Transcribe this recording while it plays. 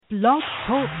Blog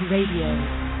Talk Radio.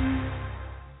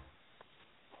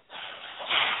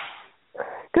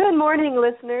 Good morning,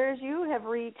 listeners. You have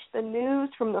reached the news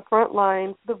from the front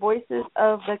lines, the voices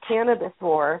of the Cannabis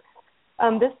War.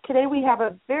 Today we have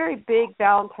a very big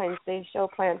Valentine's Day show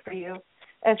planned for you,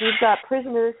 as we've got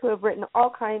prisoners who have written all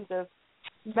kinds of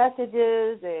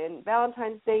messages and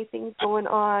Valentine's Day things going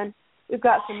on. We've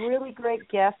got some really great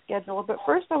guests scheduled, but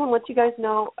first I want to let you guys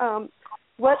know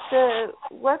what the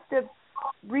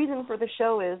reason for the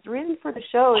show is. The reason for the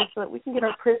show is so that we can get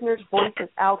our prisoners' voices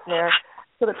out there,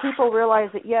 so that people realize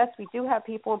that, yes, we do have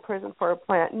people in prison for a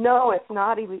plant. No, it's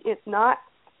not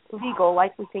legal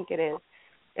like we think it is,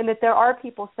 and that there are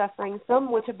people suffering,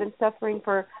 some which have been suffering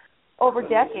for over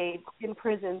decades in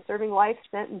prison, serving life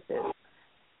sentences.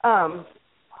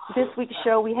 This week's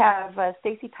show we have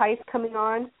Stacey Theis coming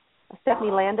on, Stephanie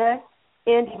Landa,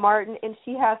 Andi Martin, and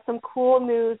she has some cool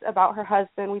news about her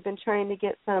husband. We've been trying to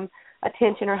get some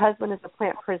attention. Her husband is a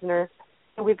plant prisoner,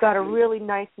 and we've got a really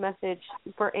nice message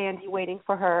for Andi waiting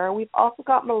for her. We've also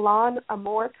got Milan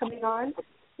Amore coming on,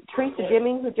 Terisa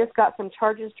Deming, who just got some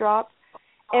charges dropped.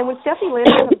 And when Stephanie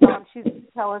Landa comes on, she's going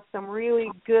to tell us some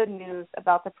really good news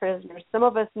about the prisoners. Some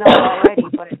of us know it already,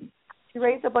 but she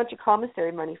raised a bunch of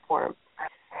commissary money for them,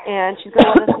 and she's going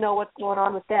to let us know what's going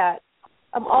on with that.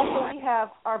 Also, we have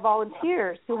our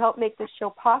volunteers who help make this show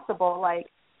possible, like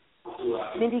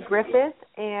Mindi Griffiths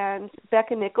and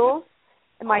Becca Nichols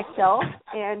and myself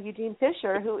and Eugene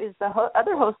Fischer, who is the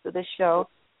other host of this show.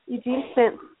 Eugene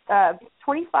spent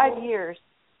 25 years,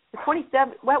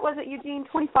 27, what was it, Eugene,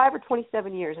 25 or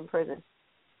 27 years in prison?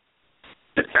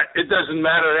 It doesn't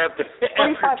matter after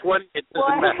 20. It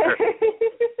doesn't matter.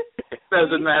 It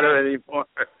doesn't matter anymore.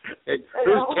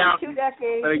 Who's counting? 2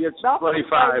 decades. When it gets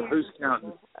 25, who's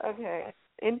counting? Okay.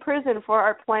 In prison for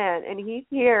our plan, and he's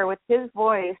here with his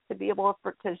voice to be able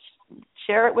to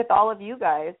share it with all of you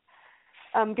guys.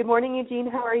 Good morning, Eugene.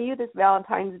 How are you this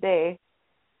Valentine's Day?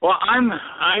 Well,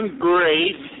 I'm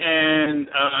great, and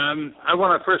I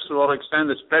want to first of all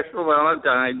extend a special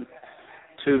Valentine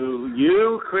to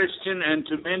you, Kristin, and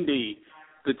to Mindi,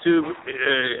 the two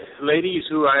ladies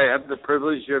who I have the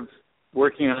privilege of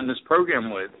working on this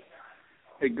program with.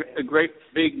 A great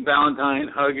big Valentine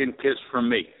hug and kiss from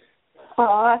me.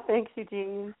 Oh, thanks,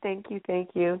 Eugene. Thank you.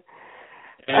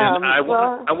 And I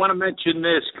want to mention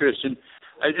this, Kristin,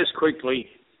 just quickly.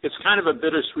 It's kind of a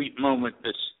bittersweet moment,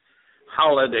 this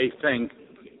holiday thing,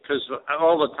 because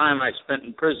all the time I spent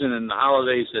in prison and the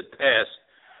holidays that passed.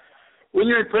 When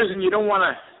you're in prison, you don't want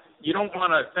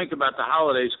to think about the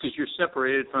holidays because you're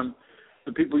separated from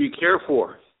the people you care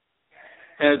for,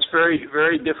 and it's very,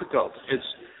 very difficult. It's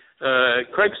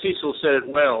Craig Cesal said it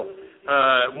well.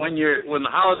 When the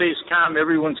holidays come,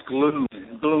 everyone's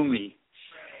gloomy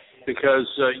because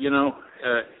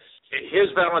his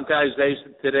Valentine's Day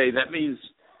today. That means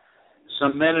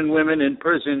some men and women in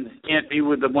prison can't be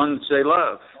with the ones they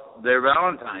love. They're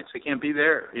Valentines. They can't be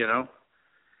there.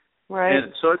 Right.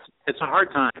 And so it's a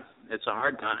hard time. It's a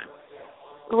hard time.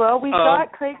 Well, we've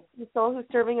got Craig Cesal, who's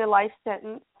serving a life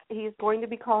sentence. He's going to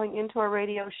be calling into our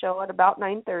radio show at about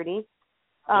 9:30.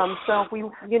 So we're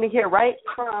going to hear right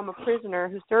from a prisoner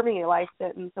who's serving a life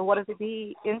sentence, and what does it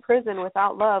be in prison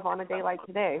without love on a day like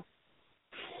today?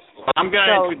 I'm going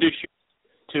to introduce you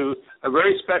to a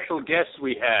very special guest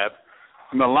we have,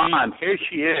 Milan. Here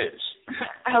she is.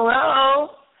 Hello.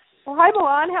 Well, hi,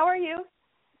 Milan. How are you?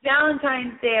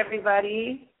 Valentine's Day,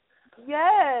 everybody.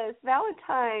 Yes,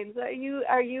 Valentine's.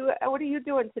 Are you? What are you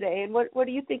doing today, and what are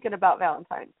you thinking about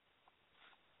Valentine's?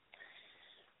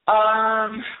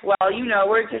 Well,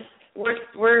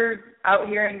 we're out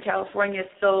here in California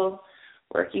still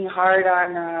working hard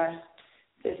on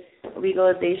this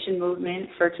legalization movement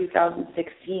for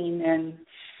 2016,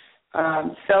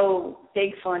 and so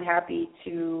thankful and happy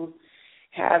to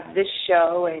have this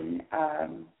show and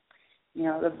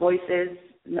the voices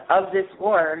of this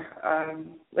war,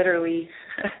 literally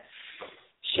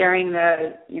sharing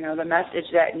the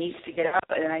message that needs to get out,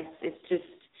 and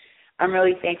I'm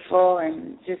really thankful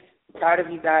and just proud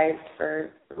of you guys for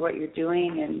what you're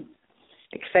doing and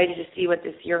excited to see what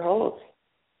this year holds.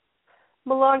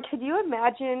 Milan, could you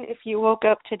imagine if you woke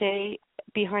up today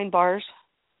behind bars?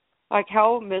 Like,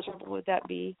 how miserable would that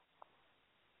be?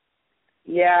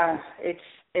 Yeah, it's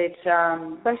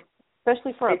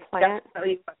especially for a plant.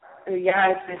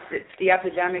 It's the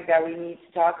epidemic that we need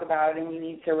to talk about, and we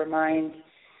need to remind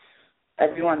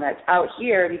everyone that's out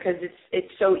here, because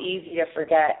it's so easy to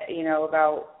forget,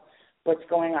 about what's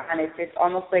going on. It's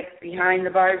almost like behind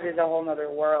the bars is a whole other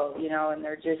world, and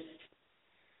they're just,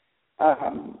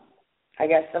 I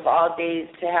guess, of all days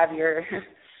to have your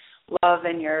love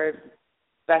and your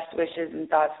best wishes and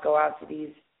thoughts go out to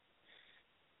these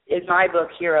in my book,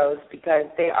 heroes, because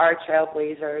they are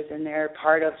trailblazers and they're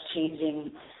part of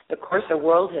changing the course of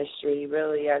world history,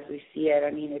 really, as we see it.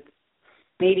 I mean, it's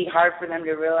maybe hard for them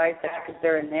to realize that because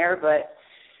they're in there, but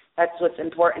that's what's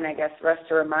important, I guess, for us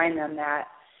to remind them that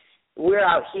we're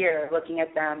out here looking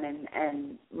at them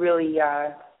and really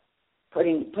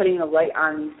putting a light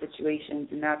on these situations,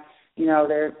 and that's,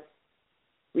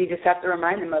 we just have to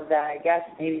remind them of that, I guess,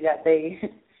 maybe that they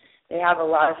have a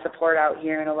lot of support out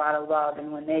here and a lot of love,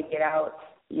 and when they get out,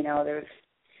 there's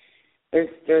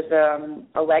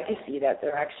a legacy that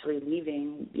they're actually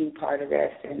leaving, being part of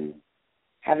this and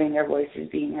having their voices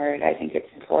being heard. I think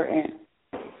it's important.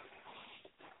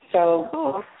 So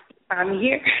cool. I'm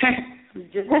here.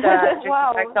 just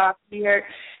wow. I talk here.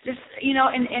 Just,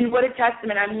 and what a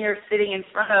testament. I'm here sitting in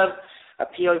front of a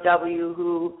POW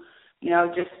who,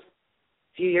 just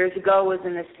a few years ago was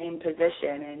in the same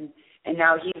position, and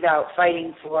now he's out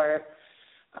fighting for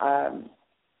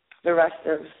the rest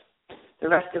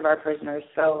of our prisoners.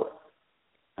 So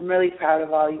I'm really proud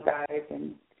of all you guys.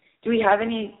 And do we have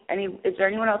any? Is there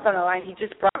anyone else on the line? He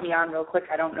just brought me on real quick.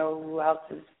 I don't know who else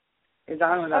is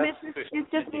on with us.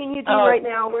 It's just me and Eugene right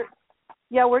now.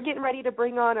 We're getting ready to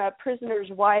bring on a prisoner's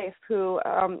wife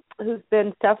who's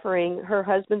been suffering. Her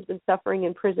husband's been suffering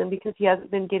in prison because he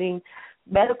hasn't been getting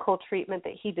medical treatment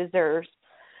that he deserves.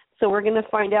 So we're going to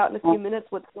find out in a few minutes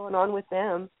what's going on with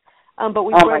them. But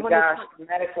we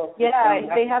medical. Yeah,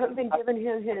 they haven't been giving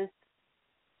him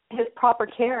his proper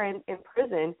care in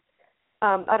prison.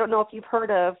 I don't know if you've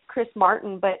heard of Chris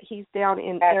Martin, but he's down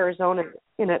in Arizona,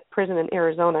 in a prison in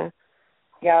Arizona.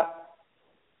 Yeah.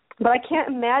 But I can't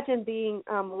imagine being,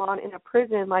 Milan, in a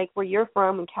prison like where you're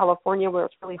from, in California, where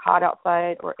it's really hot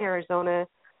outside, or Arizona,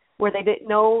 where they get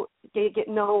no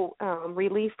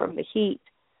relief from the heat,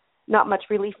 not much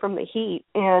relief from the heat.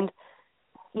 And,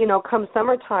 come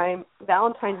summertime,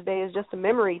 Valentine's Day is just a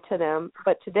memory to them.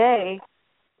 But today,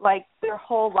 like, their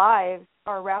whole lives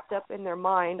are wrapped up in their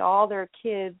mind, all their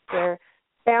kids, their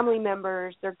family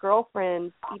members, their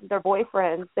girlfriends, even their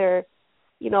boyfriends, their,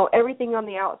 everything on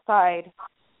the outside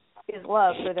is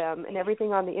love for them, and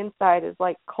everything on the inside is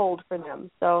like cold for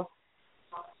them. So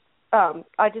I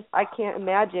can't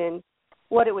imagine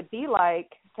what it would be like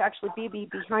to actually be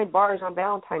behind bars on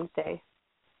Valentine's Day.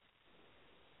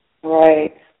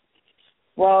 Right.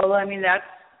 Well, I mean,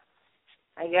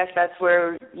 I guess that's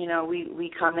where, we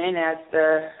come in as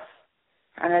the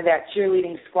kind of that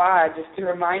cheerleading squad, just to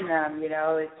remind them, we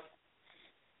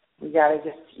got to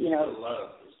just,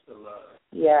 It's the love.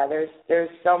 Yeah, there's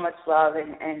so much love,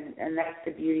 and that's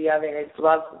the beauty of it. Is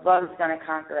love is going to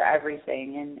conquer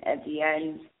everything, and at the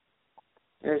end,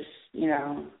 there's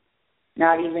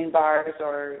not even bars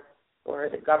or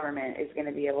the government is going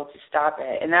to be able to stop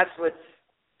it. And that's what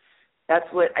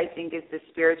I think is the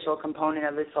spiritual component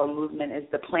of this whole movement. Is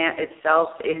the plant itself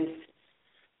is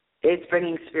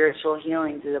bringing spiritual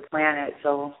healing to the planet.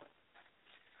 So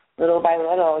little by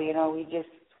little, we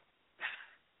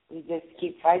just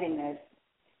keep fighting this.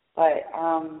 But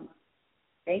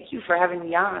thank you for having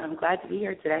me on. I'm glad to be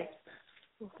here today.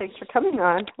 Well, thanks for coming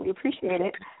on. We appreciate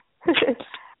it.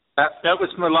 That was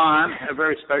Milan, a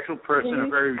very special person, a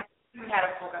very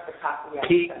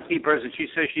key person. She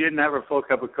said she didn't have her full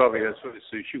cup of coffee. That's what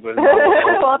she was.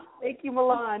 Well, thank you,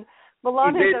 Milan.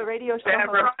 Milan is a radio show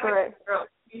host for it.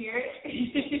 Can you hear it?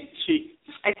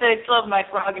 I said I still have my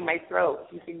frog in my throat.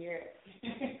 You can hear it.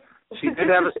 She did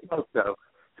have a smoke, though.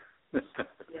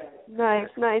 Nice.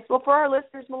 Well, for our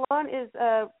listeners, Milan is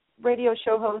a radio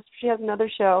show host. She has another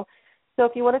show. So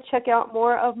if you want to check out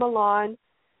more of Milan,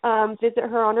 visit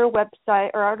her on her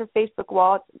website or on her Facebook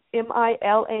wall. It's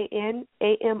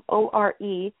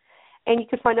MilanAmore. And you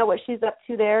can find out what she's up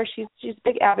to there. She's a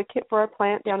big advocate for our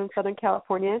plant down in Southern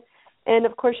California. And,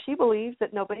 of course, she believes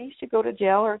that nobody should go to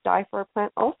jail or die for a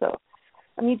plant also.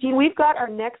 Eugene, we've got our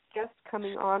next guest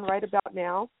coming on right about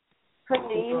now. Her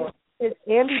name is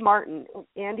Andi Martin.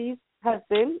 Andi's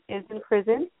husband is in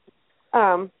prison.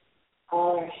 He's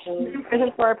in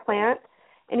prison for our plant,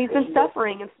 and he's been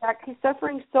suffering. In fact, he's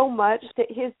suffering so much that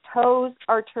his toes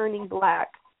are turning black.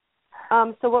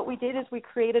 So what we did is we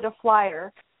created a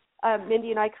flyer. Mindi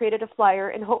and I created a flyer,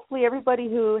 and hopefully everybody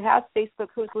who has Facebook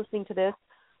who's listening to this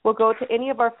will go to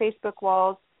any of our Facebook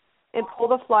walls and pull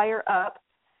the flyer up.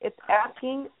 It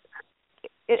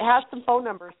has some phone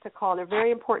numbers to call. They're very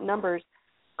important numbers.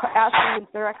 Asking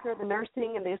the director of the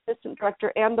nursing and the assistant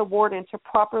director and the warden to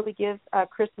properly give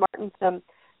Chris Martin some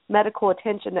medical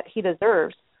attention that he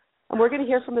deserves. And we're going to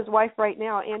hear from his wife right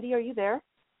now. Andi, are you there?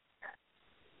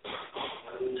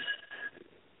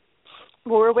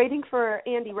 Well, we're waiting for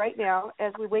Andi right now.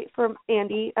 As we wait for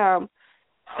Andi,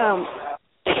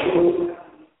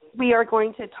 we are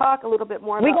going to talk a little bit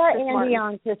more about We got Chris Andi Martin.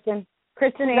 on, Kristin.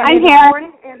 Kristin, I'm Andi. here. Good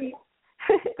morning, Andi.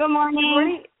 Good morning. Good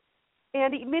morning,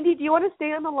 Andi. Mindi, do you want to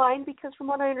stay on the line? Because from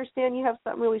what I understand, you have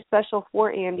something really special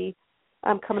for Andi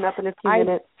coming up in a few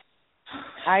minutes.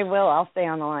 I will. I'll stay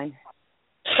on the line.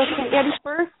 Okay, Andi,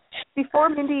 first, before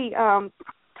Mindi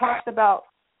talks about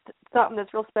something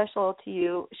that's real special to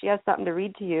you, she has something to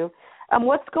read to you.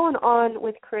 What's going on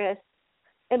with Chris,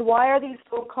 and why are these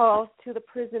phone calls to the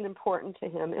prison important to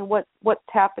him, and what's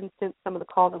happened since some of the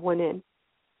calls have went in?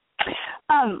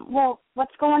 Well,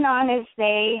 what's going on is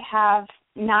they have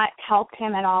not helped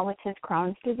him at all with his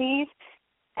Crohn's disease,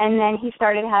 and then he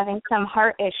started having some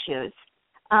heart issues.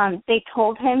 They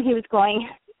told him he was going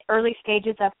early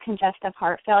stages of congestive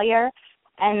heart failure,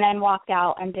 and then walked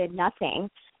out and did nothing.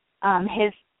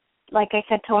 His, like I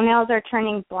said, toenails are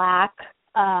turning black.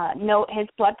 His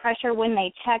blood pressure, when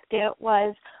they checked it,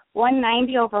 was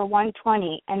 190 over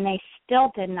 120, and they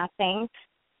still did nothing.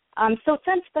 So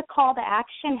since the call to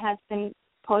action has been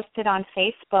posted on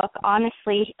Facebook,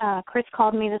 honestly, Chris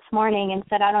called me this morning and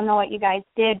said, I don't know what you guys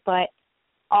did, but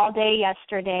all day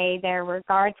yesterday there were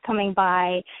guards coming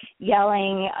by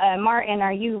yelling, Martin,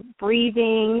 are you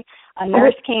breathing? A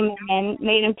nurse came in,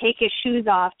 made him take his shoes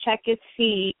off, check his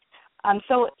feet.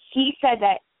 So he said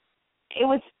that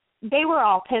they were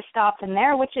all pissed off in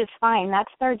there, which is fine.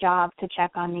 That's their job to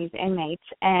check on these inmates.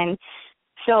 And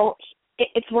so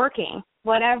it's working.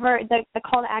 Whatever, the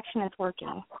call to action is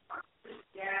working.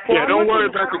 Yeah, don't worry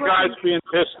about the guys being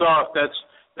pissed off.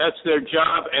 That's their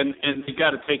job, and they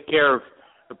got to take care of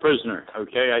the prisoner,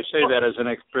 okay? I say that as an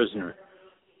ex-prisoner.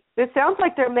 It sounds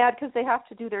like they're mad because they have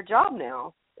to do their job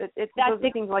now. It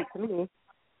doesn't seem like to me.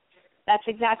 That's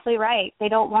exactly right. They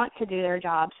don't want to do their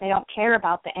jobs. They don't care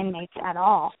about the inmates at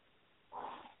all.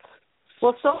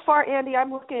 Well, so far, Andi,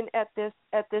 I'm looking at this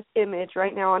image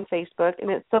right now on Facebook,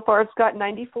 and so far it's got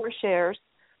 94 shares.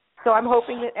 So I'm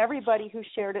hoping that everybody who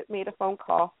shared it made a phone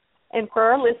call. And for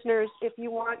our listeners, if you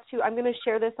want to, I'm going to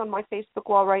share this on my Facebook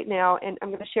wall right now, and I'm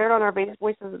going to share it on our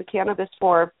Voices of the Cannabis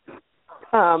War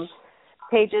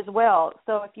page as well.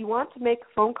 So if you want to make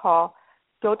a phone call,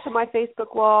 go to my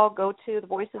Facebook wall, go to the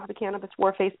Voices of the Cannabis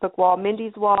War Facebook wall,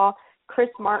 Mindi's wall, Chris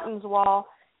Martin's wall,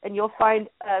 and you'll find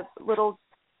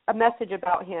a message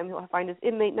about him. You'll find his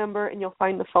inmate number, and you'll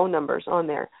find the phone numbers on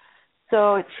there.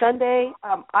 So it's Sunday.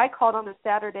 I called on a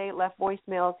Saturday, left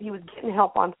voicemails. He was getting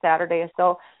help on Saturday,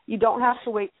 so you don't have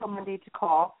to wait till Monday to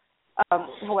call.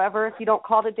 However, if you don't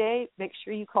call today, make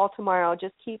sure you call tomorrow.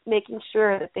 Just keep making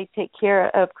sure that they take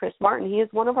care of Chris Martin. He is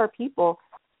one of our people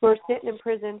who are sitting in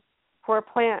prison for a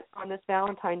plant on this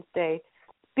Valentine's Day.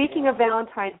 Speaking of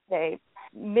Valentine's Day,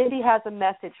 Mindi has a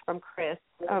message from Chris.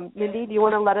 Mindi, do you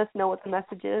want to let us know what the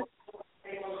message is?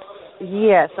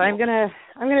 Yes, I'm gonna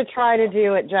try to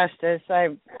do it justice.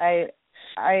 Andi,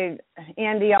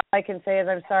 all I can say is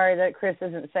I'm sorry that Chris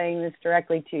isn't saying this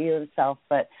directly to you himself,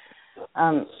 but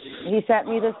he sent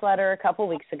me this letter a couple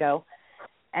weeks ago,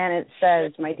 and it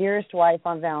says, "My dearest wife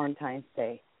on Valentine's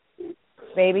Day,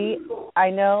 baby,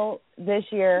 I know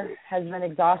this year has been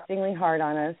exhaustingly hard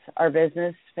on us, our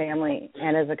business, family,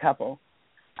 and as a couple.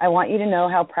 I want you to know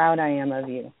how proud I am of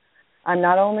you. I'm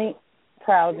not only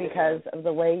proud because of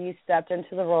the way you stepped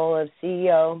into the role of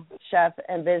CEO, chef,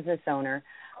 and business owner,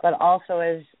 but also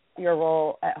as your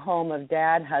role at home of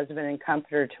dad, husband, and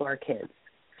comforter to our kids.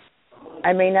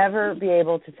 I may never be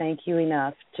able to thank you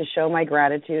enough to show my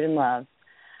gratitude and love,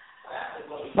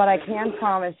 but I can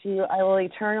promise you I will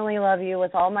eternally love you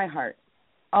with all my heart.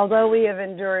 Although we have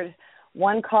endured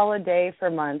one call a day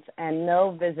for months and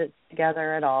no visits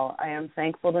together at all, I am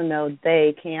thankful to know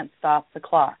they cannot stop the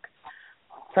clock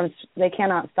from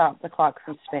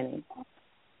spinning."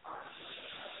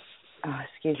 Oh,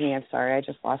 excuse me, I'm sorry, I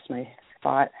just lost my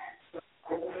thought.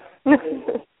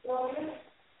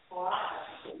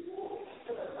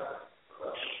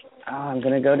 I'm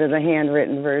going to go to the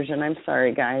handwritten version. I'm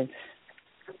sorry, guys.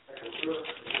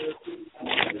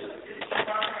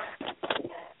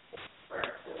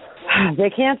 They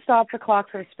can't stop the clock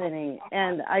from spinning,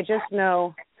 and I just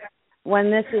know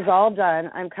when this is all done,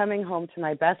 I'm coming home to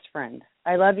my best friend.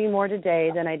 I love you more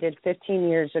today than I did 15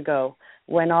 years ago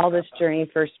when all this journey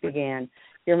first began.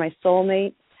 You're my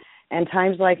soulmate, and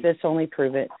times like this only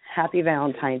prove it. Happy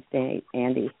Valentine's Day,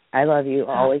 Andi. I love you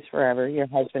always, forever. Your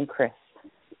husband, Chris.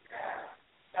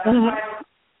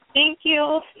 Thank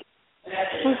you.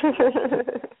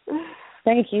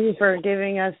 Thank you for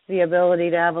giving us the ability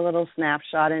to have a little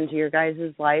snapshot into your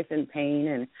guys' life and pain.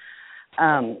 And,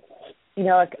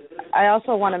 I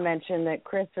also want to mention that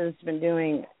Chris has been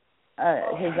doing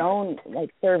his own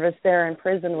service there in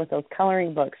prison with those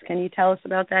coloring books. Can you tell us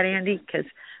about that, Andi? Because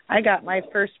I got my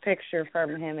first picture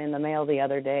from him in the mail the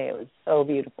other day. It was so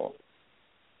beautiful.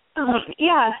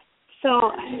 Yeah.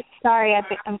 So sorry,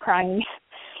 I'm crying.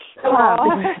 You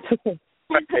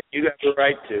have the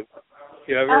right to.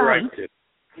 You have a right to.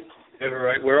 You have a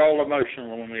right. We're all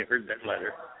emotional when we heard that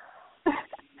letter.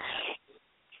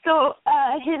 So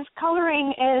his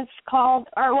coloring is called,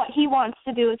 or what he wants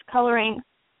to do is coloring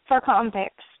for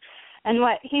convicts. And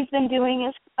what he's been doing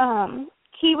is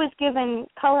he was given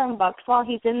coloring books while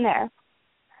he's in there.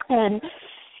 And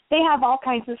they have all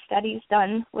kinds of studies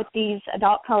done with these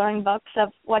adult coloring books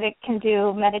of what it can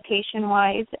do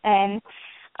meditation-wise. And,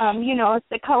 if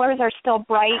the colors are still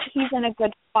bright, he's in a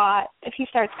good spot. If he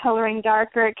starts coloring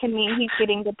darker, it can mean he's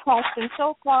getting depressed. And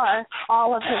so far,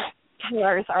 all of his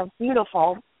colors are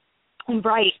beautiful and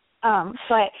bright.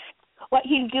 But what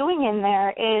he's doing in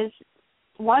there is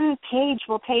one page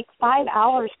will take 5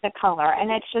 hours to color, and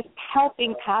it's just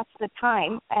helping pass the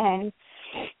time. And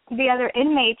the other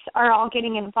inmates are all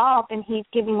getting involved, and he's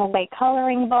giving away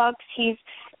coloring books. He's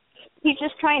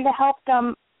just trying to help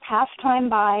them pass time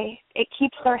by. It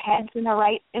keeps their heads in the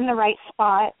right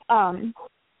spot.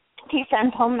 He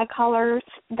sends home the colors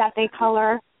that they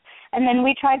color, and then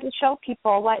we try to show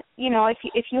people what,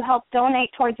 if you help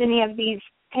donate towards any of these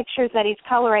pictures that he's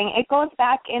coloring, it goes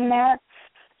back in there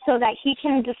so that he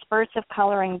can disperse of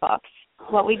coloring books.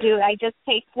 What we do, I just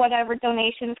take whatever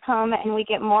donations come and we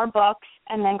get more books,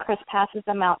 and then Chris passes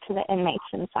them out to the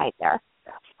inmates inside there.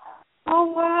 Oh,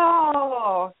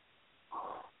 wow.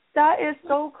 That is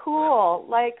so cool.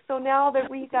 So now that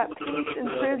we got peace in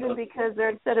prison because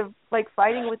they're, instead of,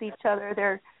 fighting with each other,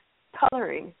 they're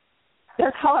coloring.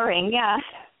 They're coloring, yeah.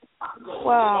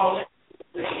 Wow.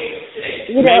 Maybe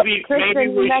we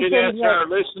should ask our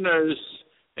listeners.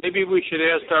 Maybe we should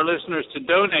ask our listeners to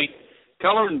donate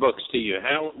coloring books to you.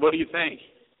 What do you think?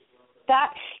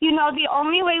 That, the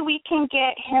only way we can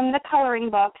get him the coloring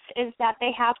books is that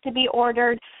they have to be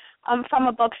ordered from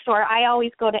a bookstore. I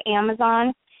always go to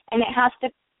Amazon, and it has to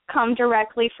come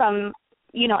directly from,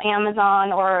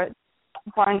 Amazon or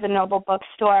Barnes & Noble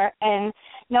bookstore, and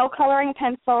no coloring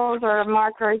pencils or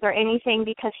markers or anything,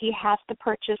 because he has to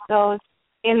purchase those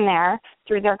in there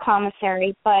through their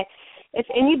commissary. But if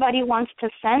anybody wants to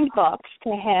send books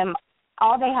to him,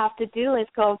 all they have to do is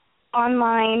go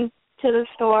online to the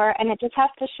store, and it just has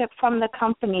to ship from the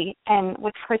company and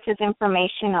with Chris's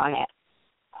information on it.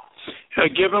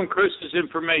 Give him Chris's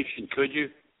information, could you?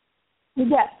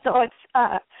 Yes, so it's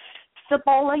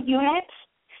Cibola Unit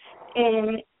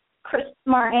in Chris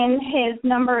Martin. His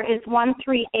number is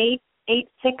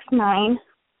 138869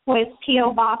 with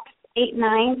P.O. Box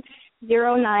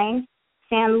 8909,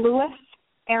 San Luis,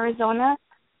 Arizona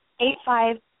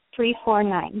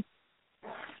 85349.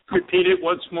 Repeat it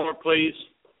once more, please.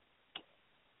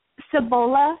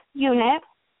 Cibola Unit,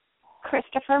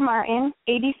 Christopher Martin,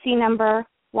 ADC number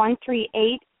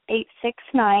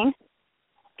 138869,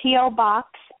 P.O. Box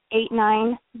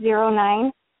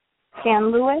 8909,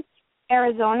 San Luis,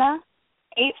 Arizona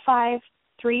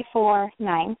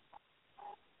 85349.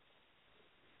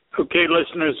 Okay,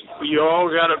 listeners, you all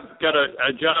got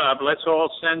a job. Let's all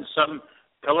send some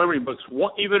coloring books,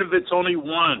 even if it's only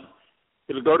one.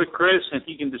 It'll go to Chris, and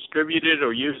he can distribute it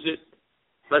or use it.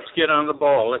 Let's get on the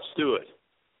ball. Let's do it.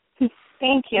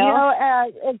 Thank you.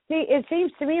 It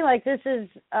seems to me like this is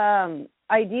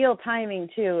ideal timing,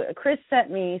 too. Chris sent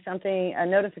me a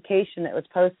notification that was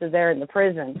posted there in the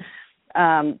prison,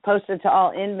 posted to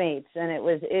all inmates, and it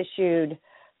was issued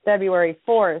February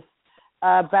 4th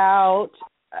about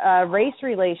race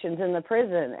relations in the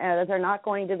prison, and that they're not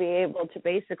going to be able to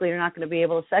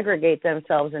segregate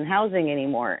themselves in housing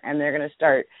anymore, and they're going to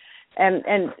start,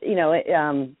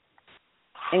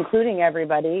 including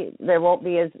everybody. You won't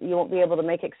be able to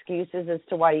make excuses as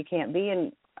to why you can't be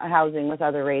in housing with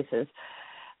other races.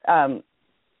 In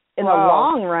the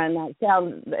long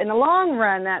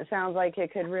run, that sounds like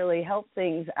it could really help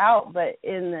things out, but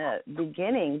in the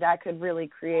beginning, that could really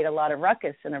create a lot of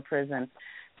ruckus in a prison.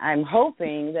 I'm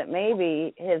hoping that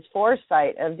maybe his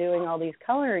foresight of doing all these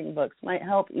coloring books might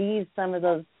help ease some of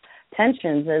those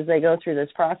tensions as they go through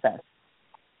this process.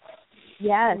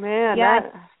 Yes. Man,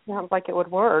 that sounds like it would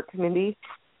work, Mindi.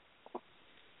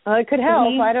 Well, it could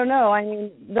help. I don't know. I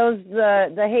mean,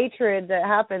 the hatred that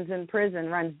happens in prison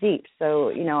runs deep. So,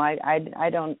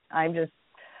 I'm just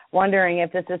wondering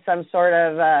if this is some sort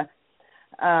of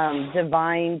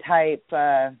divine type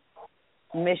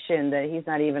mission that he's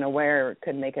not even aware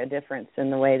could make a difference in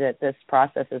the way that this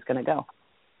process is going to go.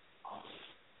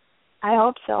 I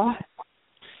hope so.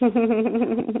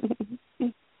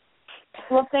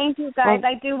 Well, thank you guys.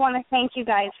 I do want to thank you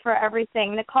guys for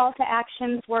everything. The call to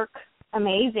actions work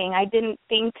amazing. I didn't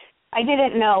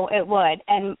know it would.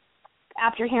 And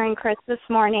after hearing Chris this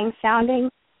morning sounding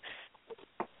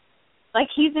like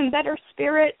he's in better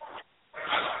spirits.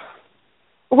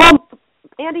 Well,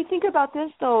 Andi, think about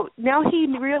this, though. Now he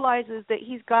realizes that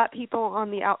he's got people on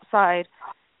the outside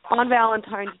on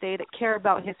Valentine's Day that care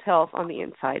about his health on the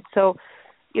inside. So,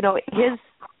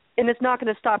 and it's not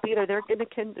going to stop either.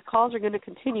 The calls are going to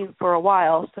continue for a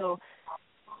while. So,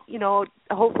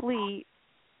 hopefully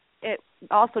it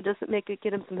also doesn't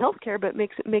get him some health care, but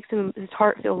makes his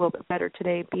heart feel a little bit better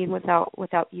today being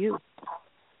without you.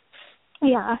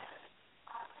 Yeah.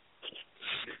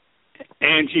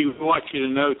 Angie, we want you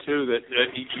to know too that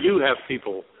you have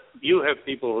people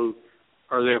who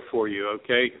are there for you.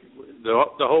 Okay, the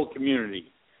whole community.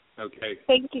 Okay.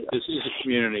 Thank you. This is a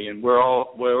community, and we're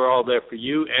all there for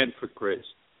you and for Chris.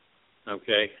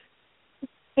 Okay.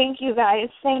 Thank you, guys.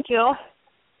 Thank you.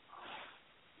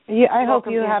 I hope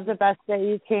you have the best day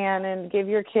you can, and give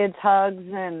your kids hugs,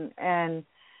 and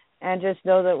just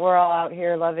know that we're all out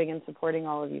here loving and supporting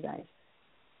all of you guys.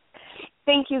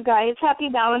 Thank you, guys. Happy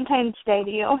Valentine's Day to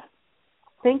you.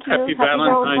 Thank you. Happy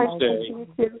Valentine's Day. To you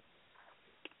too.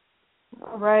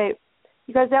 All right.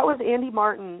 You guys, that was Andi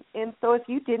Martin. And so if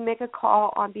you did make a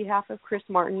call on behalf of Chris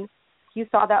Martin, you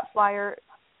saw that flyer,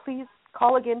 please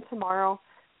call again tomorrow.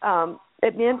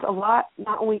 It meant a lot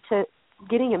not only to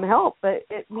getting him help, but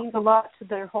it means a lot to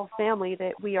their whole family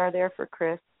that we are there for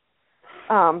Chris.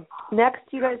 Next,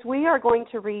 you guys, we are going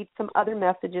to read some other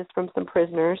messages from some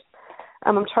prisoners.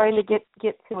 I'm trying to get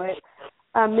to it.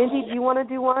 Mindi, do you want to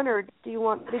do one, or do you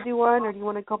want to do one, or do you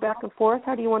want to go back and forth?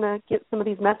 How do you want to get some of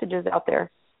these messages out there?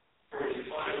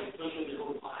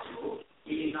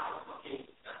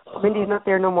 Mindy's not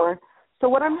there no more. So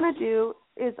what I'm going to do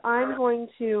is I'm going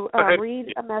to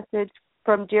read a message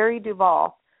from Jerry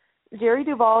Duvall. Jerry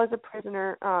Duvall is a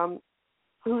prisoner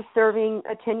who's serving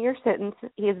a 10-year sentence.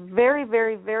 He is very,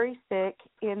 very, very sick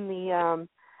in the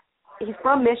he's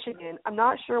from Michigan. I'm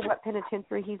not sure what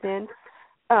penitentiary he's in,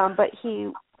 but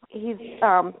he's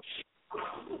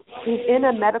in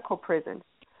a medical prison.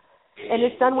 And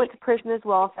his son went to prison as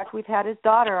well. In fact, we've had his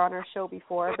daughter on our show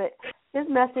before. But his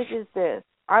message is this: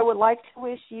 I would like to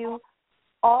wish you,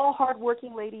 all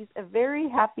hardworking ladies, a very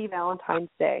happy Valentine's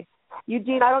Day.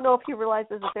 Eugene, I don't know if he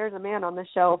realizes that there's a man on the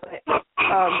show, but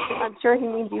I'm sure he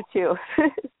means you too.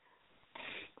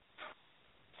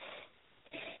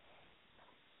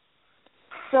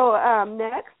 So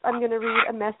next, I'm going to read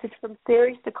a message from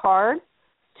Sherry Sicard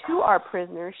to our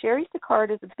prisoners. Sherry Sicard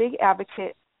is a big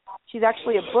advocate. She's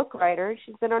actually a book writer.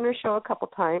 She's been on our show a couple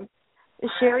times.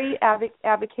 Sherry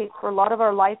advocates for a lot of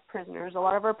our life prisoners. A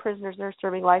lot of our prisoners are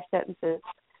serving life sentences.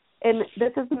 And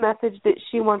this is the message that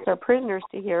she wants our prisoners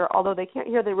to hear, although they can't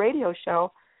hear the radio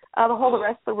show. The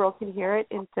rest of the world can hear it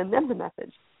and send them the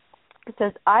message. It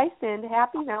says, I send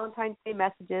happy Valentine's Day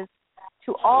messages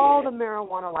to all the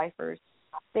marijuana lifers.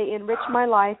 They enrich my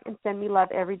life and send me love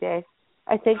every day.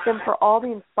 I thank them for all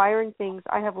the inspiring things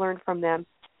I have learned from them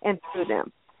and through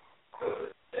them.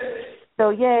 So,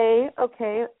 yay.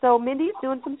 Okay. So, Mindy's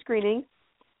doing some screening.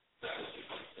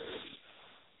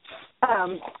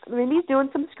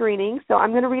 So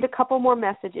I'm going to read a couple more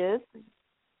messages.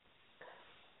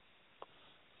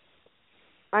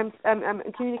 I'm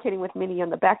communicating with Mindy on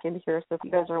the back end here, so if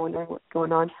you guys are wondering what's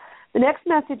going on. The next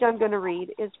message I'm going to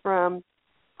read is from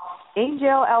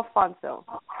Angel Alfonso.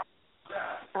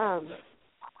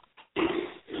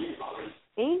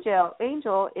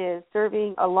 Angel is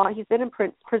serving a long. He's been in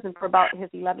prison for about his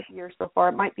 11th year so far.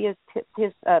 It might be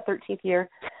his 13th year.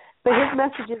 But his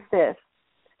message is this: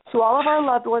 to all of our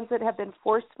loved ones that have been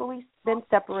forcefully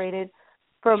separated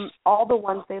from all the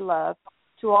ones they love,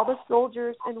 to all the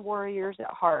soldiers and warriors at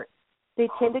heart, they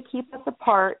tend to keep us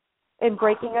apart and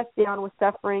breaking us down with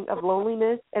suffering of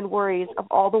loneliness and worries of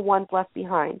all the ones left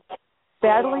behind,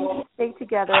 battling to stay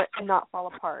together and not fall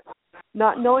apart,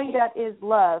 not knowing that is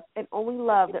love and only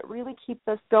love that really keeps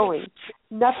us going.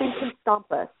 Nothing can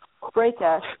stomp us, break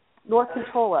us, nor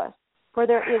control us, for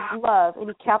there is love, and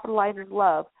he capitalizes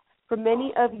love, for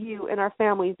many of you and our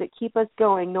families that keep us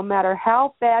going no matter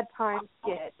how bad times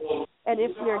get. And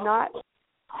if we are not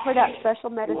for that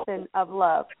special medicine of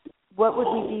love, what would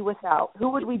we be without? Who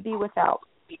would we be without?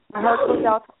 My heart goes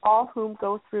out to all whom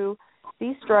go through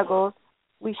these struggles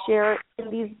we share in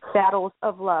these battles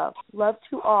of love. Love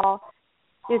to all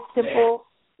is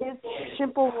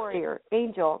simple warrior,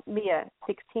 Angel, Mia,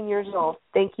 16 years old.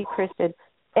 Thank you, Kristin.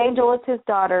 Angel is his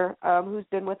daughter, who's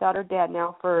been without her dad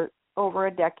now for over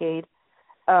a decade.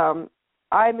 I'm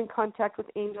in contact with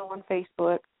Angel on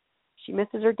Facebook. She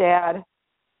misses her dad.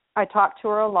 I talk to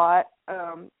her a lot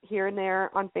here and there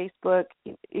on Facebook.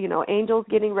 You know, Angel's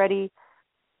getting ready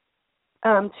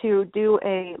to do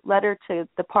a letter to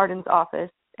the pardons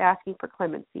office asking for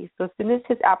clemency. So as soon as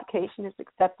his application is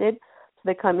accepted to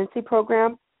the clemency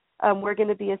program, we're going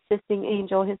to be assisting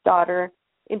Angel, his daughter,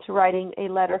 into writing a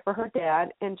letter for her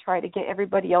dad and try to get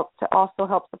everybody else to also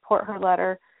help support her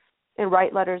letter and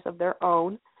write letters of their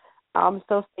own.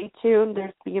 So stay tuned.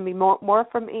 There's going to be more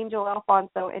from Angel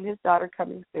Alfonso and his daughter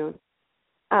coming soon.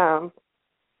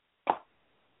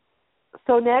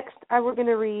 So next, we're going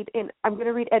to read, and I'm going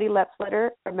to read Eddie Lepp's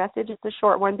letter, a message. It's a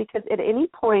short one because at any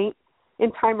point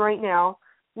in time right now,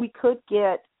 we could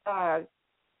get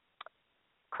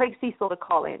Craig Cesal to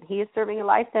call in. He is serving a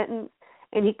life sentence,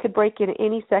 and he could break in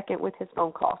any second with his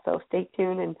phone call. So stay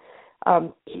tuned and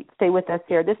stay with us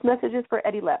here. This message is for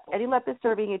Eddie Lepp. Eddie Lepp is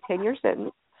serving a 10-year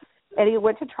sentence. Eddie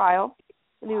went to trial,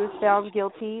 and he was found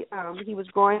guilty. He was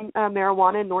growing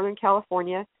marijuana in Northern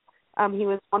California. He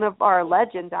was one of our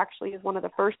legends, actually. He was one of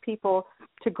the first people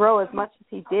to grow as much as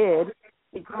he did.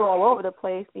 He grew all over the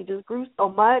place. He just grew so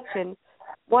much. And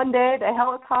one day the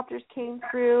helicopters came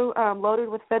through, loaded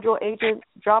with federal agents,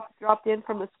 dropped in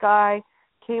from the sky,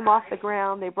 came off the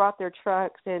ground. They brought their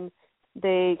trucks, and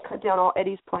they cut down all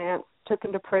Eddie's plants, took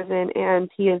him to prison, and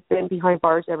he has been behind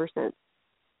bars ever since.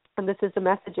 And this is the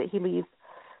message that he leaves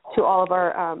to all of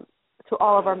our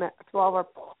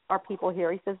people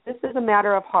here. He says, "This is a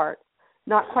matter of heart.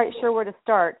 Not quite sure where to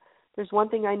start. There's one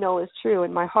thing I know is true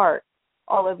in my heart.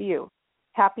 All of you.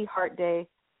 Happy Heart Day.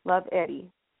 Love, Eddie."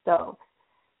 So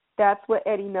that's what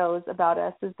Eddie knows about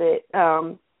us, is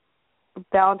that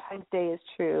Valentine's Day is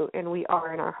true, and we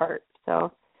are in our heart.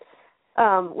 So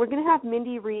we're going to have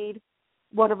Mindi read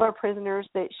one of our prisoners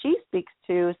that she speaks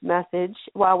to's message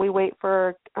while we wait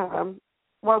for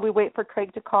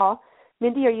Craig to call.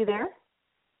 Mindi, are you there?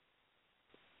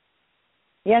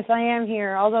 Yes, I am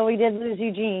here, although we did lose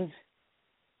Eugene.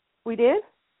 We did?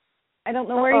 I don't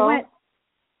know where he went.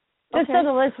 Just so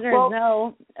the listeners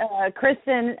know,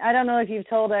 Kristin, I don't know if you've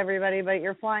told everybody, but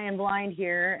you're flying blind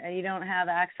here, and you don't have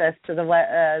access to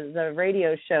the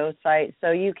radio show site,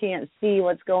 so you can't see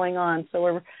what's going on. So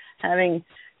we're having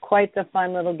quite the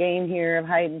fun little game here of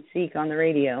hide and seek on the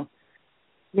radio.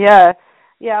 Yeah,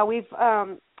 we've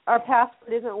our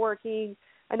password isn't working.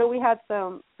 I know we had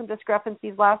some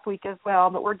discrepancies last week as well,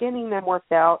 but we're getting them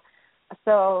worked out.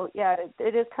 So, yeah,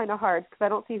 it is kind of hard because I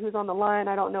don't see who's on the line.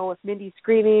 I don't know if Mindi's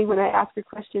screening when I ask her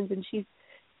questions, and she's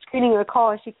screening the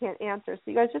call and she can't answer. So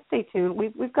you guys just stay tuned.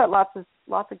 We've got lots of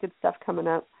good stuff coming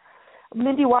up.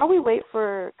 Mindi, while we wait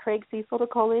for Craig Cesal to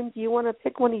call in, do you want to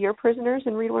pick one of your prisoners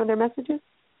and read one of their messages?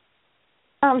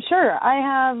 Sure. I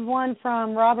have one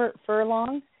from Robert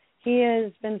Furlong. He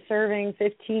has been serving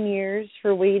 15 years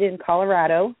for weed in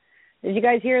Colorado. Did you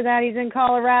guys hear that? He's in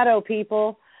Colorado,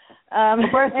 people.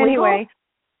 Anyway,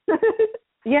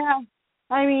 yeah.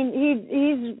 I mean,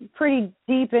 he's pretty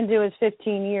deep into his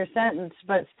 15-year sentence,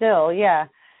 but still, yeah.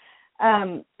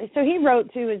 So he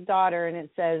wrote to his daughter, and it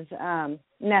says,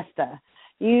 Nesta,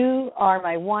 you are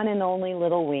my one and only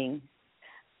little wing.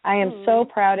 I am so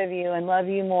proud of you and love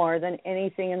you more than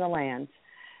anything in the land.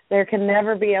 There can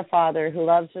never be a father who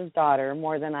loves his daughter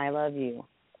more than I love you.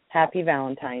 Happy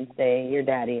Valentine's Day, your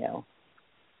Daddy-O.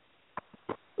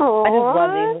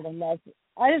 I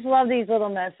just love these little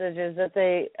messages that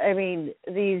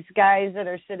these guys that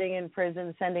are sitting in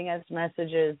prison sending us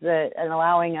messages and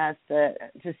allowing us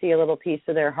to see a little piece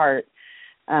of their heart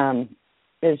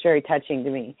is very touching to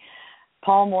me.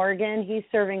 Paul Morgan, he's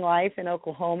serving life in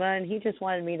Oklahoma, and he just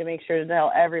wanted me to make sure to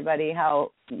tell everybody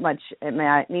how much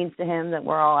it means to him that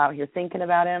we're all out here thinking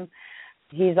about him.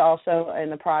 He's also in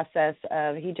the process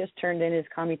of, he just turned in his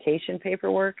commutation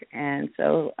paperwork, and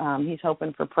so he's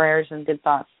hoping for prayers and good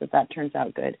thoughts that turns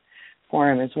out good for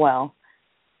him as well.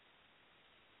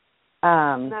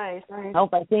 Nice.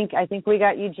 I think we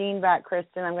got Eugene back,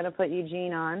 Kristin. I'm going to put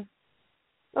Eugene on.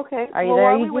 Okay. Are you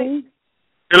there, Eugene?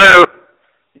 Hello.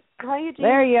 Hi, Eugene.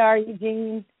 There you are,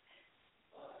 Eugene.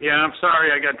 Yeah, I'm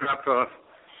sorry I got dropped off.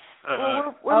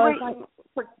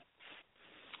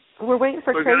 We're waiting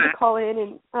for Craig to call in.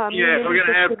 And we're going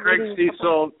to have Craig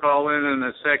Cesal call in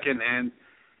a second, and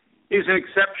he's an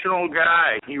exceptional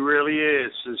guy. He really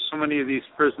is, as so many of these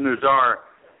prisoners are.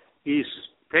 He's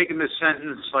taken the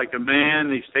sentence like a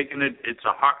man. He's taken it. It's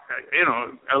a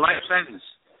life sentence.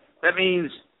 That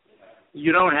means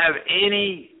you don't have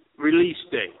any release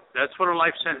date. That's what a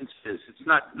life sentence is. It's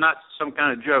not some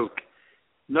kind of joke.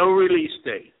 No release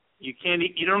date. You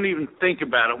don't even think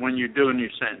about it when you're doing your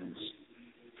sentence.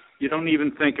 You don't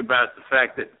even think about the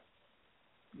fact that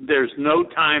there's no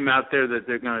time out there that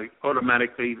they're going to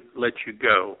automatically let you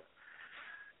go.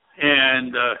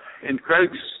 And in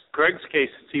Craig's case,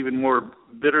 it's even more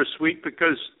bittersweet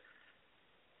because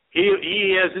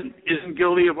he isn't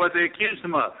guilty of what they accused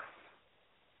him of.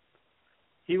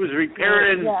 He was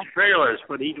repairing trailers,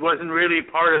 but he wasn't really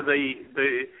part of the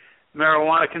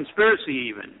marijuana conspiracy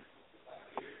even.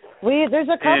 There's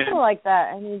a couple like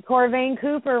that. I mean, Corvain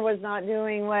Cooper was not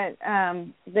doing what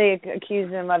they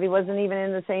accused him of. He wasn't even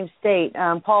in the same state.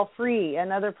 Paul Free,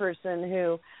 another person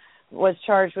who was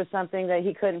charged with something that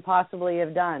he couldn't possibly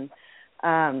have done.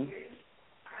 That's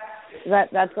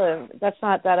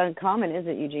not that uncommon, is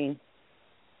it, Eugene?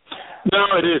 No,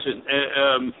 it isn't.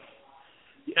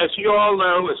 As you all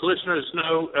know, as listeners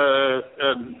know,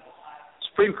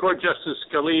 Supreme Court Justice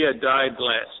Scalia died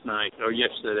last night or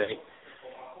yesterday.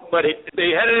 But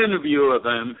they had an interview of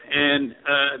him, and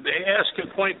they asked him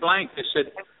point blank. They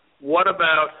said, "What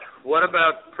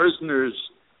about prisoners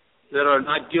that are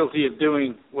not guilty of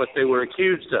doing what they were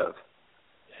accused of?"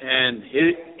 And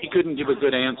he couldn't give a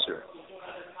good answer.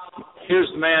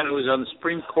 Here's the man who was on the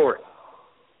Supreme Court,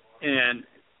 and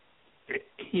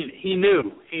he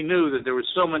knew that there were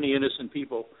so many innocent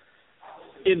people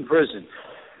in prison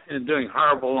and doing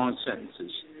horrible long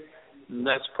sentences, and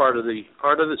that's part of the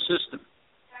system.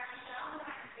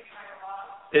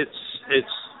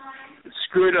 It's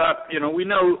screwed up. You know, we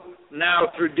know now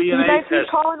through DNA you guys testing.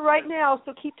 keep calling right now,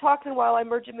 so keep talking while I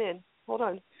merge them in. Hold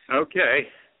on. Okay.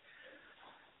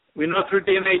 We know through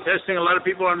DNA testing a lot of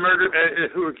people on murder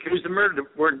who were accused of murder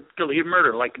weren't guilty of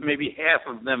murder, like maybe half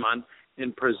of them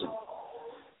in prison.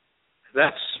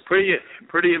 That's pretty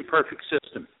imperfect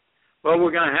system. Well,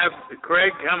 we're going to have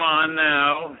Craig come on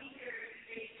now.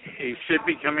 He should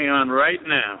be coming on right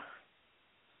now.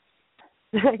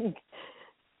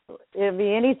 It'll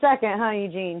be any second, huh,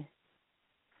 Eugene?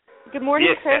 Good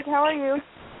morning, Craig. How are you?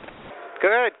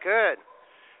 Good.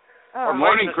 Good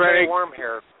morning, Craig. Stay warm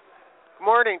here. Good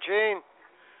morning, Gene.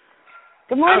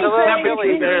 Good morning, Craig.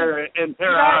 Billy there in We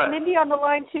got Mindi on the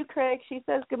line, too, Craig. She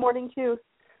says good morning, too.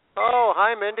 Oh,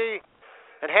 hi, Mindi.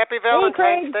 And happy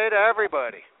Valentine's Day to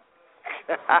everybody.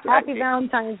 Happy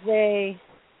Valentine's Day.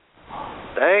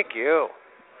 Thank you.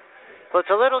 Well, it's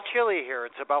a little chilly here.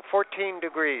 It's about 14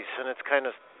 degrees, and it's kind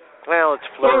of, it's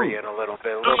flurrying a little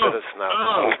bit of snow.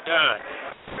 Oh, God.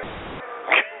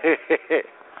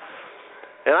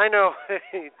 And I know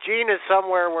Gene is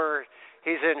somewhere where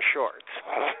he's in shorts.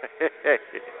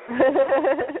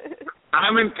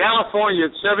 I'm in California.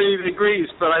 It's 70 degrees,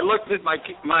 but I looked at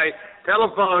my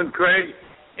telephone, Craig,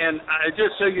 and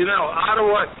just so you know,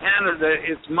 Ottawa, Canada,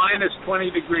 it's minus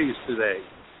 20 degrees today.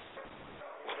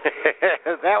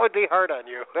 That would be hard on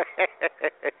you.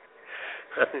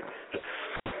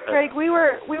 Craig, we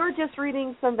were just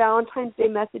reading some Valentine's Day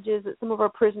messages that some of our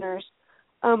prisoners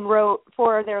wrote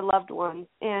for their loved ones,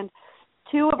 and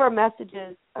two of our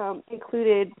messages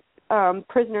included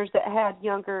prisoners that had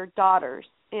younger daughters.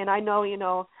 And I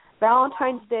know,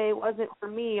 Valentine's Day wasn't for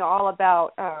me all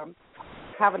about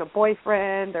having a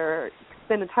boyfriend or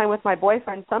spending time with my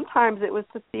boyfriend. Sometimes it was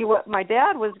to see what my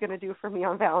dad was going to do for me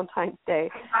on Valentine's Day.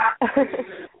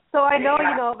 So I know,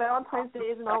 Valentine's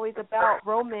Day isn't always about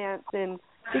romance and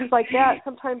things like that.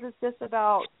 Sometimes it's just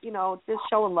about, just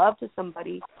showing love to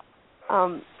somebody.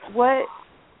 What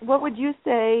would you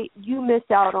say you miss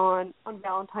out on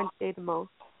Valentine's Day the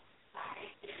most?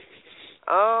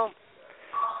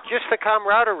 Just the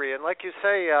camaraderie, and like you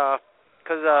say,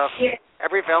 because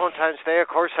every Valentine's Day, of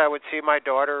course, I would see my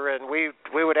daughter, and we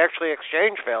would actually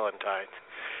exchange Valentines,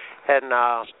 and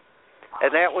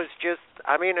that was just,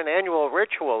 an annual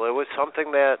ritual. It was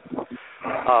something that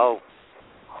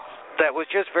was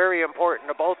just very important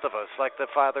to both of us, like the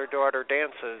father-daughter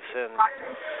dances, and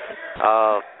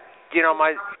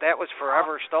that was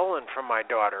forever stolen from my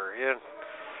daughter.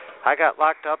 I got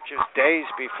locked up just days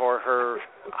before her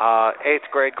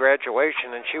 8th grade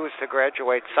graduation, and she was to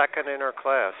graduate second in her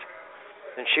class,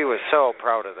 and she was so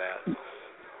proud of that.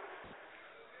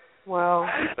 Wow.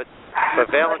 But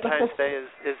Valentine's Day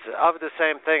is of the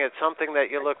same thing. It's something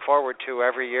that you look forward to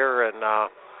every year, and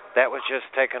that was just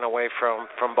taken away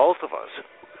from both of us.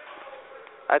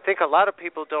 I think a lot of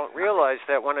people don't realize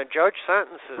that when a judge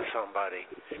sentences somebody,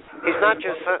 he's not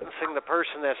just sentencing the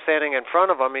person that's standing in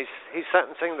front of him, he's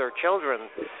sentencing their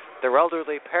children, their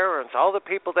elderly parents, all the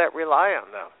people that rely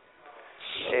on them.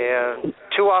 And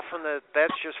too often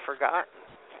that's just forgotten.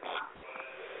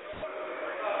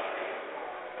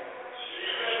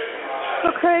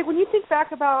 So, Craig, when you think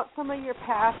back about some of your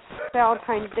past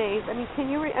Valentine's Days,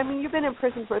 you've been in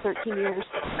prison for 13 years.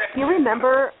 Do you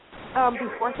remember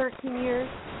before 13 years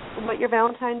what your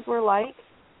Valentines were like?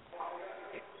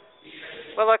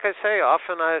 Well, like I say,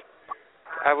 often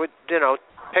I would,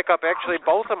 pick up actually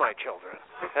both of my children,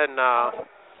 and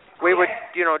we would,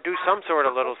 do some sort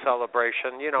of little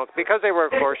celebration, because they were,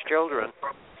 of course, children.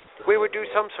 We would do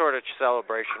some sort of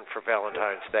celebration for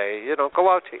Valentine's Day.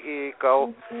 Go out to eat,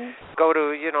 go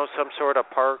to, some sort of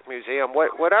park, museum,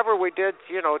 whatever we did,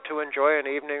 to enjoy an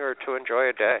evening or to enjoy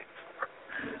a day.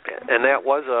 And that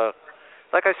was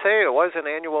like I say, it was an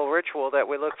annual ritual that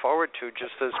we look forward to,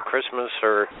 just as Christmas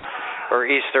or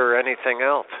Easter or anything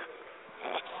else.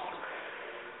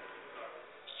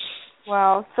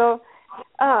 Wow. So,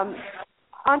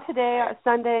 on today,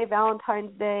 Sunday,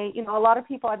 Valentine's Day, a lot of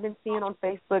people I've been seeing on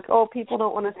Facebook, people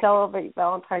don't want to celebrate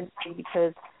Valentine's Day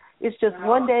because it's just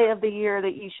one day of the year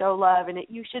that you show love, and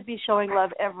you should be showing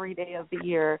love every day of the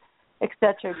year, et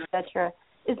cetera, et cetera.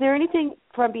 Is there anything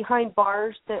from behind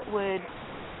bars that would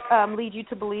lead you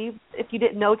to believe, if you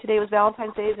didn't know today was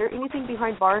Valentine's Day, is there anything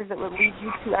behind bars that would lead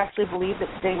you to actually believe that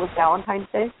today was Valentine's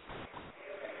Day?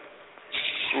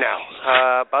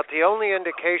 No. But the only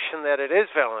indication that it is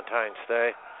Valentine's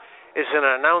Day is an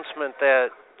announcement that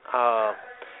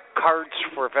cards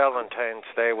for Valentine's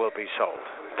Day will be sold.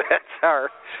 That's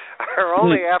our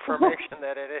only affirmation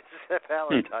that it is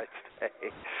Valentine's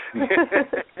Day.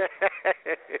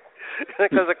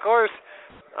 Because, of course,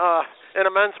 in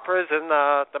a men's prison,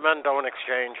 the men don't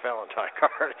exchange Valentine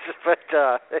cards. But,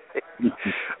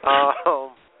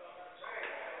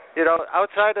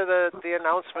 outside of the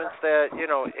announcements that,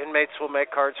 inmates will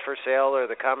make cards for sale or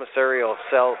the commissary will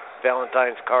sell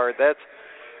Valentine's card, that's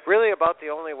really about the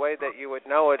only way that you would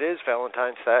know it is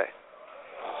Valentine's Day.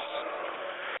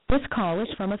 This call is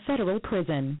from a federal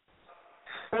prison.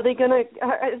 Is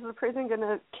the prison going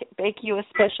to bake you a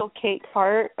special cake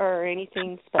tart or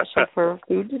anything special for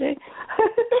food today?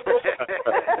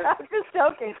 I'm just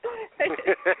joking.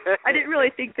 I didn't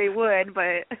really think they would,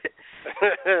 but...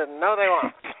 No, they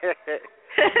won't.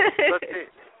 Let's see.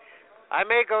 I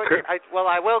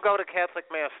will go to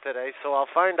Catholic Mass today, so I'll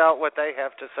find out what they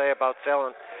have to say about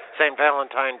St.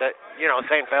 Valentine,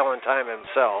 St. Valentine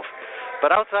himself.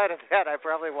 But outside of that, I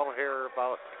probably won't hear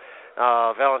about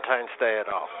Valentine's Day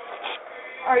at all.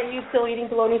 Are you still eating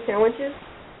bologna sandwiches?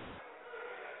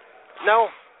 No,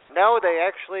 they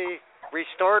actually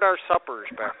restored our suppers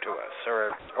back to us,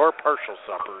 or partial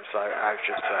suppers, I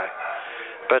should say.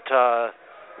 But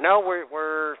no,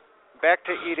 we're back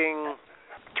to eating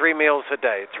 3 meals a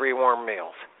day, 3 warm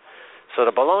meals. So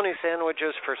the bologna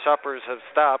sandwiches for suppers have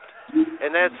stopped,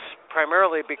 and that's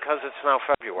primarily because it's now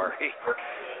February.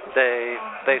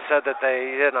 They said that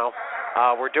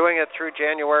we're doing it through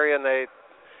January, and they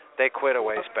quit a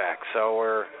ways back. So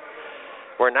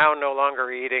we're now no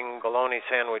longer eating bologna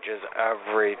sandwiches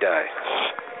every day.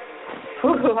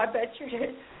 Ooh, I bet you're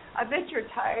tired. I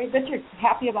bet you're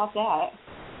happy about that.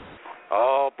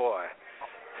 Oh boy,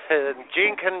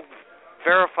 Gene can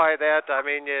verify that. I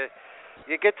mean,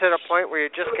 you get to the point where you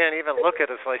just can't even look at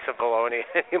a slice of bologna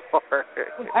anymore.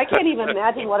 I can't even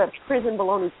imagine what a prison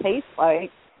bologna tastes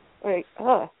like. Like,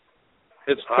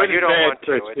 It's pretty bad,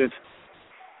 Kristin.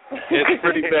 It's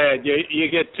pretty bad. You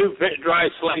get 2 dry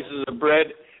slices of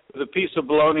bread with a piece of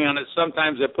bologna on it.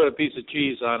 Sometimes they put a piece of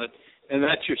cheese on it, and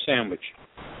that's your sandwich.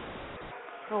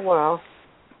 Oh, wow.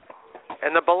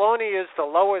 And the bologna is the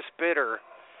lowest bidder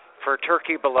for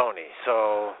turkey bologna.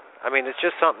 So, I mean, it's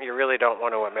just something you really don't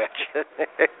want to imagine.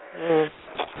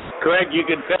 Craig, you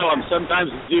can tell them.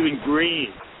 Sometimes it's even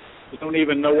green. You don't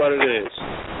even know what it is.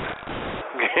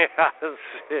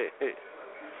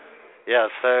 Yes,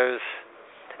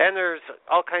 there's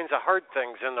all kinds of hard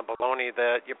things in the bologna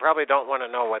that you probably don't want to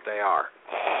know what they are.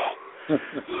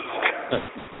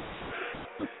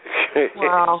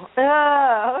 Wow.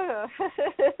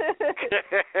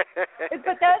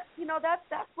 But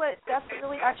that's what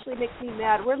really actually makes me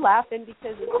mad. We're laughing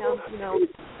because it sounds,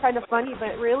 kind of funny,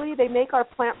 but really they make our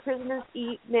plant prisoners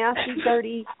eat nasty,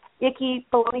 dirty, icky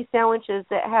bologna sandwiches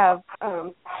that have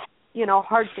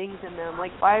hard things in them.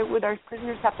 Like, why would our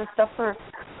prisoners have to suffer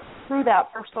through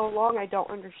that for so long? I don't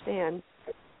understand.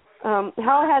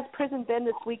 How has prison been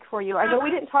this week for you? I know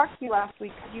we didn't talk to you last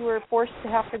week because you were forced to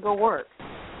have to go work.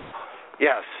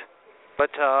 Yes,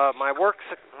 but my work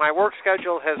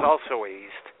schedule has also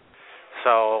eased.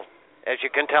 So, as you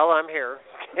can tell, I'm here.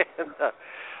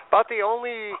 About the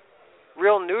only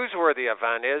real newsworthy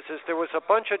event is there was a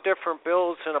bunch of different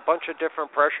bills and a bunch of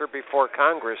different pressure before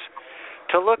Congress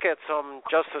to look at some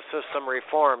justice system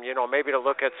reform, maybe to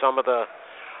look at some of the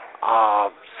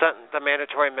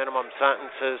mandatory minimum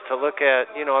sentences, to look at,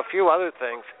 a few other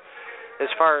things as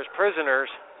far as prisoners.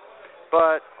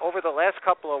 But over the last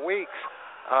couple of weeks,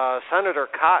 Senator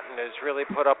Cotton has really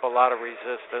put up a lot of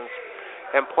resistance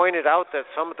and pointed out that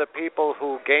some of the people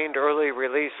who gained early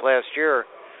release last year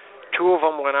 2 of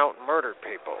them went out and murdered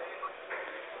people.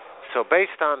 So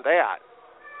based on that,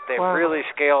 they've really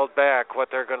scaled back what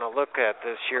they're going to look at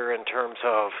this year in terms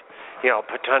of,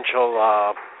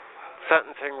 potential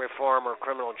sentencing reform or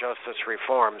criminal justice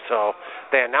reform. So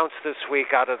they announced this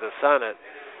week out of the Senate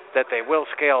that they will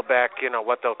scale back,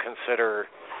 what they'll consider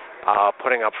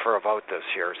putting up for a vote this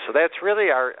year. So that's really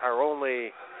our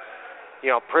only,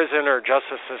 prison or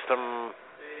justice system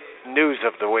news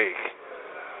of the week.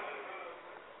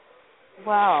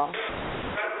 Wow.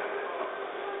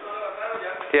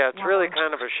 Yeah, it's really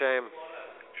kind of a shame.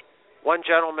 One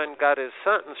gentleman got his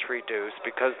sentence reduced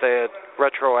because they had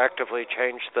retroactively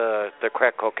changed the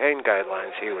crack cocaine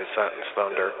guidelines he was sentenced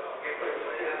under.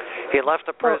 He left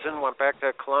the prison, went back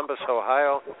to Columbus,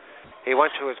 Ohio. He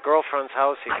went to his girlfriend's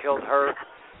house. He killed her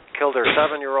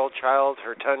 7-year-old child,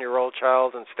 her 10-year-old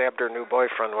child, and stabbed her new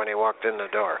boyfriend when he walked in the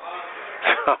door.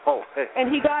 So, and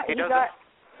he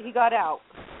got out.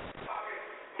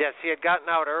 Yes, he had gotten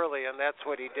out early, and that's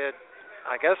what he did,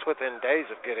 I guess, within days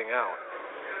of getting out.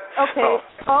 Okay.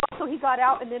 So he got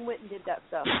out and then went and did that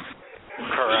stuff.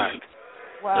 Correct.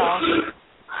 Wow.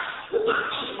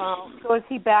 So is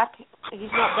he back?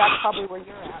 He's not back probably where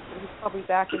you're at, but he's probably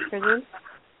back in prison?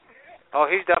 Oh,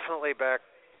 he's definitely back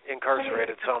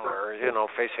incarcerated somewhere,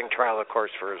 facing trial, of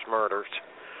course, for his murders.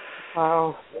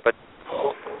 Wow. But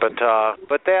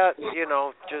that,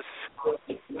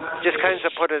 just kind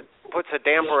of puts a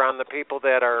damper on the people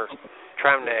that are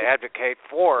trying to advocate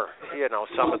for,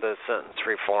 some of the sentence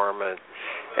reform and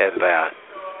that.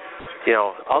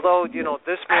 Although,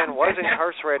 this man was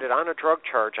incarcerated on a drug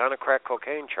charge, on a crack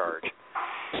cocaine charge,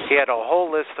 he had a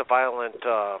whole list of violent,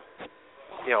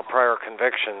 prior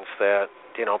convictions that,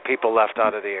 people left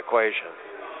out of the equation.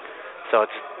 So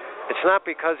it's not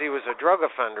because he was a drug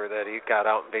offender that he got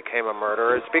out and became a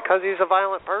murderer. It's because he's a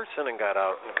violent person and got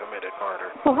out and committed murder.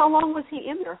 So how long was he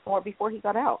in there for before he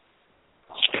got out?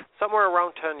 Somewhere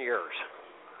around 10 years.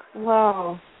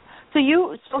 Wow. So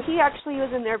he actually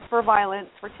was in there for violence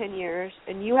for 10 years,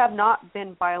 and you have not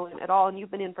been violent at all, and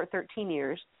you've been in for 13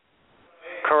 years.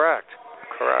 Correct.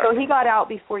 So he got out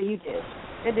before you did,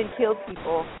 and then killed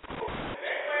people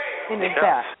in his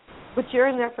death. But you're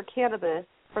in there for cannabis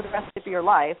for the rest of your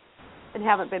life and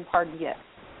haven't been pardoned yet.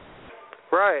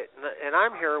 Right, and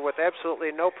I'm here with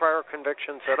absolutely no prior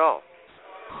convictions at all.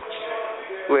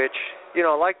 Which,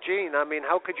 like Gene,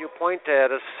 how could you point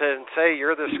at us and say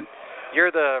you're the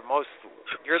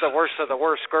worst of the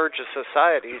worst scourge of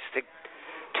societies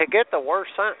to get the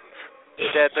worst sentence?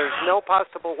 That there's no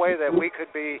possible way that we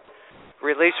could be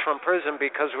released from prison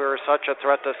because we were such a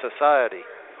threat to society.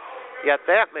 Yet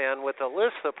that man, with a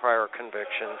list of prior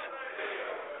convictions,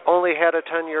 only had a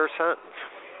 10-year sentence.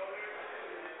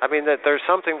 That there's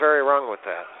something very wrong with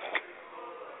that.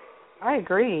 I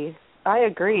agree. I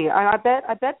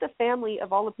bet the family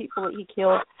of all the people that he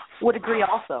killed would agree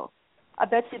also. I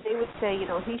bet you they would say,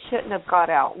 he shouldn't have got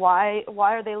out. Why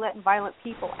are they letting violent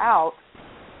people out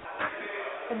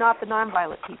and not the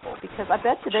nonviolent people? Because I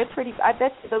bet you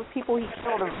those people he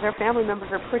killed, their family members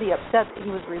are pretty upset that he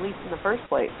was released in the first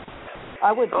place.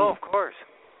 I would be. Oh, of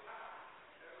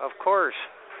course.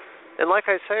 And like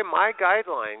I say, my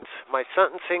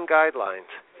sentencing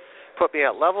guidelines, put me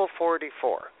at level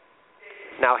 44.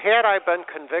 Now, had I been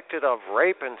convicted of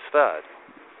rape instead,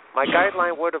 my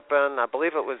guideline would have been, I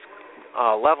believe it was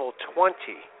level 20,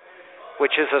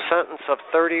 which is a sentence of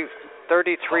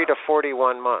 33 to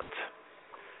 41 months.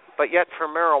 But yet for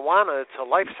marijuana, it's a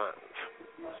life sentence.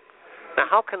 Now,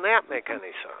 how can that make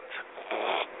any sense?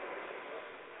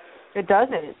 It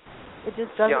doesn't. It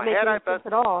just doesn't make any sense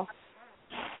at all.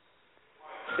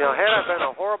 Had I been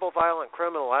a horrible, violent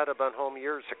criminal, I'd have been home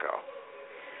years ago.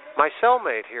 My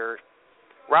cellmate here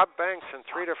robbed banks in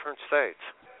 3 different states.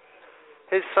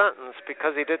 His sentence,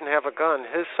 because he didn't have a gun,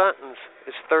 his sentence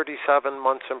is 37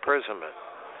 months imprisonment.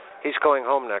 He's going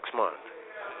home next month.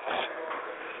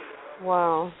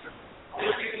 Wow.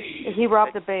 He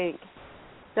robbed a bank.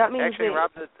 That means actually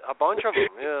robbed a bunch of them,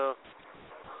 yeah.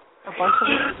 A bunch of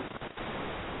them?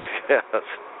 Yes.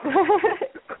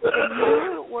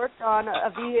 You worked on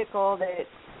a vehicle that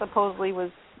supposedly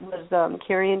was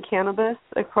carrying cannabis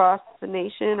across the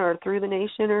nation or through the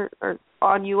nation or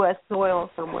on U.S. soil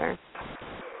somewhere.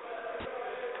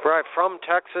 Right, from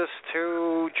Texas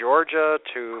to Georgia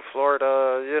to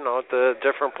Florida, the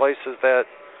different places that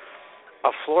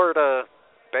a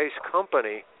Florida-based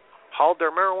company hauled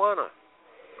their marijuana.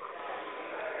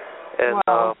 And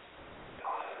wow.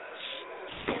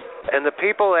 And the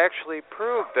people actually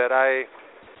proved that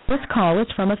This call is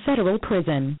from a federal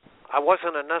prison. I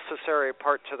wasn't a necessary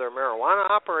part to their marijuana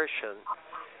operation.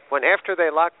 When after they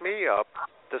locked me up,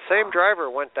 the same driver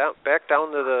went back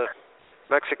down to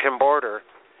Mexican border,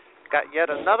 got yet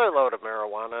another load of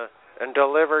marijuana and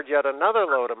delivered yet another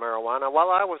load of marijuana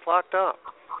while I was locked up.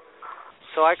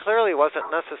 So I clearly wasn't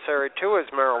necessary to his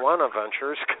marijuana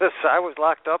ventures because I was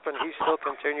locked up and he still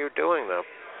continued doing them.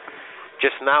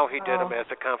 Just now he did them as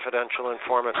a confidential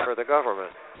informant for the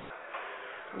government.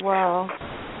 Wow.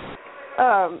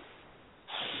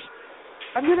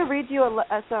 I'm going to read you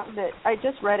something that I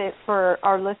just read it for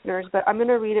our listeners, but I'm going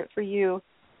to read it for you.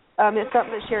 It's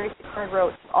something that Sherry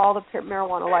wrote to all the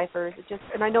marijuana lifers.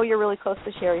 And I know you're really close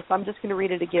to Sherry, so I'm just going to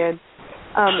read it again.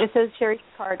 It says, Sherry's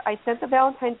card, I sent the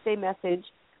Valentine's Day messages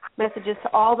to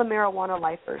all the marijuana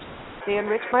lifers. They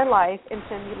enrich my life and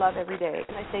send me love every day.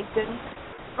 And I thank them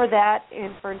for that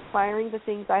and for inspiring the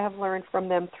things I have learned from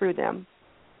them through them.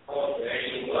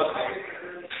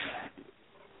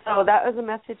 So that was a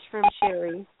message from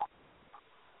Sherry.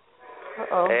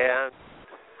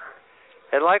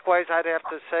 And likewise, I'd have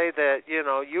to say that,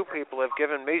 you people have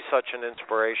given me such an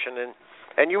inspiration,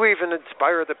 and you even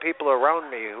inspire the people around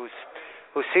me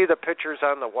who see the pictures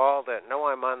on the wall that know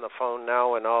I'm on the phone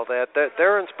now and all that.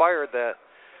 They're inspired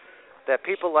that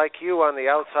people like you on the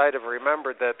outside have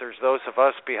remembered that there's those of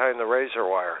us behind the razor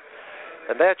wire.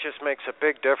 And that just makes a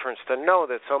big difference to know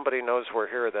that somebody knows we're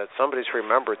here, that somebody's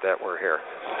remembered that we're here.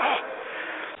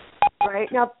 Right.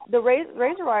 Now, the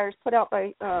razor wire is put out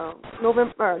by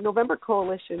November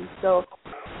Coalition. So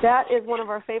that is one of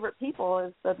our favorite people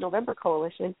is the November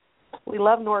Coalition. We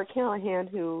love Nora Callahan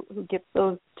who gets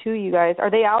those to you guys.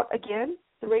 Are they out again?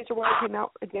 The razor wire came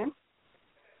out again?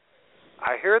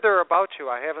 I hear they're about to.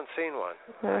 I haven't seen one.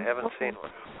 Okay. I haven't seen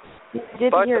one.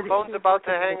 But the phone's about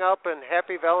to hang up, and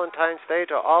happy Valentine's Day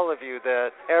to all of you that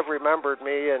have remembered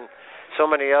me and so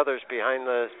many others behind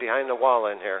the wall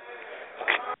in here.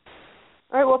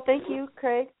 All right, well, thank you,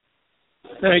 Craig.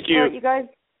 Thank you. You guys,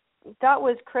 that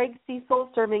was Craig Cesal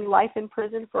serving life in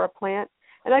prison for a plant.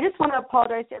 And I just want to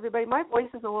apologize to everybody. My voice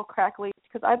is a little crackly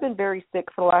because I've been very sick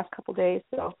for the last couple of days,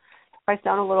 so if I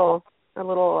sound a little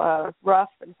rough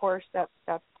and hoarse, that's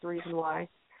the reason why.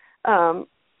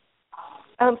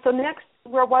 So next,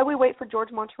 while we wait for George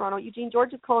Martorano, Eugene,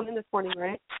 George is calling in this morning,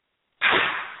 right?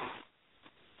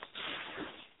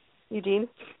 Eugene?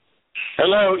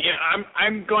 Hello. Yeah,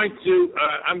 I'm going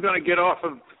to get off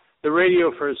of the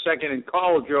radio for a second and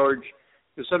call George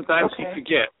because sometimes he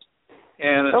forgets,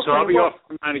 and so I'll be off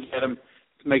trying to get him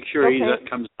to make sure he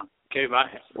comes on. Okay, bye.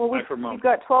 Well, bye for a moment. We've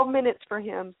got 12 minutes for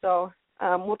him, so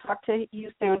we'll talk to you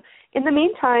soon. In the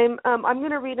meantime, I'm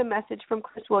going to read a message from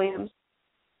Chris Williams,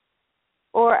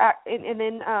 and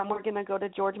then we're going to go to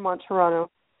George Martorano.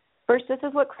 First, this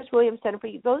is what Chris Williams said. For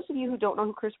you, those of you who don't know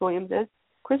who Chris Williams is,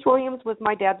 Chris Williams was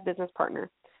my dad's business partner.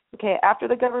 Okay, after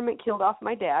the government killed off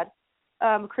my dad,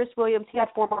 Chris Williams, he had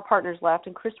 4 more partners left,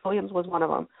 and Chris Williams was one of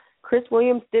them. Chris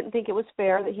Williams didn't think it was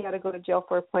fair that he had to go to jail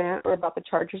for a plant or about the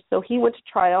charges, so he went to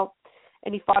trial,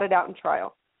 and he fought it out in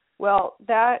trial. Well,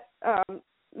 that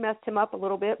messed him up a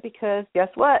little bit because guess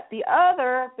what? The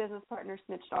other business partner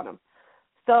snitched on him.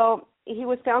 So he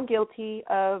was found guilty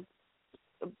of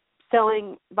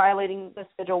violating the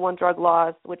Schedule I drug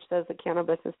laws, which says that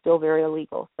cannabis is still very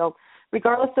illegal. So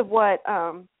regardless of what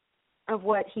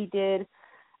he did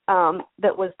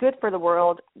that was good for the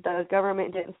world, the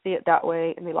government didn't see it that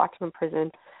way, and they locked him in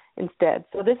prison instead.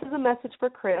 So this is a message for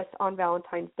Chris on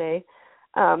Valentine's Day.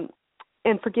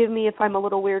 And forgive me if I'm a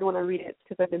little weird when I read it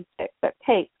because I've been sick. But,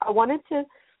 hey, I wanted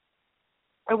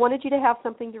you to have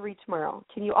something to read tomorrow.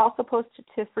 Can you also post it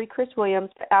to Free Chris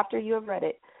Williams? But after you have read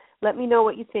it, let me know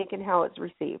what you think and how it's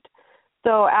received.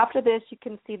 So after this, you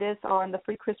can see this on the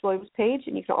Free Chris Williams page,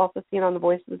 and you can also see it on the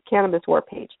Voices of Cannabis War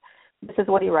page. This is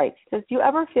what he writes. He says, do you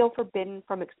ever feel forbidden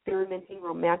from experimenting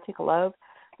romantic love?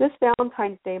 This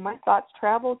Valentine's Day, my thoughts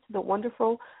travel to the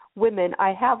wonderful women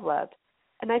I have loved,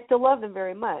 and I still love them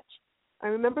very much. I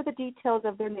remember the details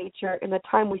of their nature and the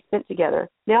time we spent together.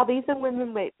 Now these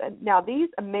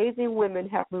amazing women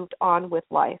have moved on with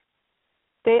life.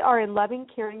 They are in loving,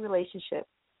 caring relationships.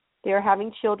 They are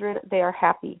having children. They are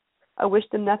happy. I wish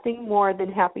them nothing more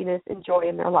than happiness and joy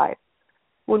in their life.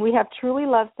 When we have truly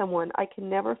loved someone, I can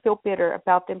never feel bitter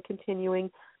about them continuing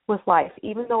with life,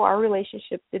 even though our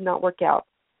relationship did not work out.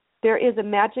 There is a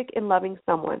magic in loving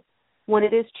someone. When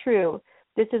it is true,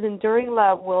 this is enduring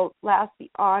love will last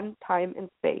beyond time and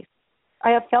space. I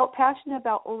have felt passionate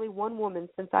about only one woman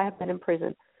since I have been in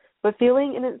prison, but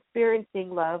feeling and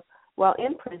experiencing love while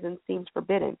in prison seems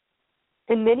forbidden.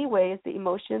 In many ways, the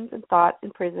emotions and thoughts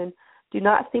in prison do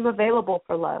not seem available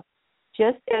for love,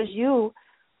 just as you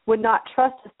would not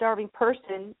trust a starving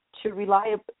person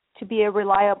to be a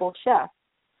reliable chef,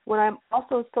 when I'm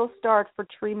also so starved for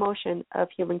true emotion of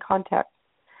human contact.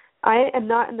 I am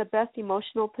not in the best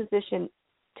emotional position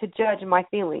to judge my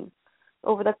feelings.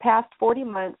 Over the past 40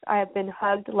 months, I have been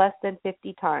hugged less than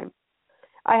 50 times.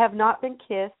 I have not been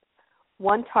kissed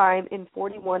one time in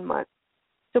 41 months.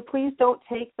 So please don't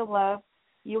take the love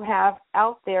you have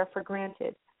out there for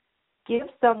granted. Give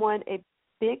someone a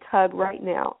big hug right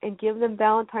now and give them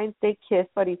Valentine's Day kiss,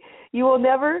 buddy. You will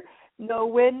never know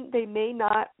when they may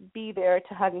not be there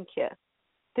to hug and kiss.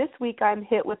 This week I am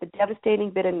hit with a devastating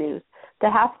bit of news.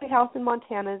 The halfway house in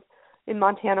Montana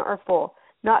are full.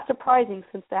 Not surprising,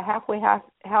 since the halfway house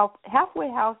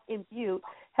in Butte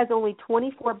has only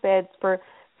 24 beds for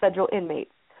federal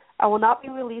inmates. I will not be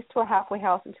released to a halfway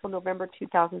house until November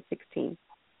 2016.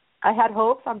 I had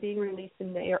hopes on being released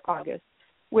in May or August,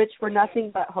 which were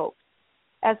nothing but hopes.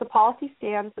 As the policy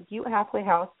stands, the Butte halfway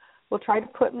house will try to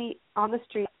put me on the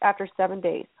streets after 7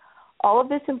 days. All of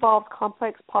this involves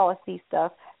complex policy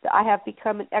stuff that I have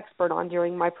become an expert on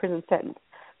during my prison sentence.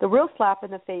 The real slap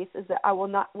in the face is that I will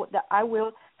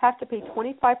have to pay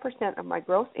 25% of my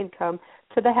gross income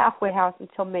to the halfway house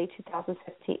until May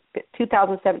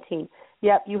 2017.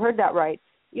 Yep, you heard that right.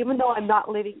 Even though I'm not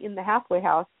living in the halfway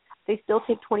house, they still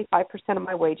take 25% of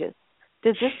my wages.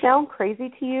 Does this sound crazy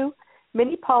to you?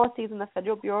 Many policies in the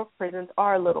Federal Bureau of Prisons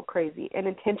are a little crazy and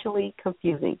intentionally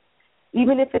confusing.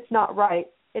 Even if it's not right,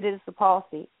 it is the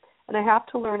policy, and I have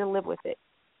to learn and live with it.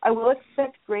 I will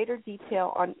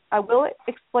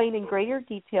explain in greater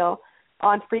detail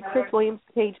on Free Chris Williams'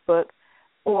 page book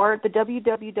or the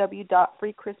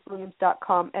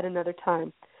www.freechriswilliams.com at another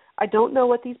time. I don't know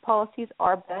what these policies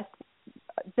are best.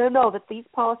 Don't know that these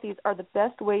policies are the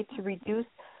best way to reduce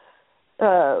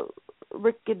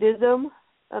recidivism.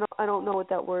 I don't know what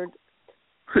that word.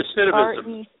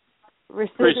 Recidivism.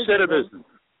 Recidivism.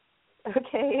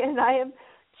 Okay, and I am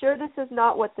sure this is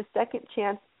not what the Second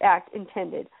Chance Act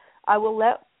intended. I will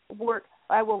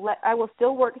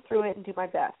still work through it and do my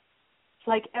best.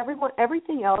 Like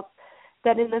everything else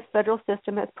that in this federal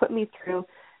system has put me through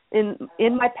in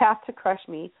my path to crush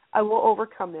me, I will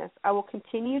overcome this. I will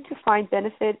continue to find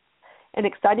benefits and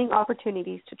exciting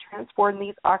opportunities to transform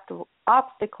these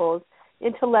obstacles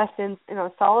into lessons and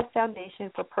a solid foundation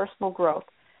for personal growth.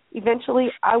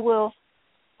 Eventually, I will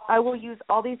use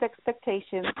all these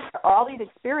experiences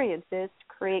to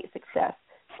create success.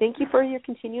 Thank you for your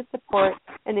continued support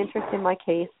and interest in my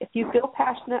case. If you feel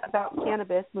passionate about the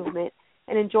cannabis movement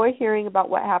and enjoy hearing about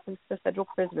what happens to a federal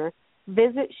prisoner,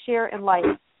 visit, share, and like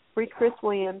Free Chris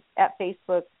Williams at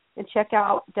Facebook and check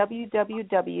out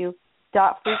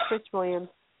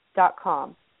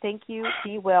www.freechriswilliams.com. Thank you.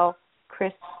 Be well,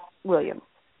 Chris Williams.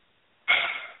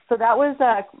 So that was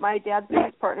my dad's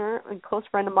business partner and close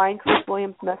friend of mine, Chris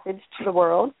Williams' message to the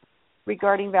world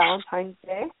regarding Valentine's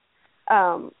Day.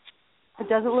 It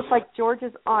doesn't look like George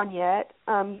is on yet.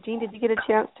 Eugene, did you get a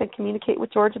chance to communicate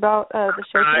with George about the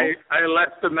show today? I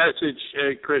left the message,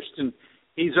 Kristin.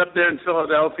 He's up there in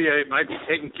Philadelphia. He might be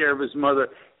taking care of his mother.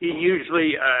 He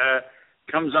usually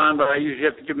comes on, but I usually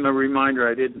have to give him a reminder.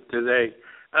 I didn't today.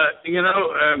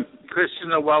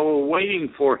 Kristin, while we're waiting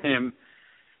for him,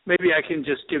 maybe I can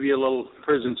just give you a little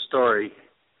prison story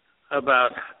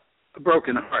about a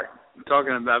broken heart. I'm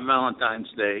talking about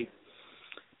Valentine's Day.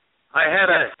 I had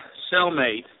a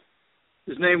cellmate.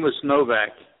 His name was Novak,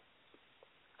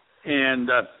 and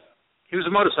he was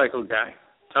a motorcycle guy,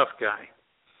 tough guy.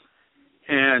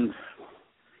 And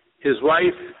his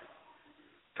wife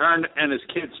and his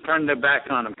kids turned their back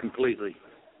on him completely.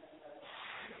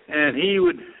 And he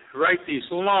would write these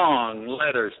long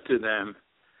letters to them,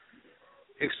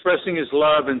 expressing his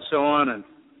love and so on, and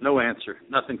no answer.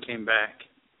 Nothing came back.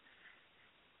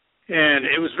 And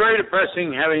it was very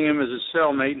depressing having him as a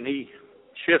cellmate, and he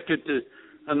shifted to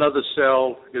another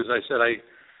cell because I said I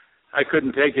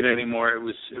couldn't take it anymore. It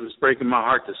was breaking my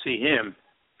heart to see him.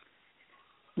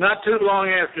 Not too long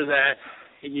after that,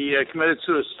 he committed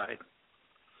suicide,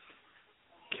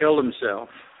 killed himself.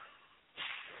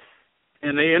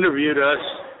 And they interviewed us,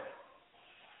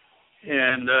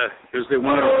 and because they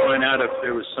wanted to find out if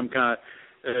there was some kind of,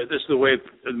 this is the way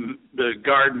the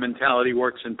guard mentality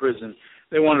works in prison.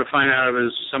 They wanted to find out if it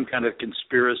was some kind of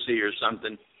conspiracy or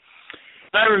something.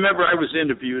 I remember I was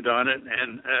interviewed on it,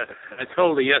 and I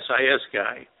told the SIS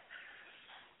guy,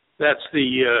 that's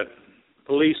the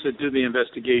police that do the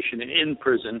investigation in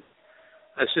prison.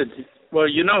 I said, well,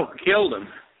 who killed him?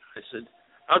 I said,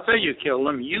 I'll tell you who killed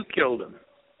him. You killed him.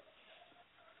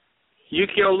 You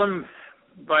killed him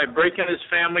by breaking his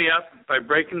family up, by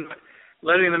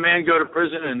letting the man go to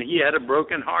prison, and he had a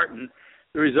broken heart, and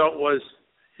the result was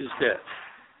his death.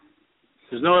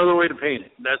 There's no other way to paint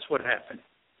it. That's what happened.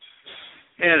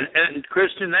 And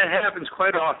Kristin, that happens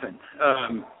quite often.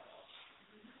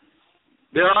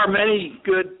 There are many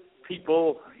good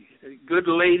people good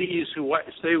ladies who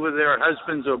stay with their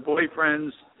husbands or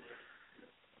boyfriends,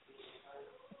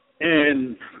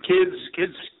 and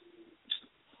kids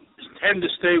tend to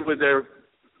stay with their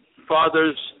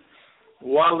fathers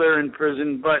while they're in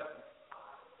prison. But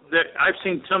I've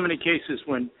seen so many cases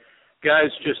when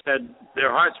guys just had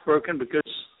their hearts broken because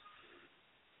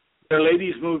their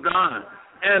ladies moved on,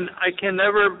 and I can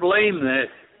never blame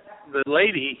the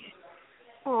lady.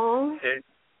 Aww.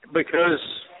 Because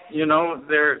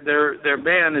their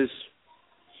ban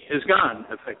is gone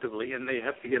effectively, and they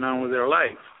have to get on with their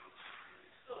life.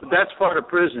 But that's part of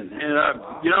prison. And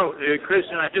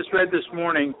Kristin, I just read this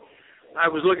morning. I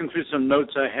was looking through some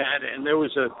notes I had, and there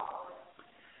was a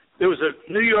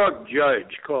New York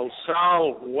judge called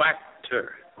Sal Wachter,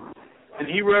 and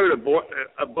he wrote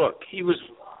a book. He was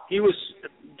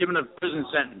given a prison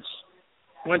sentence,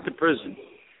 went to prison.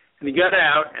 And he got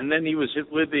out, and then he was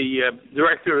with the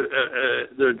director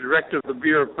of the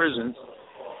Bureau of Prisons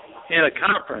in a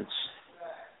conference,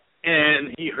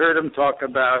 and he heard him talk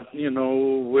about,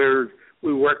 where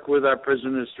we work with our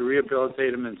prisoners to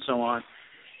rehabilitate them and so on.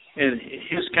 And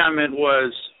his comment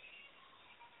was,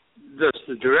 does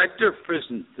the director of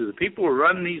prisons, do the people who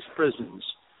run these prisons,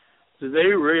 do they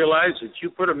realize that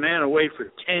you put a man away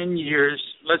for 10 years?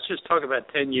 Let's just talk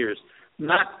about 10 years,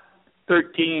 not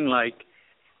 13 like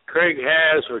Craig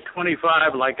has, or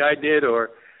 25 like I did, or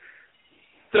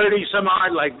 30 some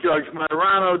odd like Judge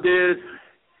Martorano did,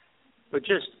 but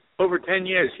just over 10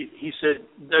 years. He said,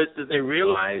 do they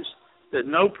realize that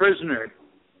no prisoner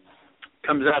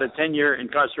comes out of 10-year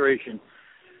incarceration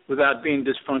without being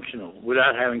dysfunctional,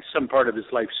 without having some part of his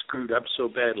life screwed up so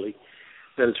badly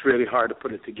that it's really hard to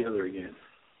put it together again?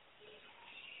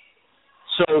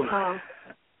 So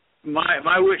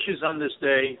my wishes on this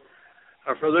day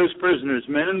are for those prisoners,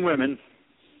 men and women,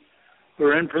 who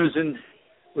are in prison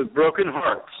with broken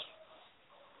hearts.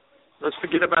 Let's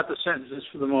forget about the sentences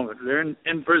for the moment. They're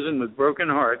in prison with broken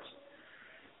hearts,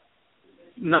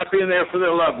 not being there for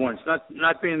their loved ones,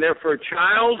 not being there for a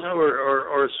child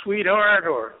or a sweetheart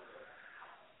or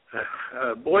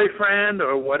a boyfriend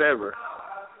or whatever.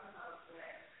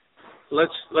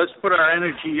 Let's put our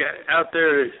energy out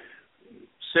there to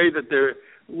say that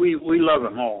we love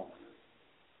them all.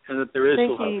 And that there is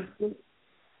love.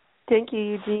 Thank you,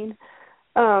 Eugene.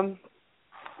 I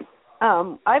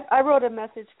wrote a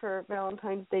message for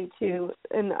Valentine's Day too,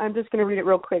 and I'm just going to read it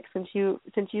real quick since you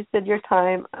said your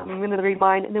time. I'm going to read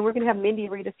mine, and then we're going to have Mindi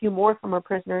read a few more from our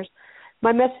prisoners.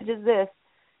 My message is this: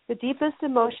 the deepest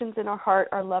emotions in our heart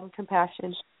are love and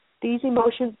compassion. These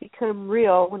emotions become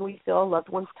real when we feel a loved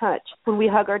one's touch, when we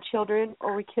hug our children,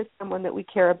 or we kiss someone that we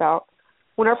care about.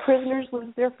 When our prisoners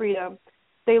lose their freedom,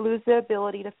 they lose the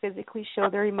ability to physically show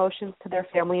their emotions to their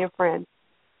family and friends.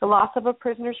 The loss of a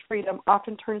prisoner's freedom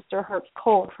often turns their hearts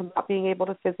cold from not being able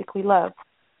to physically love.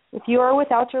 If you are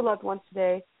without your loved ones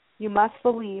today, you must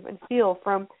believe and feel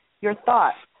from your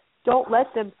thoughts. Don't let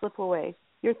them slip away.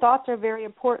 Your thoughts are very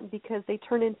important because they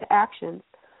turn into actions.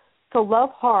 So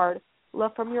love hard,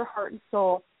 love from your heart and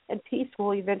soul, and peace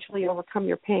will eventually overcome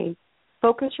your pain.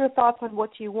 Focus your thoughts on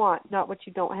what you want, not what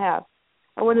you don't have.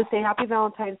 I want to say Happy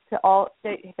Valentine's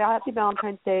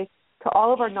Day to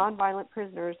all of our nonviolent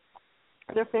prisoners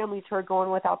and their families who are going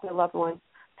without their loved ones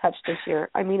touched this year.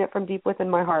 I mean it from deep within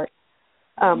my heart.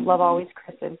 Love always,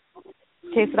 Kristin.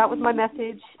 Okay, so that was my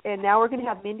message, and now we're going to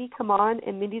have Mindi come on,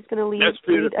 and Mindi's going to read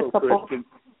a couple.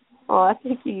 Oh,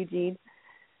 thank you, Eugene.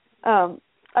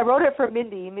 I wrote it for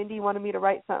Mindi. Mindi wanted me to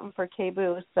write something for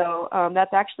KBOO, so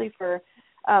that's actually for.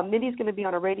 Mindi's going to be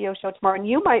on a radio show tomorrow, and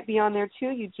you might be on there too,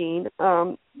 Eugene.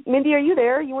 Mindi, are you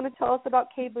there? You want to tell us about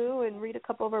KBOO and read a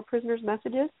couple of our prisoners'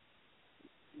 messages?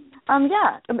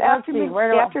 Yeah.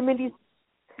 After Mindi's,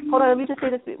 hold on, let me just say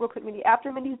this real quick, Mindi.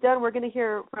 After Mindi's done, we're going to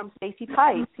hear from Stacey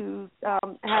Theis, who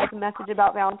has a message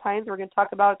about Valentines. We're going to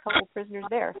talk about a couple of prisoners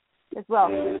there as well.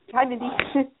 Hi, Mindi.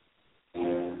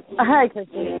 Hi,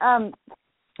 Kristin.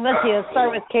 Let's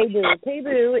start with KBOO.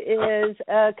 KBOO is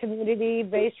a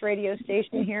community-based radio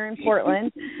station here in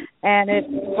Portland, and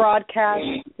it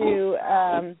broadcasts to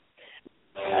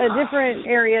different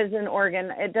areas in Oregon.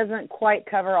 It doesn't quite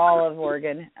cover all of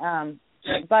Oregon.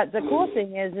 But the cool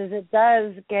thing is it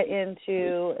does get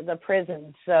into the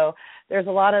prisons. So there's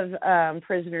a lot of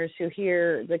prisoners who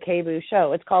hear the KBOO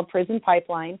show. It's called Prison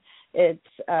Pipeline. It's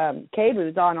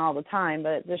KBOO's on all the time,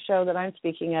 but the show that I'm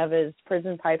speaking of is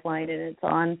Prison Pipeline, and it's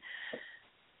on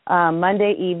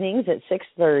Monday evenings at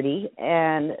 6:30,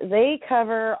 and they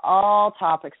cover all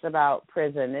topics about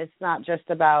prison. It's not just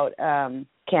about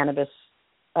cannabis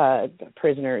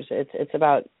prisoners. It's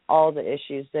about all the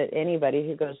issues that anybody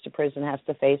who goes to prison has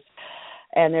to face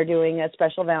and they're doing a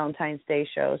special Valentine's Day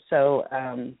show. So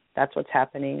that's what's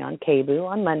happening on KBOO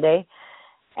on Monday.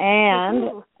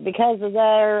 And because of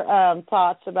their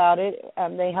thoughts about it,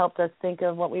 they helped us think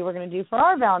of what we were going to do for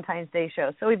our Valentine's Day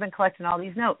show. So we've been collecting all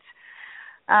these notes.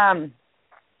 One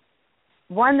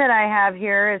that I have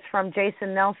here is from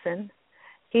Jason Nelson.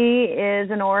 He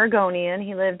is an Oregonian.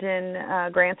 He lived in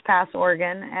Grants Pass,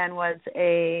 Oregon, and was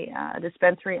a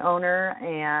dispensary owner,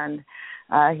 and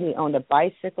he owned a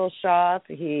bicycle shop.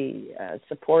 He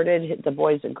supported the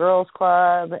Boys and Girls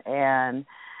Club, and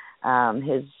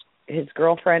his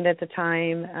girlfriend at the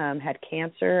time had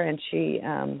cancer, and she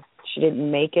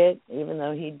didn't make it, even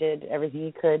though he did everything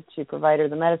he could to provide her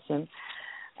the medicine.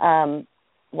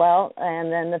 Well,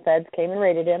 and then the feds came and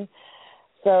raided him.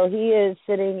 So he is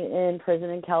sitting in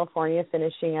prison in California,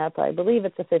 finishing up, I believe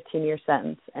it's a 15-year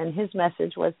sentence. And his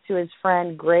message was to his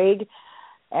friend Greg,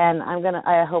 and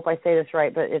I hope I say this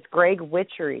right, but it's Greg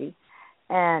Witchery.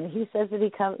 And he says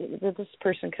that this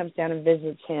person comes down and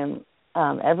visits him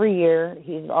every year.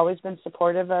 He's always been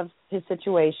supportive of his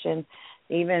situation,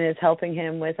 even is helping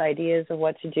him with ideas of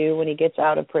what to do when he gets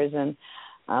out of prison.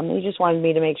 He just wanted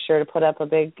me to make sure to put up a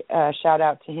big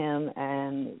shout-out to him,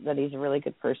 and that he's a really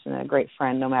good person and a great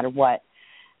friend no matter what.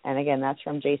 And, again, that's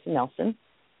from Jason Nelson.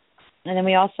 And then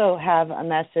we also have a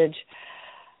message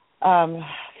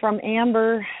from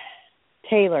Amber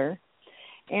Taylor.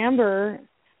 Amber,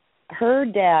 her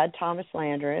dad, Thomas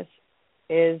Landris,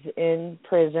 is in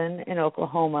prison in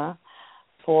Oklahoma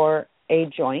for a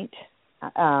joint.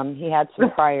 He had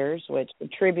some priors, which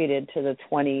contributed to the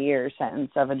 20-year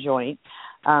sentence of a joint.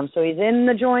 So he's in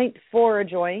the joint for a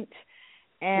joint,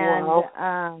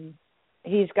 and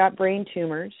he's got brain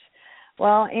tumors.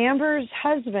 Well, Amber's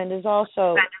husband is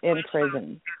also in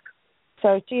prison.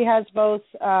 So she has both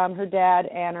her dad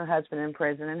and her husband in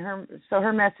prison. And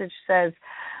her message says,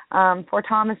 for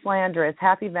Thomas Landris,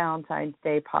 happy Valentine's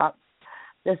Day, Pop.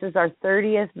 This is our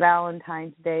 30th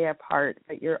Valentine's Day apart,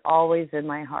 but you're always in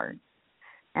my heart.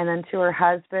 And then to her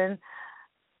husband,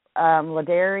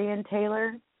 Ladarian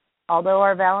Taylor, although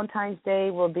our Valentine's Day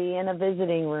will be in a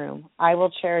visiting room, I will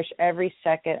cherish every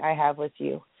second I have with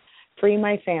you. Free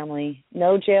my family,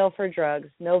 no jail for drugs,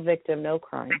 no victim, no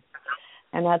crime.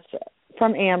 And that's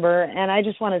from Amber. And I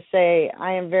just want to say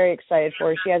I am very excited for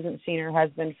her. She hasn't seen her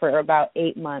husband for about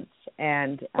 8 months.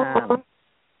 And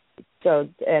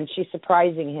and she's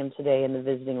surprising him today in the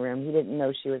visiting room. He didn't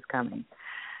know she was coming.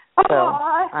 So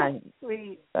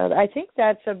sweet. I think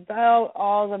that's about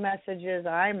all the messages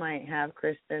I might have,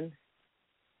 Kristin.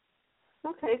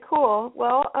 Okay, cool.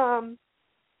 Well, I'm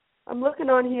looking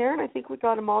on here, and I think we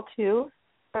got them all, too.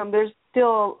 There's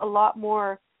still a lot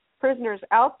more prisoners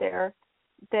out there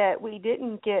that we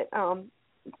didn't get. Well,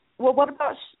 what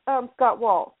about Scott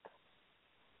Waltz?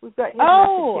 We've got his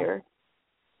message here.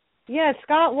 Yeah,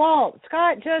 Scott Waltz.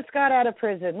 Scott just got out of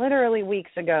prison literally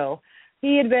weeks ago.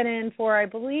 He had been in for, I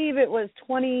believe it was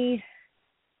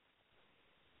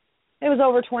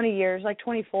over 20 years, like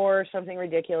 24 or something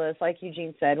ridiculous. Like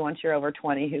Eugene said, once you're over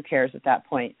 20, who cares at that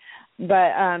point?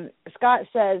 But Scott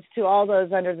says to all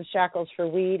those under the shackles for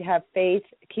weed, have faith,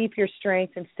 keep your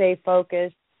strength, and stay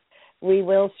focused. We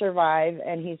will survive,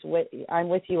 and I'm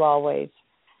with you always.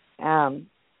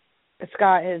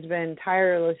 Scott has been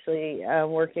tirelessly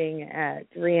working at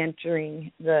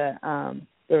reentering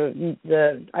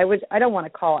I don't want to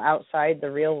call outside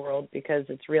the real world because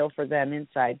it's real for them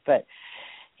inside, but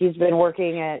he's been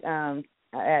working at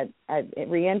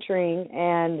reentering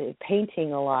and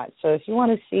painting a lot. So if you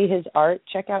want to see his art,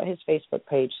 check out his Facebook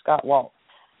page, Scott Waltz.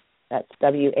 That's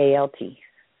WALT.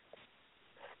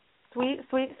 Sweet,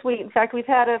 sweet, sweet. In fact, we've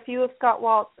had a few of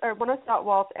one of Scott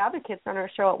Waltz advocates on our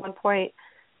show at one point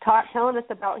telling us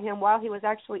about him while he was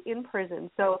actually in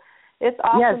prison. So it's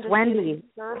awesome. Yes, Wendy.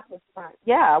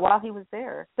 Yeah, while he was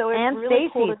there. So it's and really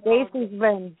cool.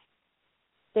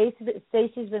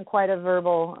 Stacey's been quite a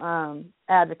verbal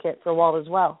advocate for Walt as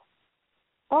well.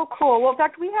 Oh, cool. Well, in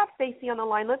fact, we have Stacey on the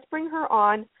line. Let's bring her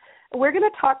on. We're going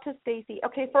to talk to Stacey.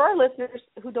 Okay, for our listeners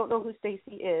who don't know who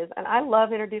Stacey is, and I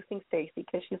love introducing Stacey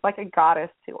because she's like a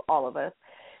goddess to all of us.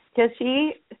 Because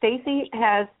Stacey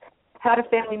has had a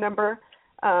family member.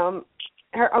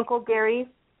 Her uncle Gary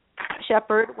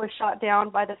Shepard was shot down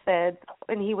by the feds,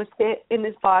 and he was hit in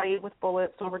his body with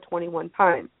bullets over 21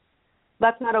 times.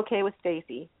 That's not okay with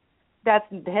Stacey. That's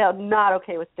not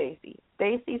okay with Stacey.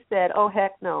 Stacey said, oh,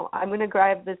 heck no, I'm going to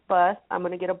drive this bus. I'm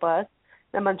going to get a bus.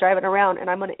 I'm going to drive it around, and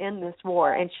I'm going to end this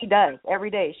war. And she does. Every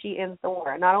day she ends the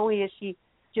war. Not only does she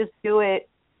just do it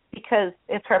because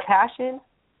it's her passion,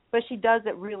 but she does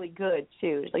it really good,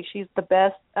 too. Like, she's the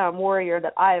best warrior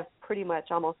that I've pretty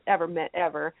much almost ever met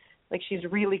ever. Like, she's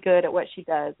really good at what she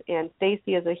does. And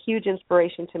Stacey is a huge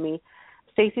inspiration to me.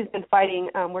 Stacey's been fighting.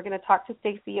 We're going to talk to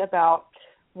Stacey about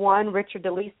 1, Richard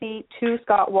DeLisi, 2,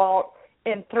 Scott Walt,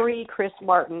 and 3, Chris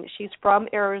Martin. She's from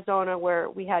Arizona, where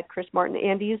we had Chris Martin,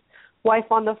 Andi's wife,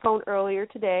 on the phone earlier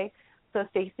today. So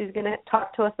Stacey's going to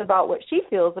talk to us about what she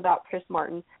feels about Chris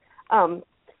Martin.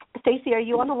 Stacey, are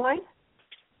you on the line?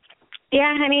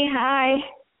 Yeah, honey, hi.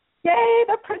 Yay,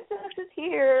 the princess is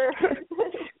here.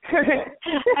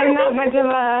 I'm not much of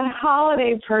a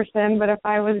holiday person, but if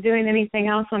I was doing anything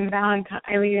else on Valentine,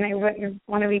 I wouldn't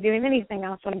want to be doing anything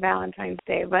else on Valentine's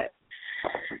Day, but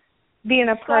being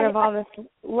a part of all this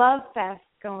love fest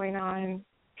going on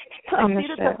the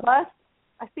show.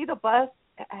 I see the bus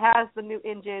has the new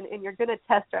engine, and you're going to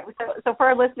test drive. So for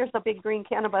our listeners, the big green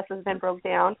Cannabis has been broke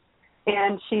down,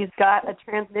 and she's got a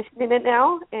transmission in it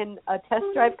now and a test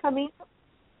drive coming.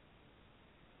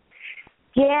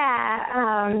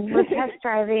 Yeah, we're test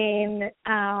driving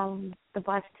the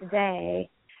bus today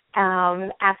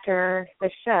after the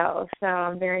show, so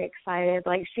I'm very excited.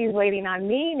 Like, she's waiting on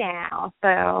me now,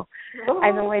 so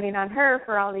I've been waiting on her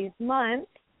for all these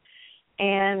months,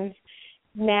 and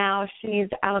now she's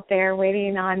out there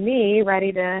waiting on me,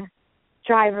 ready to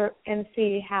drive and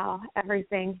see how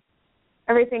everything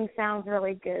sounds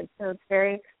really good. So it's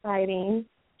very exciting.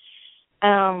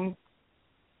 I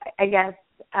guess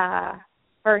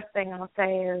first thing I'll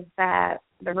say is that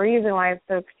the reason why it's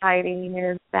so exciting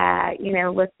is that,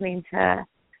 listening to,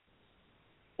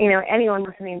 anyone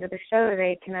listening to the show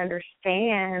today can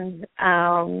understand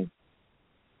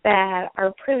that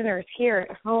our prisoners here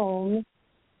at home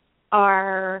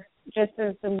are just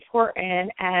as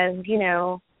important as,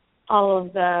 all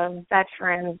of the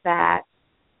veterans that,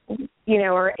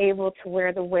 are able to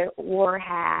wear the war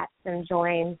hats and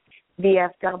join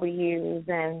VFWs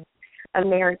and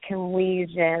American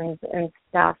Legions and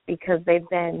stuff, because they've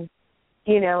been,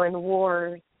 in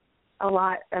wars, a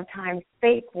lot of times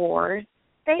fake wars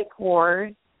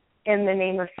in the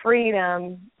name of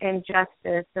freedom and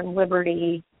justice and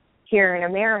liberty here in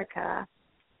America.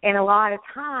 And a lot of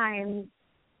times,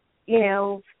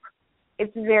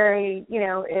 it's very,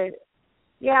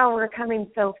 we're coming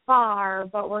so far,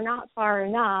 but we're not far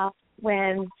enough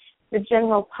when the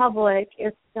general public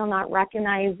is still not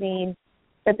recognizing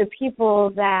that the people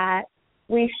that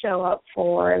we show up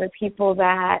for, the people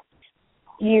that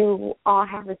you all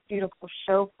have this beautiful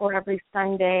show for every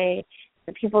Sunday,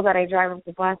 the people that I drive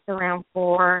the bus around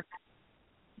for,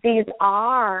 these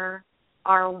are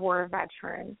our war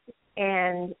veterans.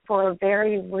 And for a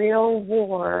very real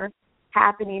war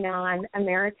happening on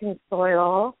American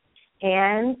soil,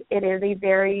 and it is a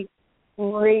very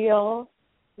real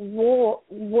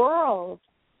world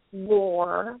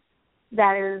war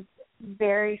that is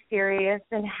very serious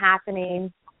and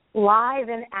happening live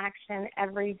in action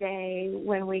every day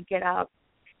when we get up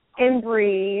and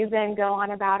breathe and go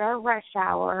on about our rush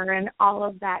hour and all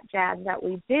of that jazz that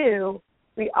we do.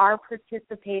 We are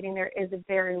participating. There is a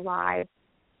very live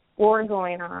war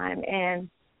going on, and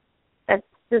that's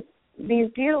just these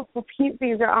beautiful people.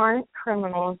 These aren't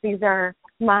criminals. These are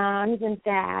moms and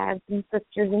dads and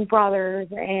sisters and brothers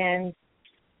and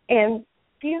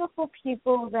beautiful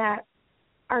people that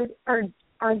are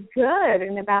good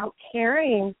and about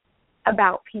caring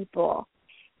about people.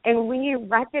 And we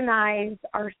recognize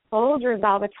our soldiers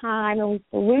all the time, and we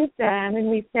salute them, and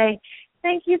we say,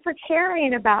 thank you for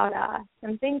caring about us,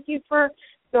 and thank you for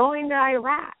going to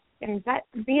Iraq and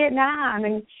Vietnam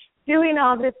and doing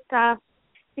all this stuff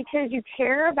because you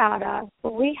care about us.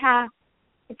 But we have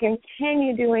to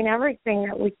continue doing everything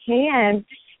that we can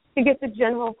to get the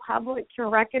general public to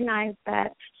recognize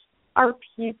that our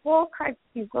people, Craig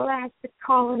Cesal, that has to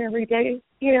call in every day,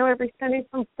 every Sunday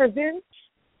from prison,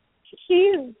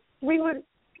 we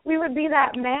would be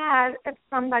that mad if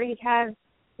somebody has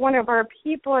one of our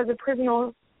people as a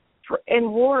prisoner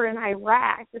in war in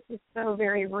Iraq. This is so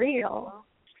very real.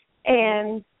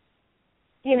 And,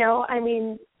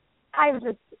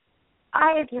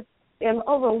 I just am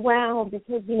overwhelmed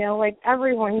because,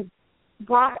 everyone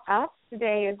brought up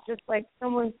today is just like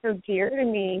someone so dear to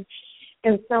me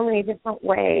in so many different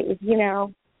ways,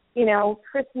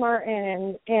 Chris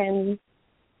Martin and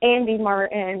Andi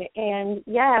Martin, and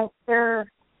yes, there are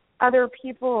other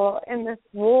people in this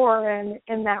war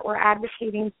and that we're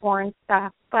advocating for and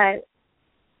stuff. But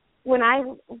when I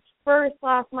first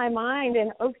lost my mind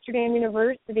in Oaksterdam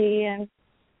University and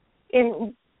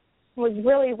was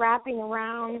really wrapping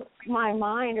around my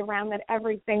mind around that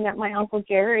everything that my Uncle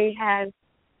Gary has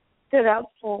stood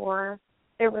up for,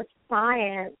 there was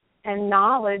science and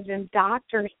knowledge and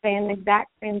doctors saying the exact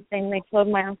same thing they told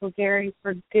my Uncle Gary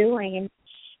for doing.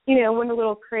 went a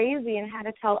little crazy and had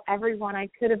to tell everyone I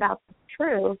could about the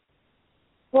truth.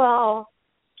 Well,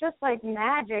 just like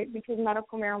magic, because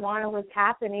medical marijuana was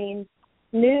happening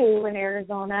new in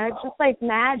Arizona, just like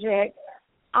magic,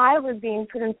 I was being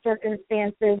put in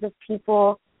circumstances of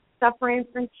people suffering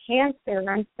from cancer.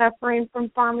 I'm suffering from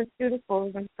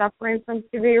pharmaceuticals. I'm suffering from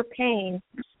severe pain.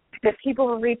 That people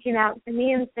were reaching out to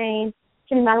me and saying,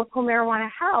 can medical marijuana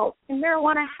help? Can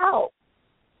marijuana help?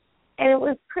 And it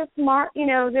was Chris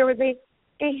there was a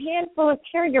handful of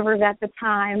caregivers at the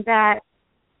time that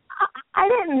I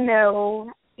didn't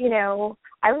know,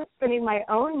 I was spending my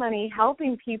own money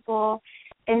helping people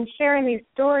and sharing these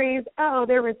stories. Oh,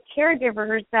 there was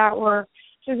caregivers that were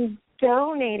just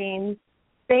donating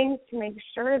things to make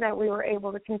sure that we were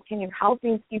able to continue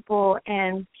helping people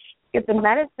and get the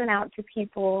medicine out to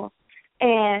people.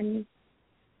 And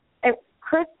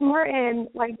Chris Martin,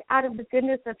 like out of the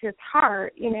goodness of his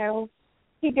heart,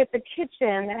 he gets a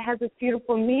kitchen that has this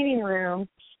beautiful meeting room.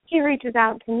 He reaches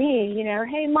out to me,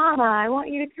 hey, Mama, I want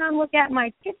you to come look at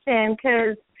my kitchen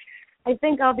because I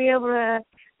think I'll be able to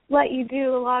let you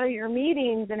do a lot of your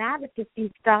meetings and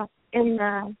advocacy stuff in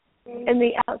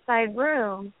the outside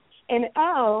room. And,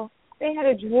 they had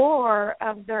a drawer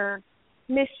of their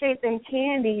misshapen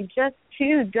candy just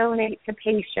to donate to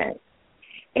patients.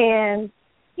 And,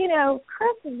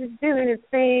 Chris is just doing his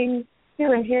thing,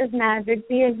 doing his magic,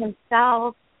 being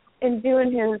himself, and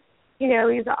doing his, he's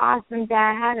an awesome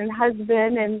dad and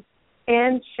husband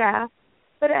and chef.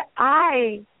 But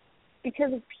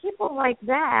because of people like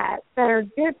that are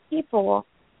good people,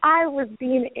 I was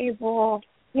being able,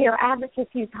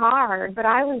 advocacy's hard, but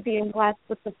I was being blessed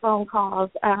with the phone calls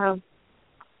of,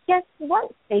 guess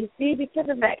what, Stacey, because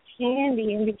of that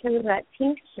candy and because of that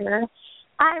tincture,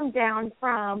 I'm down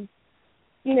from,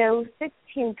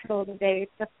 16 pills a day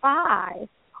to 5.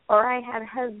 Or I had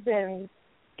husbands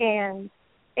and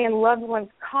loved ones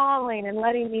calling and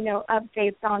letting me know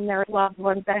updates on their loved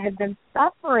ones that had been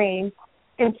suffering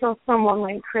until someone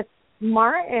like Chris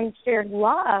Martin shared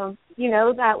love.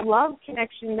 That love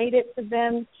connection made it to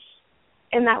them,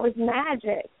 and that was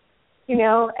magic,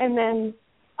 And then,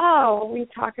 we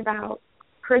talk about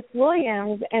Chris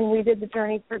Williams, and we did the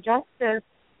Journey for Justice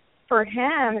for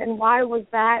him, and why was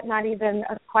that not even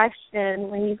a question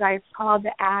when you guys called to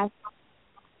ask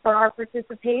for our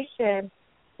participation?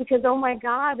 Because, oh, my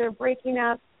God, they're breaking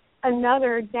up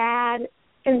another dad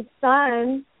and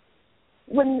son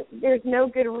when there's no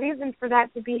good reason for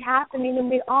that to be happening. And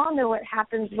we all know what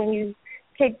happens when you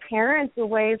take parents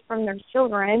away from their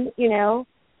children,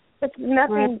 but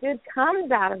nothing good comes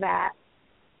out of that.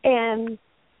 And,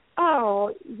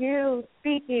 you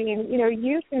speaking,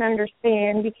 you can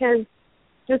understand, because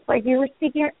just like you were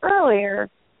speaking earlier,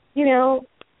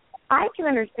 I can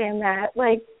understand that.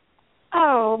 Like,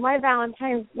 my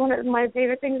Valentines, one of my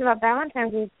favorite things about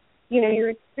Valentines is, your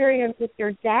experience with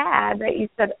your dad that you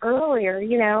said earlier,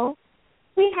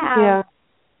 We have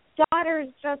daughters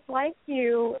just like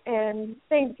you, and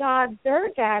thank God their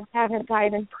dads haven't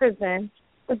died in prison,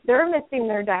 but they're missing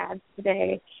their dads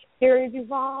today. Gary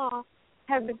Duvall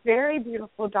has a very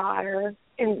beautiful daughter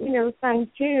and, son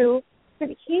too, but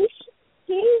he's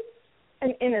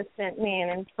an innocent man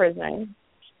in prison.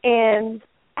 And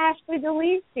Ashley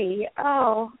DeLisi,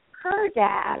 her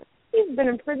dad, he's been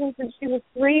in prison since she was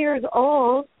 3 years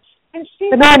old, and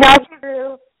she's going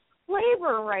through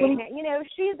labor right now.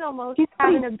 She's almost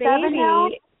having a baby. Now?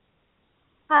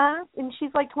 Huh? And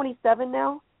she's like 27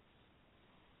 now?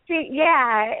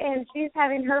 And she's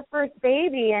having her first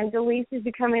baby, and DeLisi's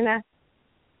becoming a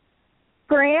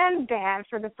granddad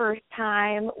for the first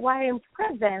time while in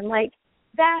prison. Like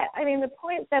that, the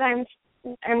point that I'm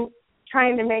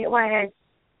trying to make, why I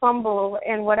fumble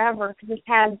and whatever, because this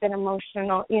has been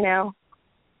emotional, to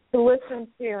listen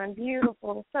to and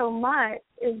beautiful so much,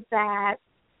 is that,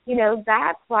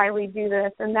 that's why we do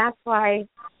this, and that's why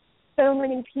so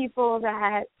many people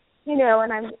that,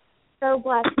 and I'm so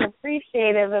blessed and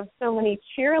appreciative of so many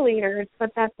cheerleaders, but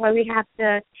that's why we have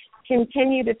to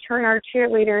continue to turn our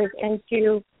cheerleaders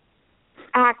into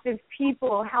active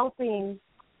people helping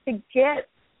to get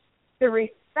the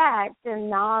respect and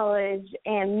knowledge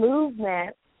and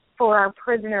movement for our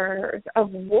prisoners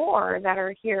of war that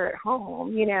are here at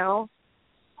home,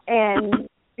 and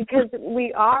because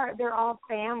they're all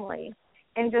family.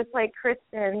 And just like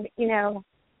Kristin,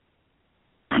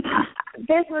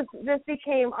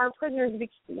 our prisoners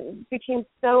became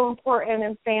so important,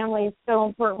 and family so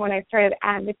important when I started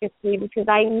advocacy, because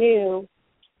I knew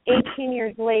 18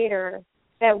 years later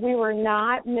that we were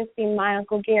not missing my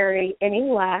Uncle Gary any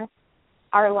less.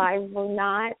 Our lives were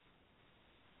not,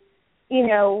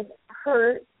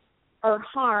 hurt or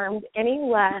harmed any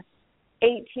less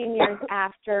 18 years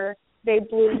after they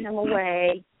blew him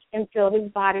away and filled his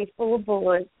body full of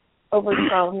bullets over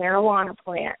 12 marijuana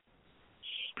plants.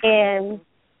 And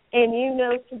you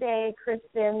know today,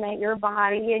 Kristin, that your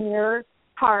body and your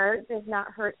heart does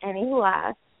not hurt any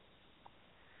less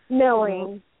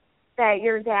knowing that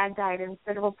your dad died in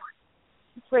federal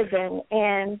prison.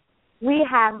 And we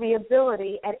have the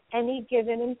ability at any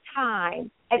given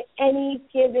time, at any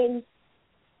given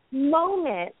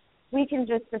moment, we can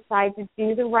just decide to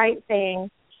do the right thing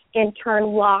and turn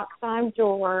locks on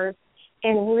doors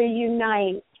and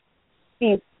reunite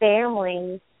these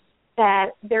families,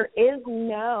 that there is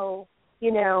no,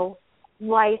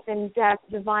 life and death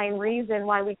divine reason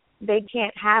why they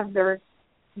can't have their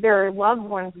loved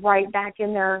ones right back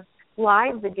in their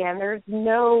lives again. There's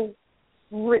no,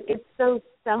 it's so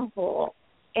simple,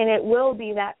 and it will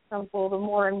be that simple the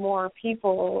more and more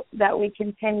people that we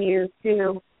continue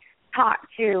to talk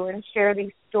to and share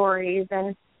these stories.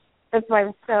 And that's why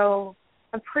I'm so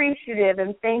appreciative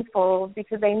and thankful,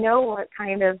 because I know what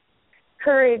kind of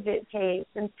courage it takes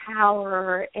and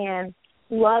power and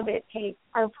love it takes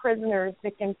our prisoners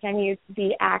to continue to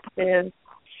be active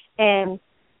and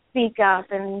speak up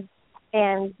and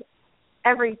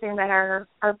everything that our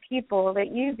people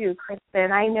that you do,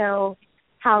 Kristin. I know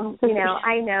how,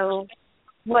 I know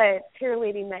what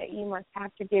cheerleading that you must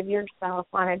have to give yourself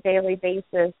on a daily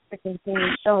basis to continue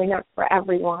showing up for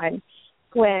everyone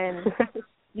when,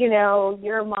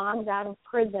 your mom's out of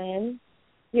prison,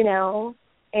 and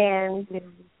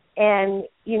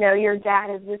your dad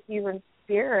is with you in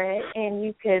spirit, and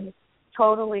you could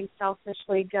totally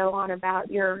selfishly go on about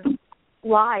your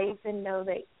life and know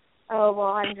that, oh, well,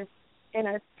 I'm just in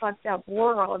a fucked up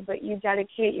world, but you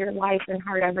dedicate your life and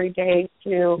heart every day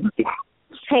to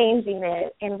changing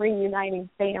it and reuniting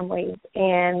families.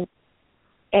 And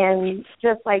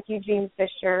just like Eugene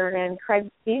Fischer and Craig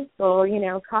Cesal,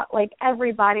 like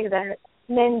everybody that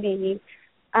Mindi,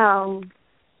 I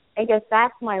guess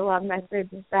that's my love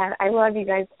message, is that I love you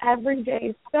guys every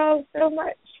day so, so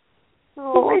much.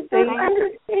 Oh, I don't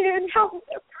understand how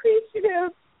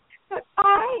appreciative that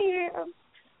I am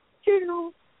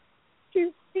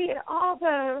to see all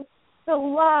the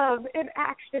love and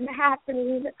action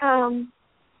happening.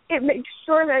 It makes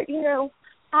sure that,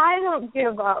 I don't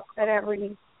give up, that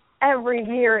every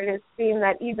year it is seen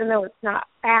that even though it's not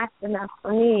fast enough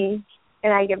for me,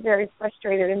 and I get very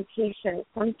frustrated and impatient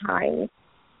sometimes,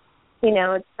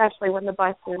 especially when the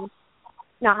bus is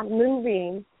not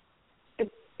moving,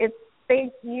 it's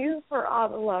thank you for all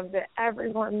the love that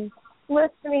everyone's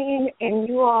listening and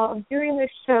you all doing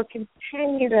this show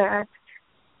continue to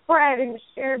spread and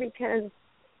share, because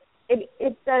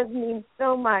it does mean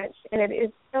so much, and it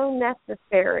is so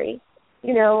necessary,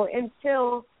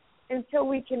 until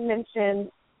we can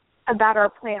mention about our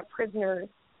plant prisoners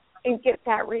and get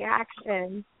that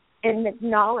reaction and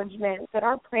acknowledgement that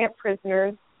our plant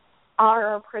prisoners are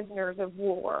our prisoners of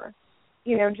war,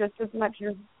 just as much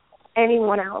as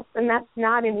anyone else. And that's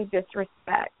not any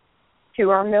disrespect to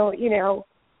our military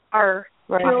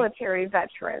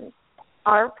veterans.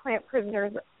 Our plant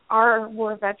prisoners are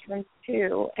war veterans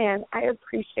too, and I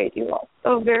appreciate you all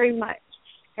so very much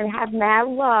and have mad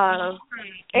love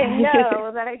and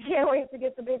know that I can't wait to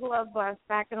get the big love bus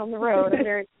back on the road. I'm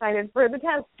very excited for the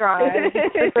test drive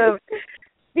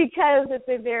because it's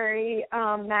a very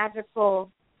magical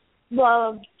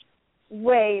love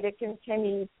way to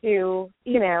continue to,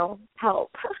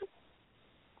 help.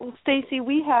 Well, Stacey,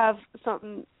 we have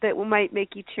something that might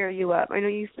make you cheer you up. I know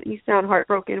you sound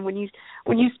heartbroken. When you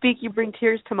speak, you bring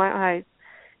tears to my eyes.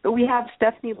 But we have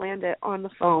Stephanie Landa on the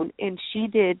phone, and she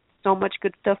did so much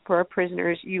good stuff for our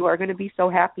prisoners. You are going to be so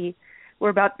happy.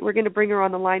 We're going to bring her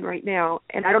on the line right now,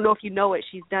 and I don't know if you know what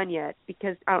she's done yet,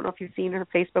 because I don't know if you've seen her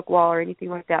Facebook wall or anything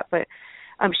like that, but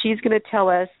she's going to tell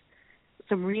us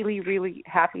some really, really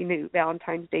happy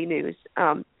Valentine's Day news.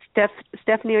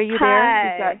 Stephanie, are you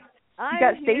there? Hi. You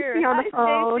got Stacey on the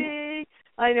phone. Stacey.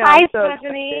 I know. Hi, I'm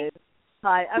Stephanie.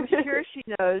 Hi. I'm sure she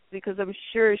knows, because I'm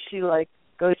sure she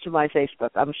goes to my Facebook.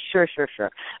 I'm sure.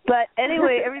 But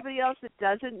anyway, everybody else that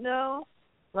doesn't know,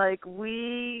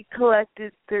 we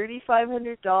collected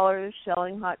 $3,500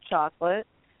 selling hot chocolate,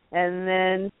 and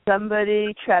then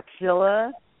somebody,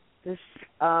 Trapzilla, this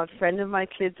friend of my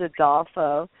kids,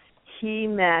 Adolfo, he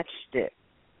matched it.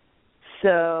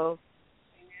 So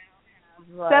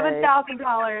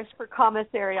 $7,000 for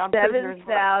commissary on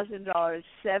 $7,000.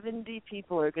 70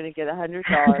 people are going to get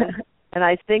 $100, and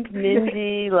I think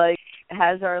Mindi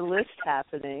has our list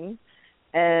happening.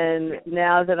 And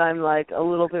now that I'm a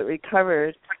little bit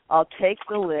recovered, I'll take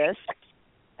the list,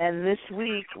 and this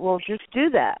week we'll just do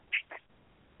that.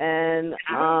 And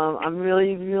I'm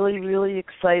really, really, really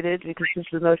excited because this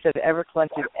is the most I've ever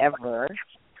collected ever.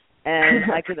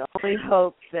 And I can only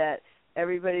hope that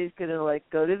everybody's going to, like,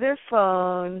 go to their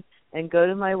phone and go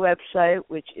to my website,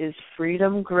 which is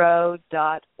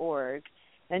freedomgrow.org,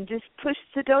 and just push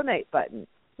the donate button.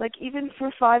 Like, even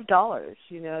for $5,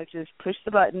 just push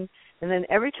the button, and then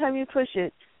every time you push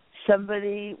it,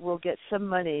 somebody will get some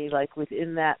money, like,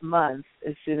 within that month,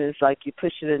 as soon as, like, you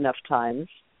push it enough times.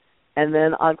 And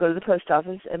then I'll go to the post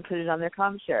office and put it on their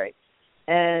commissary.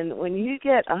 And when you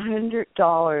get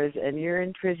 $100 and you're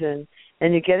in prison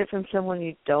and you get it from someone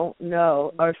you don't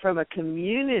know or from a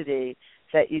community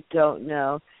that you don't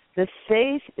know, the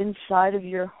faith inside of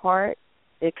your heart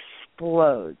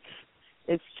explodes.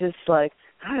 It's just like,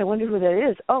 God, I wonder who that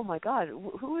is. Oh, my God,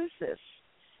 who is this?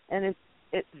 And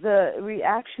the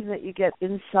reaction that you get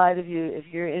inside of you if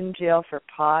you're in jail for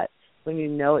pot when you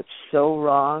know it's so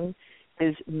wrong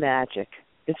is magic.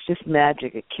 It's just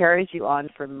magic. It carries you on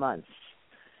for months.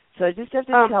 So I just have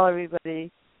to tell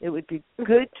everybody it would be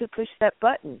good to push that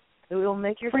button. It will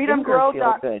make your finger feel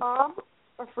good. FreedomGrow.com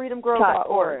or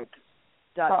FreedomGrow.org.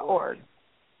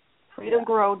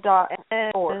 FreedomGrow.org.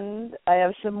 And I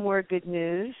have some more good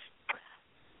news.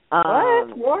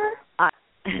 What? More?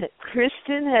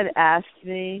 Kristin had asked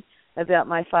me about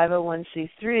my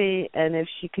 501c3 and if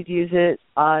she could use it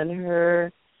on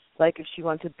her, like if she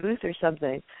wants a booth or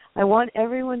something. I want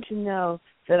everyone to know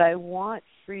that I want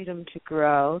freedom to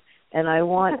grow, and I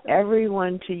want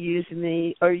everyone to use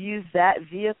me or use that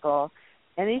vehicle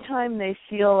anytime they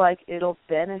feel like it'll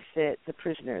benefit the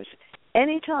prisoners.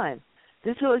 Anytime.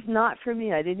 This was not for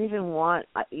me. I didn't even want,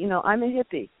 I'm a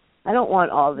hippie. I don't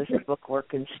want all this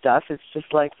bookwork and stuff. It's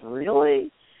just like,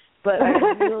 really? But I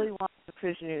really want the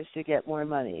prisoners to get more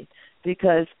money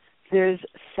because there's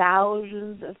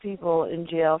thousands of people in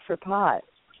jail for pot.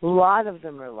 A lot of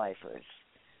them are lifers.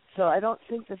 So I don't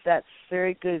think that that's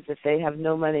very good that they have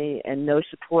no money and no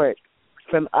support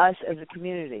from us as a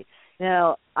community.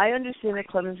 Now, I understand the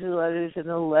clemency letters and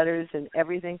the letters and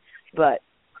everything, but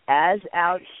as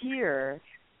out here,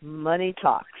 money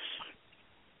talks.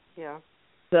 Yeah.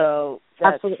 So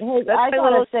absolutely. Hey, I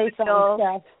gotta say something,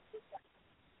 Steph.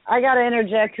 I gotta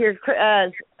interject here.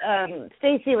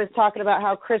 Stacey was talking about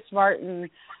how Chris Martin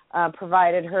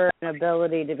provided her an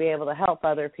ability to be able to help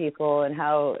other people, and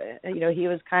how he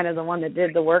was kind of the one that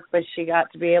did the work, but she got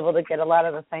to be able to get a lot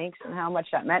of the thanks and how much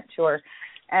that meant to her.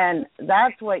 And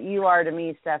that's what you are to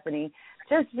me, Stephanie.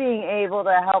 Just being able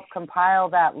to help compile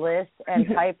that list and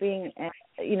typing,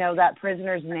 that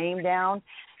prisoner's name down.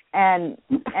 And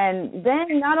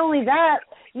then not only that,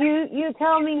 you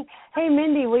tell me, hey,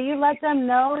 Mindi, will you let them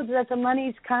know that the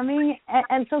money's coming?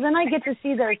 And so then I get to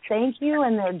see their thank you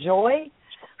and their joy.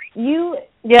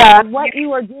 What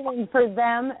you are doing for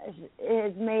them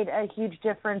has made a huge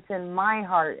difference in my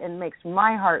heart and makes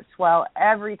my heart swell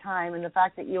every time. And the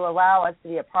fact that you allow us to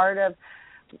be a part of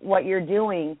what you're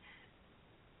doing,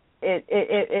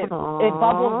 it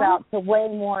bubbles out to way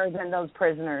more than those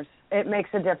prisoners. It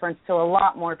makes a difference to a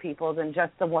lot more people than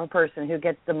just the one person who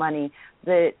gets the money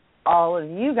that all of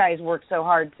you guys work so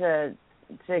hard to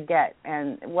get.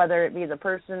 And whether it be the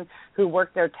person who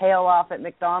worked their tail off at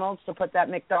McDonald's to put that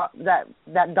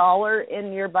dollar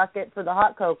in your bucket for the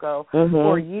hot cocoa,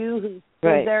 or you who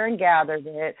stood there and gathered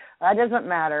it, that doesn't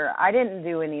matter. I didn't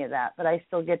do any of that, but I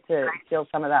still get to feel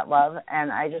some of that love, and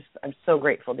I'm so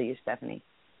grateful to you, Stephanie.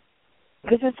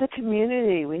 Because it's a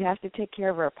community. We have to take care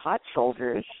of our pot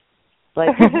soldiers.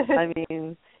 Like, I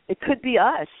mean, it could be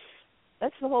us.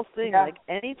 That's the whole thing. Yeah. Like,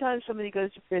 anytime somebody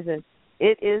goes to prison,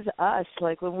 it is us.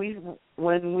 Like, when we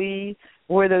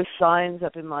wore those signs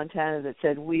up in Montana that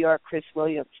said, "We are Chris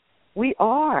Williams," we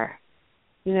are.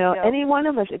 Any one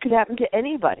of us. It could happen to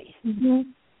anybody. I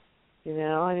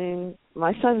mean,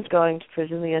 my son's going to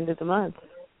prison the end of the month.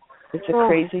 It's a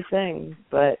crazy thing,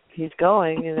 but he's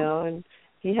going, and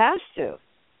he has to.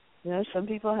 Some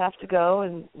people have to go,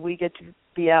 and we get to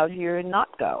be out here and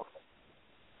not go.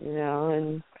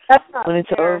 And that's not when it's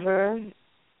fair. Over,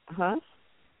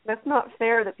 That's not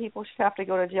fair that people should have to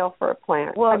go to jail for a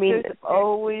plant. Well, there's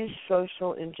always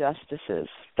social injustices.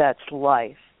 That's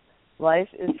life. Life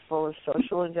is full of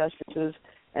social injustices,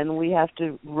 and we have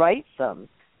to right them.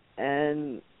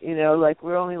 And,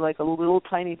 we're only like a little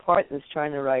tiny part that's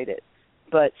trying to right it.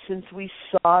 But since we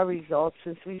saw results,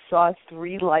 since we saw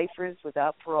 3 lifers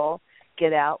without parole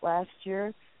get out last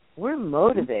year, we're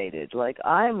motivated. Like,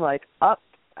 I'm up.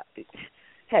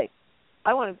 Hey,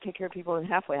 I want to take care of people in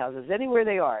halfway houses, anywhere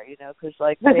they are, because,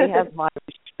 they have my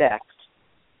respect.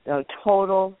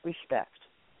 Total respect.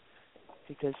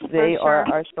 Because they are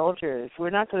our soldiers. We're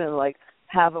not going to,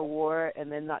 have a war and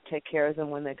then not take care of them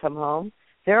when they come home.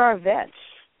 there are vets.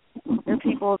 There are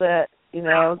people that, you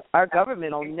know, our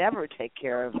government will never take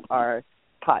care of our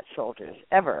pot soldiers,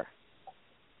 ever.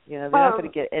 You know, they're not going to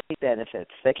get any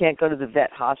benefits. They can't go to the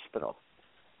vet hospital.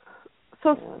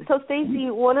 So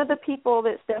Stacey, one of the people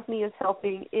that Stephanie is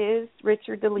helping is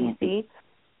Richard DeLisi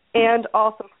and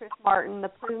also Chris Martin. The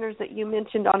prisoners that you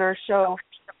mentioned on our show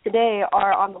today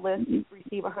are on the list to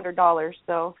receive $100.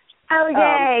 So. Oh,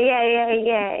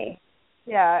 yay.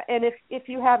 Yeah, and if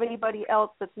you have anybody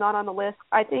else that's not on the list,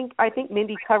 I think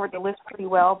Mindi covered the list pretty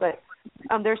well, but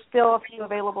there's still a few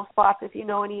available spots. If you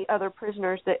know any other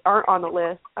prisoners that aren't on the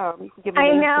list, you can give them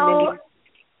names to Mindi.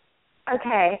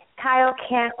 Okay, Kyle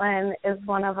Cantlin is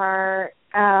one of our.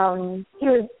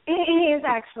 He's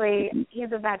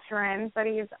a veteran, but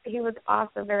he was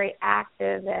also very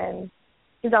active, and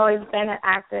he's always been an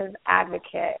active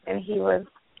advocate, and he was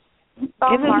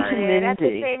bombarded at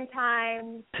the same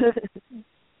time.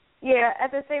 Yeah,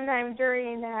 at the same time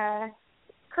during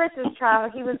Chris's trial,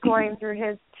 he was going through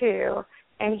his too,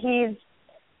 and he's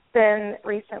been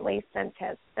recently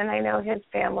sentenced, and I know his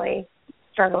family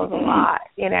struggles a lot,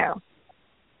 you know.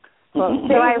 Well,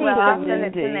 so I will send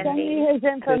it to Mindi. Send me his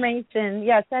information.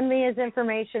 Yeah, send me his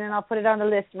information, and I'll put it on the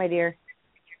list, my dear.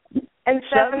 And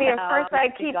Stephanie, of course, I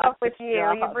keep up with you.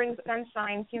 You bring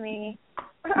sunshine to me.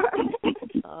 I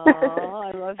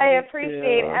love you. I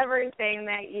appreciate everything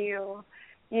that you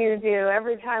do.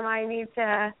 Every time I need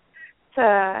to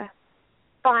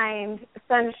find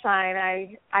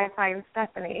sunshine, I find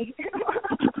Stephanie.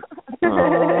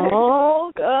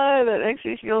 Oh, God, that makes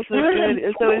me feel so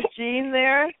good. So is Jean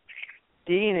there?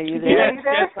 Jean, are you there?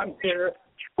 Yes, I'm here.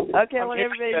 Okay, I want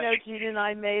everybody to know Jean and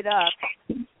I made up.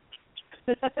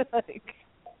 Most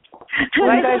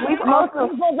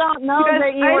people don't know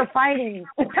that you were fighting.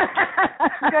 Guys,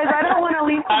 I don't want to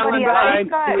leave somebody out.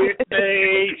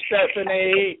 Hey,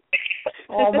 Stephanie.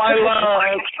 Oh, my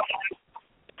love.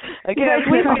 Okay, I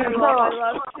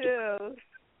love too.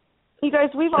 You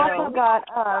guys, we've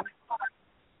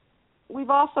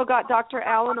also got Dr.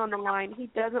 Allen on the line. He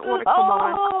doesn't want to come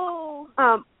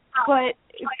on. But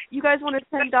if you guys want to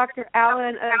send Dr.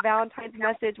 Allen a Valentine's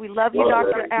message, we love you,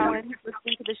 Dr. Allen. He's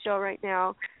listening to the show right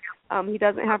now. He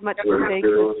doesn't have much to say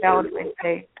for Valentine's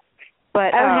Day.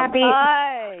 But happy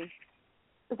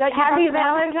Happy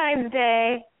Valentine's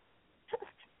Day.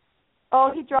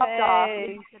 Oh, he dropped off.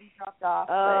 He said he dropped off.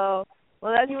 Oh,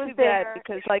 well, that's too bad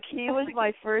because, like, he was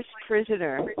my first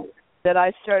prisoner that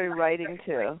I started writing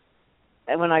to.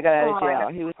 And when I got out of jail,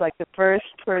 he was like the first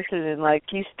person, and like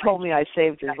he told me I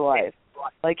saved his life.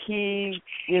 Like he,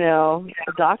 you know,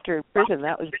 a doctor in prison,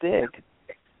 that was big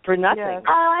for nothing. Yeah.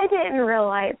 Oh, I didn't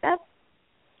realize that.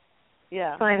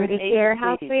 Yeah, fun to hear.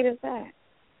 How sweet is that?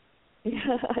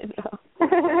 Yeah, I know.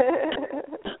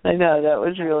 I know, that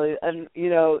was really, and you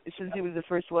know, since he was the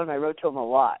first one, I wrote to him a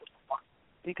lot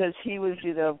because he was,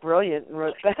 you know, brilliant and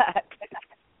wrote back.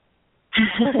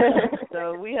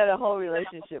 So we had a whole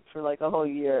relationship for like a whole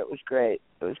year. It was great.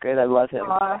 I love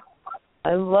him.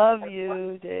 I love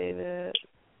you, David.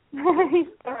 He's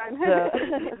fun.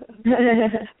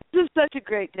 This is such a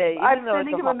great day. I'm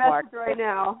sending him a message right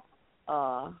now.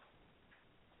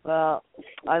 Well,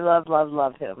 I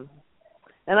love him.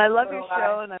 And I love your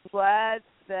show, and I'm glad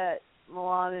that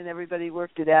Milan and everybody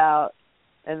worked it out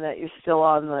and that you're still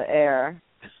on the air.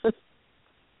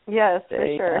 Yes, for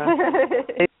sure.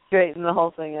 They straightened the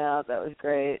whole thing out. That was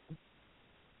great.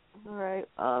 All right.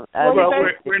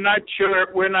 We're not sure.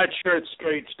 We're not sure it's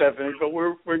straight, Stephanie, but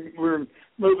we're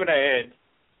moving ahead.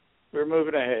 We're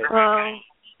moving ahead. Well,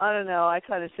 I don't know. I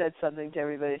kind of said something to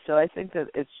everybody, so I think that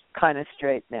it's kind of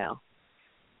straight now.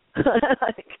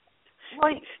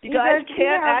 Well, you guys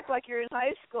can't act like you're in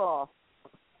high school.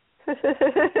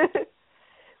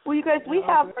 Well, you guys, we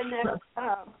have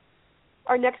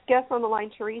our next guest on the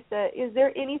line, Terisa. Is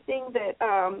there anything that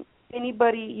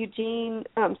anybody, Eugene,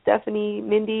 Stephanie,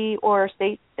 Mindi, or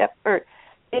Stacey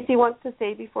wants to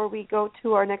say before we go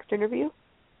to our next interview?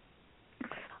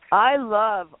 I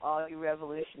love all you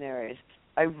revolutionaries.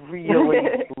 I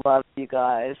really love you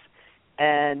guys.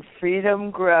 And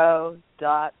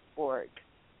freedomgrow.org.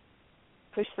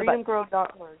 Push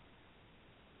freedomgrow.org.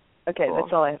 Okay,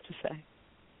 that's all I have to say.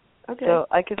 Okay. So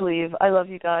I could leave. I love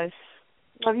you guys.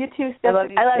 Love you too,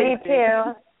 Stephanie. I love you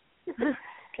too.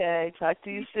 Okay, talk to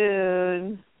you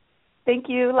soon. Thank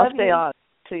you. I'll stay on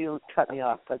until you cut me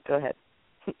off, but go ahead.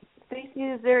 Stacey,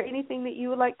 is there anything that you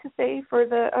would like to say for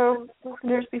the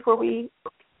listeners before we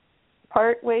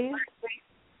part ways?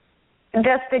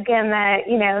 Just again that,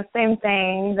 you know, same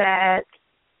thing, that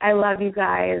I love you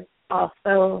guys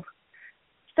also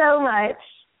so much,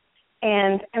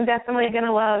 and I'm definitely going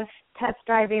to love test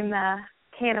driving the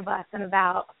Cannabis in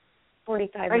about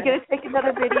 45 minutes. Are you going to take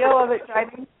another video of it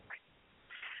driving?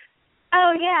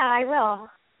 Oh, yeah, I will.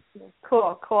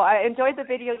 Cool. I enjoyed the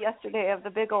video yesterday of the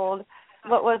big old,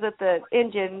 what was it, the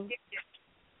engine.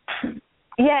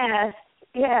 Yes.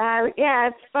 Yeah,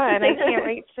 it's fun. I can't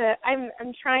wait to, I'm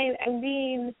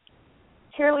being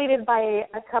cheerleaded by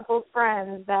a couple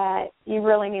friends that you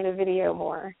really need a video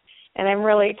more. And I'm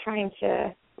really trying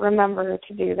to remember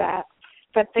to do that.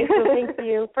 But thank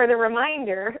you for the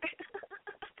reminder.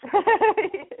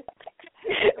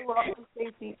 Well,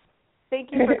 Stacey,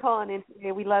 thank you for calling in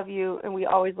today. We love you, and we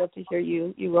always love to hear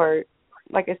you. You are,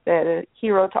 like I said, a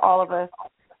hero to all of us,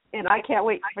 and I can't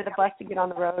wait for the bus to get on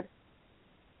the road.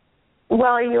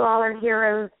 Well, you all are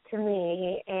heroes to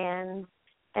me, and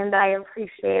I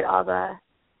appreciate all the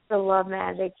love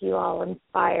magic you all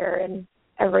inspire and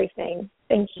everything.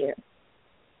 Thank you.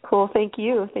 Cool. Thank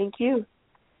you.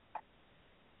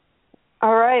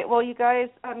 All right. Well, you guys,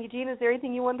 Eugene, is there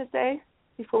anything you wanted to say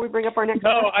before we bring up our next?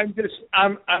 No, I'm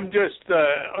just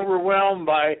overwhelmed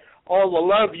by all the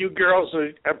love you girls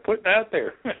are putting out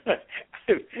there.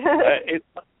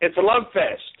 It's a love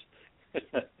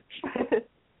fest.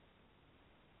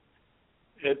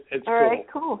 It's all right,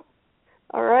 cool.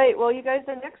 All right. Well, you guys,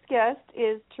 the next guest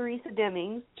is Terisa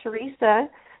Deming. Terisa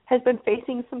has been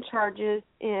facing some charges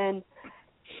in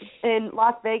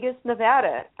Las Vegas,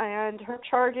 Nevada, and her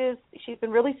charges, she's been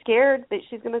really scared that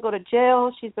she's going to go to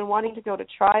jail. She's been wanting to go to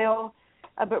trial,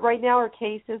 but right now her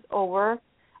case is over.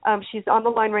 She's on the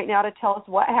line right now to tell us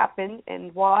what happened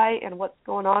and why and what's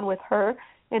going on with her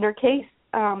and her case.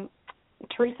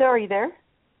 Terisa, are you there?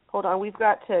 Hold on, we've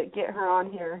got to get her on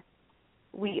here.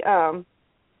 We,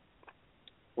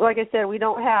 like I said,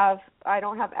 I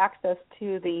don't have access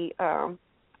to the,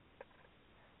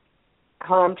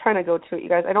 I'm trying to go to it, you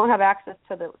guys. I don't have access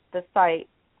to the site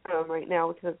right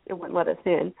now because it wouldn't let us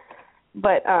in.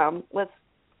 But let's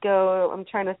go. I'm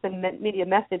trying to send Mindi a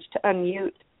message to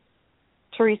unmute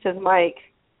Terisa's mic.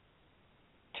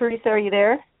 Terisa, are you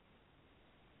there?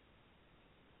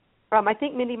 I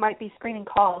think Mindi might be screening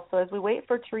calls. So as we wait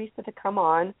for Terisa to come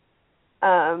on,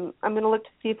 I'm going to look to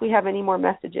see if we have any more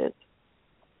messages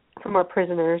from our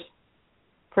prisoners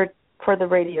for the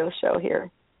radio show here.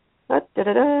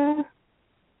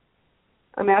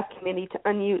 I'm asking Mindi to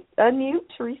unmute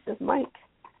Terisa's mic.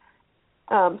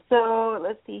 So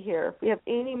let's see here. If we have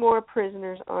any more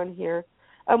prisoners on here.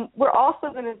 We're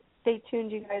also going to stay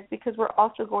tuned, you guys, because we're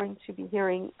also going to be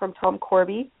hearing from Tom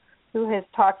Korby, who is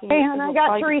talking. Hey, hon, I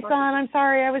got Terisa on. I'm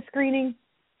sorry, I was screening.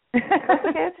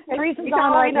 Teresa's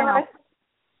on right now.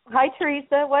 Hi,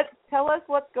 Terisa. Tell us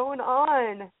what's going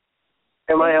on.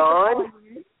 Am I on?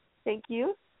 Thank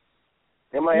you.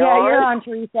 Am I on? Yeah, you're on,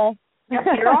 Terisa. Yep,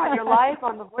 you're on. You're live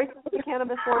on the Voices of the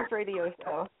Cannabis War radio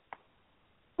show.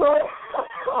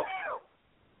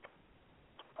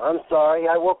 I'm sorry.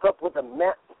 I woke up with a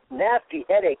nasty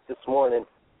headache this morning.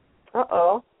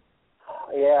 Uh-oh.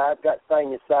 Yeah, I've got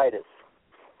sinusitis.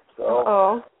 So,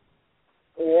 uh-oh.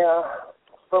 Yeah,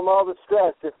 from all the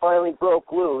stress, it finally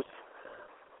broke loose.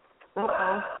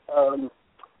 Uh-oh.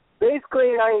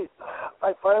 Basically,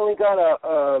 I finally got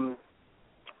a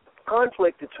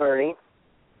conflict attorney,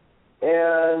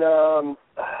 and the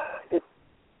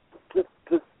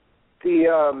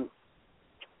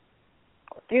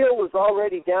deal was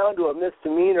already down to a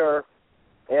misdemeanor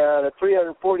and a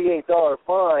 $348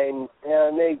 fine,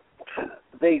 and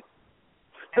they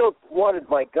still wanted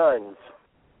my guns.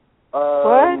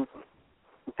 What?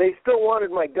 They still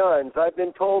wanted my guns. I've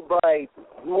been told by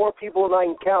more people than I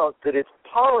can count that it's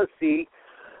policy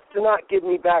to not give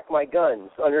me back my guns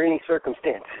under any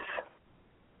circumstances.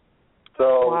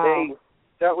 So wow.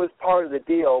 That was part of the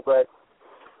deal, but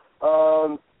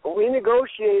we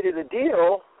negotiated a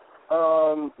deal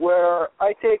where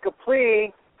I take a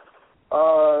plea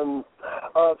of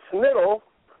submittal.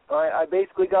 I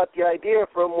basically got the idea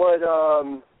from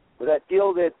that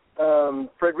deal that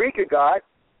Frederica got,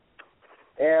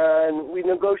 and we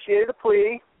negotiated a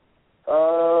plea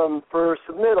for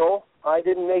submittal. I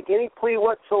didn't make any plea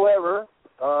whatsoever.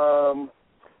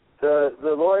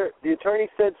 The attorney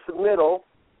said submittal.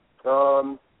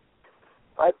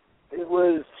 It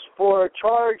was for a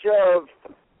charge of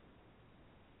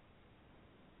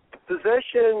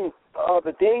possession of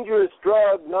a dangerous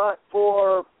drug not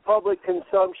for public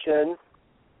consumption,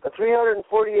 a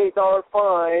 $348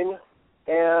 fine,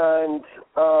 and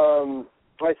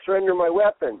I surrender my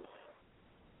weapons.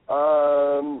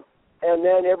 And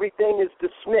then everything is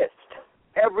dismissed.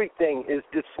 Everything is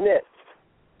dismissed.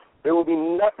 There will be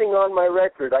nothing on my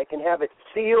record. I can have it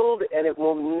sealed, and it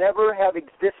will never have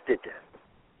existed.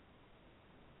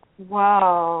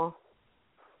 Wow.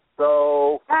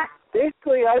 So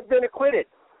basically, I've been acquitted.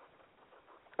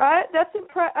 That's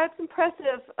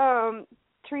impressive,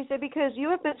 Terisa, because you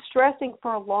have been stressing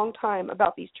for a long time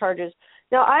about these charges.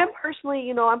 Now,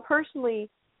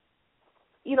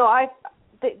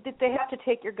 they have to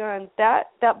take your guns.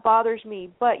 That bothers me,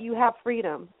 but you have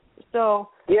freedom. So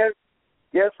yes,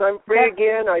 I'm free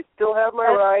again. I still have my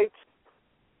rights.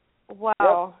 Wow.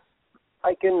 Yep.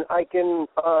 I can.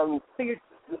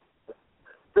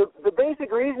 The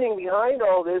basic reasoning behind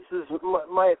all this is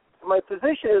my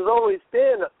position has always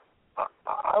been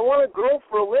I want to grow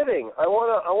for a living. I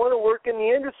want to work in the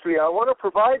industry. I want to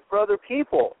provide for other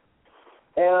people.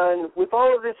 And with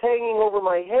all of this hanging over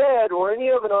my head or any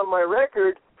of it on my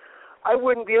record, I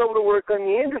wouldn't be able to work in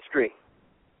the industry.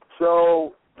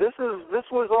 So this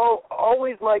was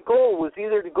always my goal, was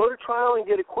either to go to trial and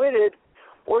get acquitted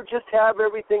or just have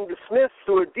everything dismissed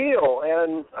through a deal.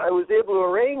 And I was able to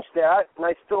arrange that, and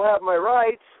I still have my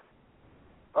rights.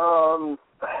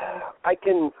 I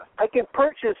can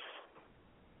purchase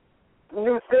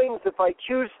new things if I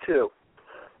choose to.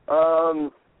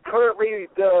 Currently,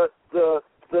 the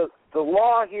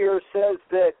law here says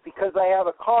that because I have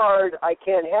a card, I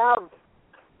can't have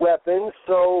weapons.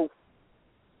 So,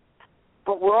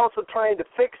 but we're also trying to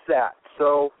fix that.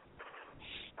 So,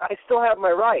 I still have my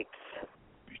rights.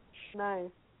 Nice.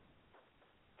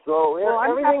 So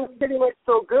everything's pretty much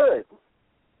so good.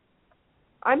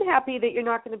 I'm happy that you're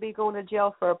not going to be going to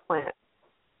jail for a plant.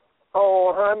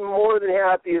 Oh, I'm more than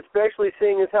happy, especially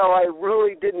seeing as how I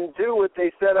really didn't do what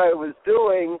they said I was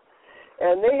doing,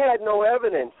 and they had no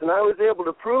evidence, and I was able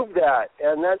to prove that,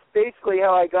 and that's basically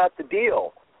how I got the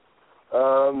deal.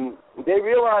 They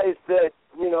realized that,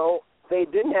 they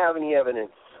didn't have any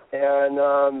evidence,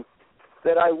 and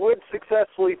that I would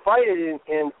successfully fight it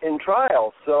in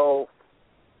trial. So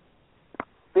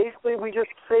basically, we just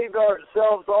saved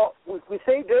ourselves we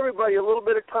saved everybody a little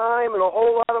bit of time and a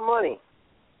whole lot of money.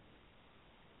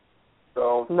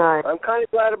 So nice. I'm kind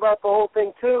of glad about the whole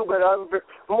thing too, but I'm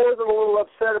more than a little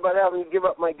upset about having to give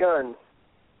up my guns.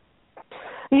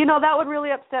 That would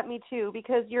really upset me too,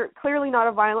 because you're clearly not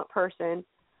a violent person.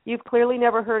 You've clearly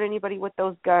never hurt anybody with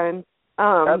those guns.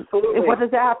 Absolutely. What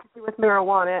does that have to do with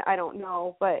marijuana? I don't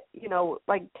know, but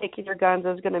like taking your guns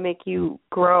is going to make you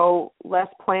grow less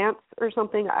plants or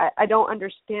something. I don't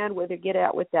understand where they get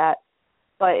at with that,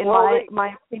 but in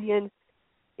my opinion,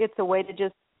 it's a way to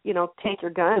just take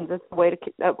your guns. It's a way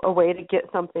to get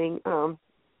something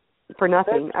for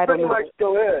nothing. That's I don't know. pretty much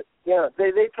still it. Yeah,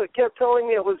 they kept telling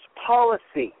me it was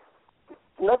policy.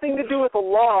 Nothing to do with the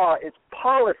law. It's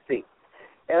policy.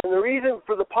 And the reason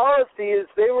for the policy is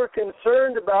they were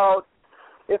concerned about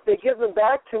if they give them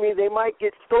back to me, they might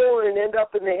get stolen and end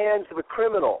up in the hands of a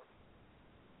criminal.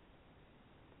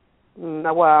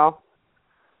 Wow.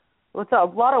 Well, it's a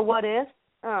lot of what ifs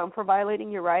for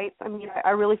violating your rights. I mean,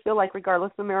 I really feel like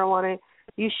regardless of marijuana,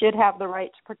 you should have the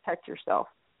right to protect yourself.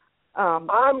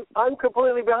 I'm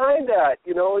completely behind that.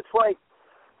 It's like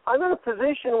I'm in a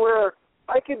position where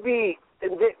I could be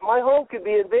my home could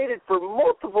be invaded for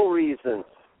multiple reasons.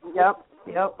 Yep.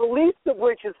 The least of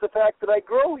which is the fact that I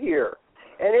grow here.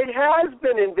 And it has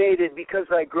been invaded because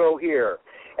I grow here.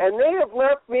 And they have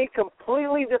left me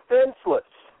completely defenseless.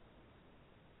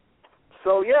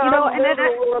 So, yeah, I'm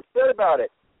a little upset about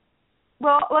it.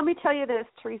 Well, let me tell you this,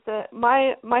 Terisa.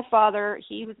 My father,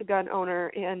 he was a gun owner,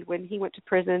 and when he went to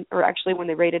prison, or actually when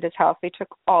they raided his house, they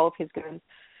took all of his guns.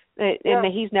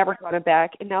 And he's never gone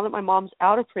back. And now that my mom's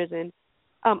out of prison,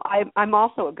 I'm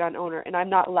also a gun owner, and I'm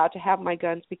not allowed to have my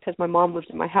guns because my mom lives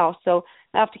in my house. So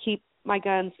I have to keep my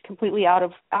guns completely out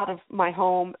of my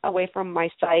home, away from my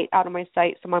sight, out of my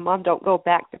sight, so my mom don't go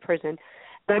back to prison.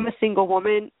 And I'm a single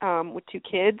woman with 2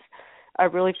 kids. I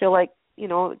really feel like,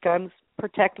 guns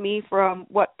protect me from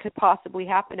what could possibly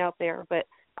happen out there, but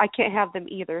I can't have them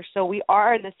either. So we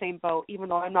are in the same boat, even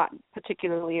though I'm not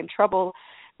particularly in trouble,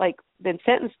 like been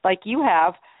sentenced like you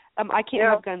have. I can't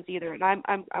have guns either, and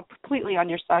I'm completely on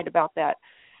your side about that.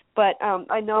 But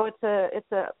I know it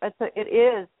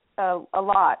is a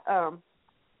lot, a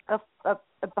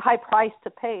high price to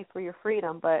pay for your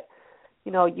freedom. But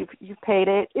you've paid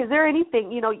it. Is there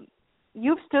anything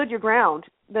you've stood your ground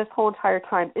this whole entire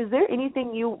time? Is there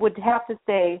anything you would have to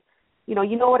say? You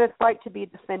know what it's like to be a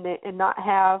defendant and not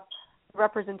have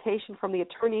representation from the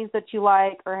attorneys that you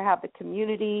like, or have the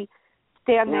community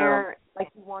stand there like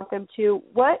you want them to.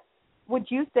 What would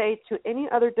you say to any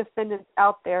other defendants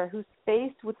out there who's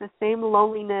faced with the same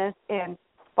loneliness and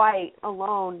fight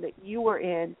alone that you were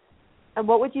in? And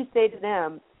what would you say to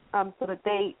them so that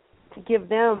to give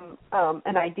them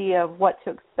an idea of what to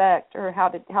expect or how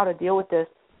to deal with this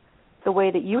the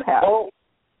way that you have? Well,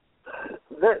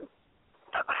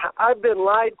 I've been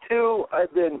lied to.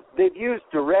 They've used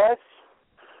duress.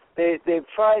 They've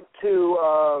tried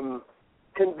to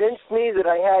convince me that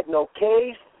I had no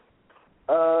case.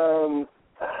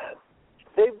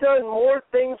 They've done more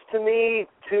things to me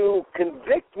to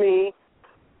convict me,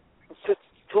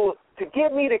 to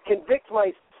get me to convict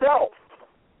myself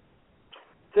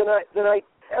than I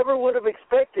ever would have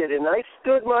expected, and I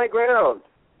stood my ground.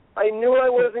 I knew I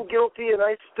wasn't guilty, and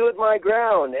I stood my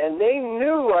ground, and they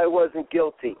knew I wasn't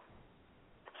guilty.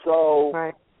 So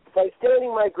by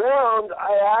standing my ground,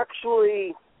 I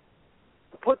actually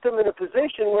put them in a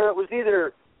position where it was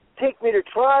either take me to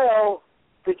trial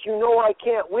that you know I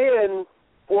can't win,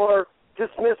 or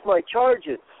dismiss my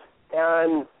charges.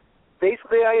 And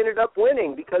basically I ended up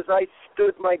winning because I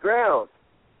stood my ground.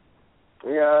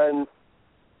 And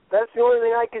that's the only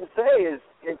thing I can say is,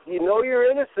 if you know you're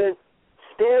innocent,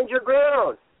 stand your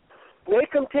ground.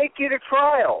 Make them take you to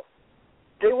trial.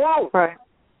 They won't. Right.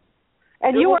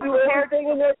 And they you will were do prepared everything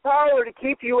in their power to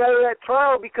keep you out of that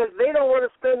trial because they don't want to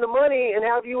spend the money and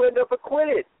have you end up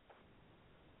acquitted.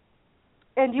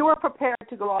 And you were prepared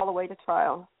to go all the way to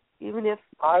trial, even if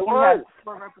I you was. had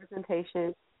more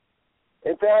representation.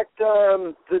 In fact,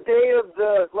 the day of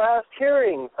the last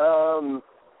hearing,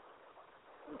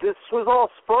 this was all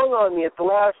sprung on me at the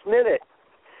last minute.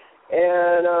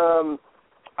 And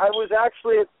I was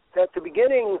actually at the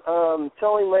beginning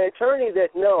telling my attorney that,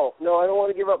 no, I don't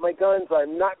want to give up my guns.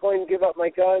 I'm not going to give up my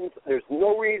guns. There's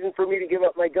no reason for me to give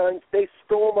up my guns. They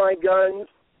stole my guns.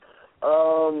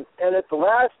 And at the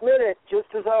last minute, just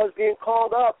as I was being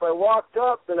called up, I walked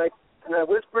up and I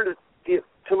whispered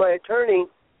to my attorney,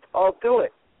 I'll do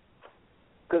it.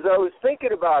 Because I was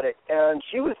thinking about it. And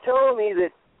she was telling me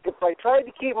that if I tried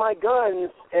to keep my guns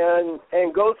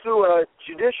and go through a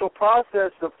judicial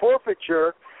process of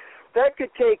forfeiture, that could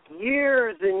take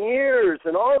years and years,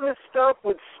 and all this stuff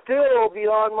would still be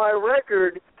on my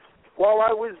record while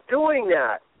I was doing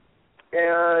that.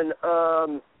 And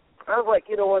I was like,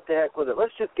 you know what, the heck with it.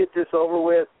 Let's just get this over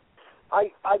with.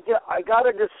 I got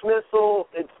a dismissal.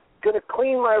 It's going to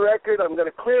clean my record. I'm going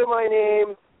to clear my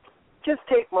name. Just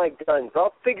take my guns.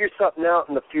 I'll figure something out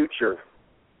in the future.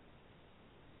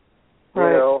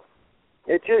 Right. You know,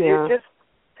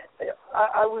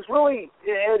 I was really,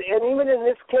 and even in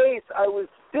this case, I was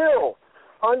still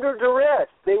under duress.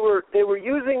 They were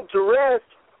using duress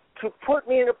to put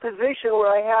me in a position where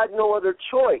I had no other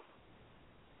choice.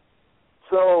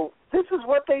 So this is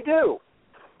what they do.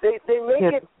 They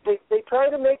make it. They try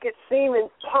to make it seem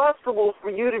impossible for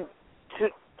you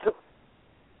to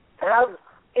have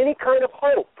any kind of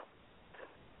hope,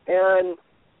 and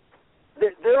they're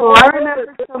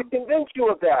to convince you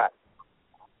of that.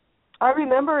 I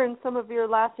remember in some of your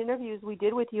last interviews we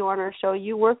did with you on our show,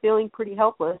 you were feeling pretty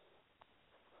helpless.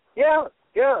 Yeah,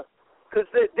 because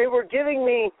they were giving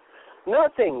me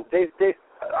nothing.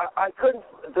 I couldn't.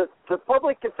 The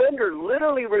public defender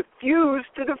literally refused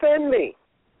to defend me.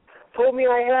 Told me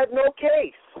I had no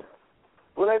case.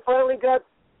 When I finally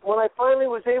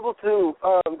was able to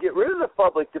get rid of the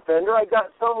public defender, I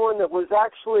got someone that was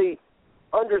actually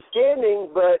understanding.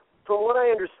 But from what I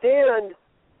understand,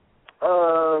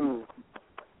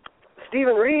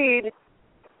 Stephen Reed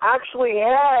actually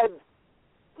had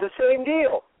the same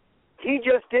deal. He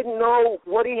just didn't know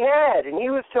what he had, and he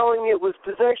was telling me it was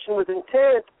possession with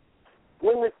intent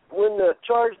when the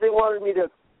charge they wanted me to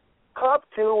cop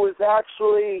to was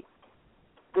actually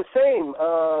the same,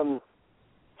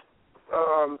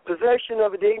 possession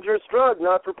of a dangerous drug,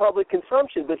 not for public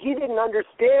consumption. But he didn't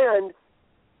understand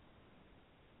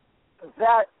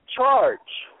that charge.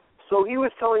 So he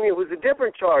was telling me it was a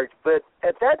different charge, but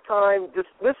at that time,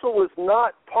 dismissal was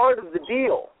not part of the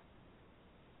deal.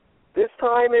 This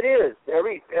time it is.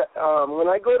 When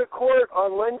I go to court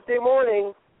on Wednesday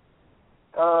morning,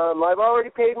 I've already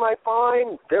paid my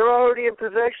fine. They're already in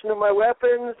possession of my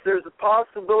weapons. There's a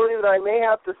possibility that I may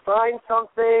have to sign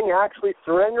something, actually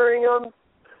surrendering them.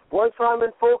 Once I'm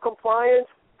in full compliance,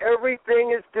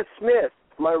 everything is dismissed.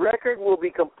 My record will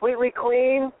be completely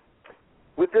clean.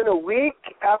 Within a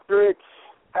week after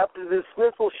the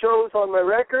dismissal shows on my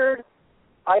record,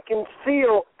 I can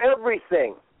seal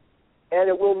everything, and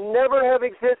it will never have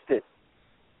existed.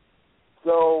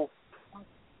 So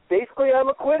basically I'm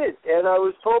acquitted, and I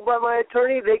was told by my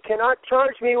attorney they cannot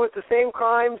charge me with the same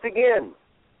crimes again.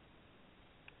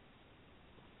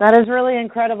 That is really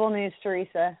incredible news,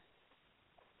 Terisa.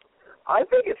 I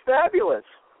think it's fabulous.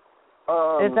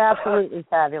 It's absolutely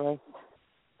fabulous.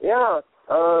 Yeah.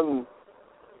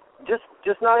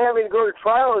 Just not having to go to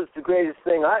trial is the greatest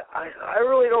thing. I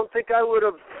really don't think I would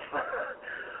have.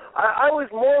 I was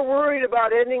more worried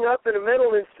about ending up in a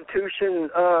mental institution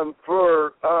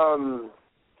for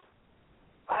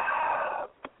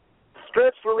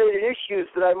stress-related issues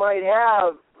that I might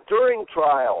have during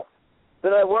trial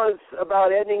than I was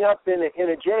about ending up in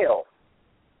a jail.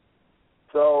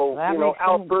 So,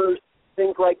 outbursts,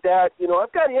 things like that.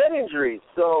 I've got head injuries,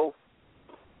 so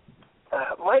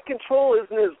my control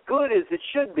isn't as good as it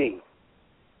should be.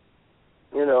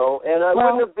 And I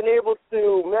wouldn't have been able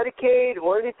to medicate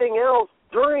or anything else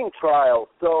during trial,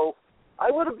 so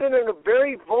I would have been in a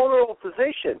very vulnerable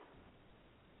position.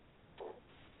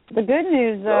 The good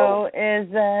news, though, is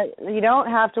that you don't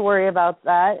have to worry about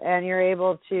that, and you're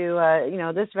able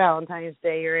to, this Valentine's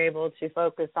Day, you're able to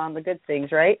focus on the good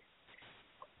things, right?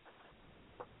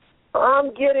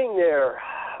 I'm getting there.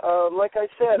 Like I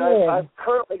said, I've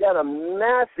currently got a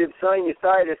massive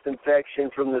sinusitis infection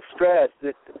from the stress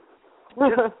that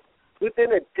just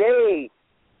within a day,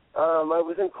 I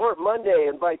was in court Monday,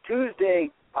 and by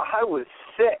Tuesday, I was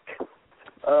sick.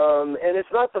 And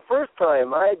it's not the first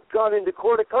time. I had gone into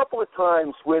court a couple of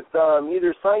times with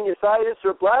either sinusitis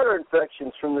or bladder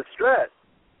infections from the stress.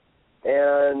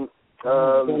 And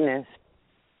goodness.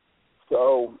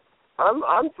 So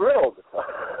I'm thrilled.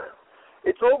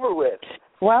 It's over with.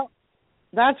 Well,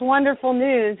 that's wonderful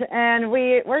news. And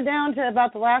we're down to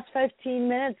about the last 15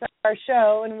 minutes of our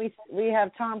show, and we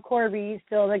have Tom Korby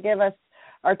still to give us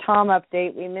our Tom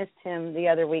update. We missed him the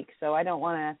other week, so I don't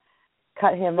want to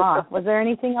cut him off. Was there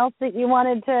anything else that you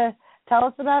wanted to tell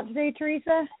us about today,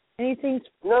 Terisa? Anything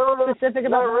specific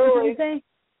about Valentine's Day?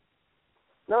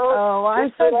 No. Oh, well,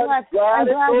 I'm so glad. I'm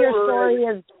glad your story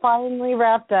is finally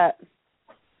wrapped up.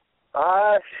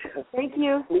 Thank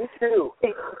you. Me too.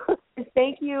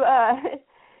 Thank you.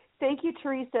 Thank you,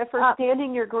 Terisa, for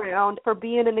standing your ground, for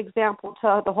being an example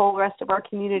to the whole rest of our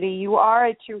community. You are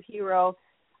a true hero,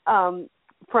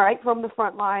 right from the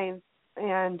front lines,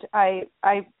 and I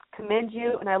commend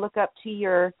you, and I look up to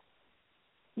your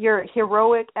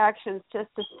heroic actions just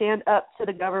to stand up to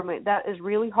the government. That is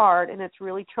really hard, and it's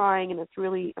really trying, and it's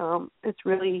really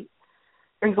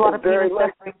brings a lot of pain and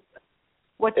suffering.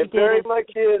 What you did very much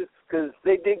is, because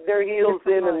they dig their heels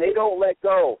in and they don't let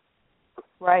go.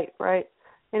 Right.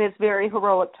 And it's very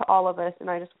heroic to all of us, and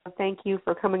I just want to thank you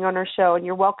for coming on our show, and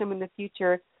you're welcome in the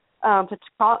future to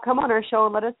come on our show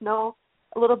and let us know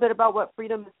a little bit about what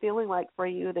freedom is feeling like for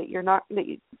you,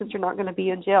 since you're not going to be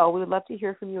in jail. We would love to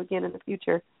hear from you again in the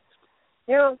future.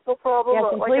 Yeah, no problem. Yes,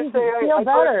 like I say, I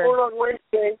go to court on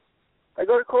Wednesday. I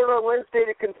go to court on Wednesday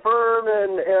to confirm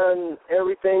and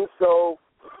everything, so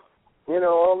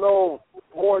I'll know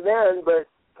more then, but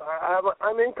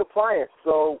I'm in compliance,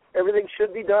 so everything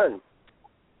should be done.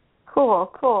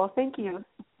 Cool. Thank you.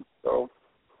 So,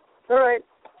 all right.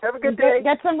 Have a good day.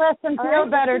 Get some rest and feel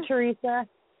better, Terisa.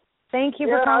 Thank you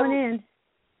for calling in.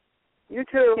 You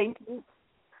too. Thank you.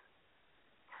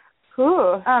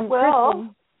 Well,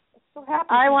 Kristin, so happy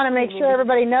I want to make sure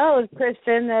everybody knows,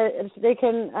 Kristin, that they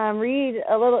can read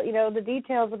a little, the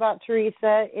details about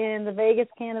Terisa in the Vegas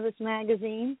Cannabis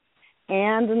Magazine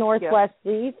and the Northwest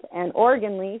Leaf and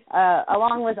Oregon Leaf,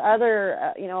 along with other,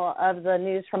 of the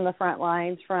news from the front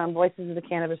lines from Voices of the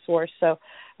Cannabis War. So I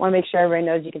want to make sure everybody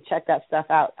knows you can check that stuff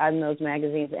out on those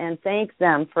magazines, and thank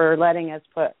them for letting us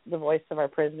put the voice of our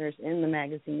prisoners in the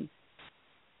magazines.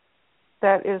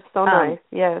 That is so nice,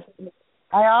 yes.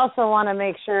 I also want to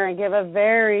make sure and give a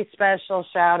very special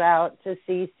shout-out to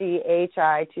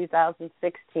CCHI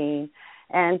 2016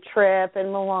 and Trip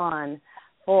and Milan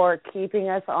for keeping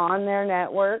us on their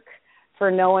network, for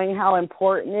knowing how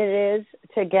important it is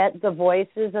to get the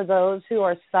voices of those who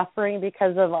are suffering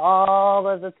because of all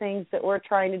of the things that we're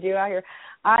trying to do out here.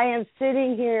 I am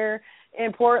sitting here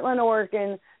in Portland,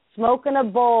 Oregon, smoking a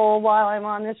bowl while I'm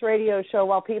on this radio show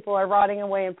while people are rotting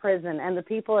away in prison. And the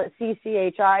people at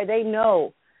CCHI, they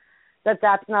know that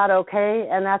that's not okay,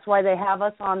 and that's why they have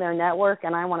us on their network,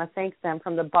 and I want to thank them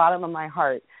from the bottom of my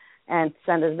heart and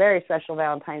send a very special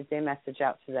Valentine's Day message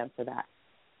out to them for that.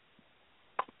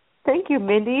 Thank you,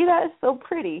 Mindi. That is so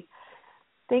pretty.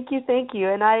 Thank you.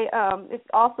 And I it's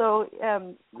also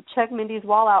check Mindi's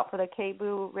wall out for the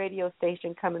KBOO radio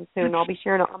station coming soon. I'll be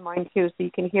sharing it on mine too, so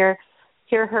you can hear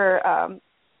her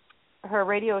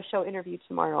radio show interview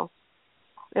tomorrow.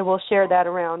 And we'll share that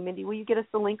around. Mindi, will you get us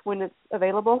the link when it's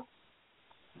available?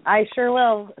 I sure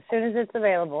will, as soon as it's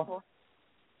available.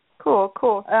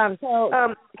 Cool.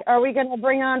 Are we going to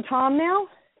bring on Tom now?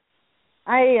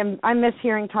 I miss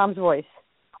hearing Tom's voice.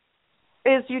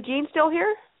 Is Eugene still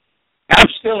here? I'm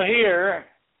still here.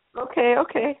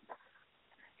 Okay.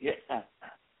 Yeah.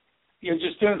 You're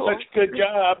just doing such a good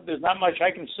job. There's not much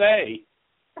I can say.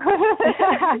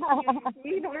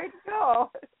 Eugene, where'd you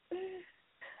go?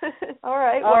 All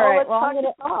right. Let's talk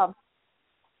to Tom.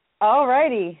 All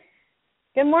righty.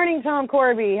 Good morning, Tom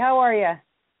Korby. How are you?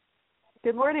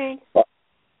 Good morning.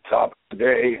 Top of the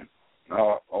day.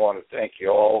 I want to thank you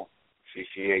all,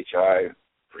 CCHI,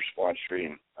 for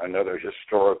sponsoring another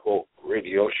historical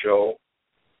radio show.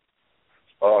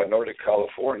 Northern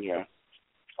California,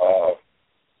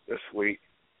 this week,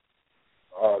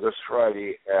 this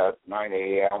Friday at 9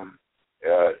 a.m.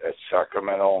 At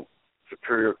Sacramento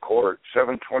Superior Court,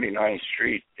 729th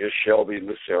Street, is Shelby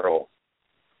Lucero.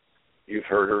 You've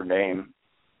heard her name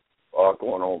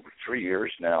going over 3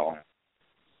 years now.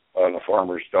 The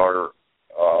farmer's daughter,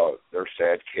 their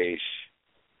sad case,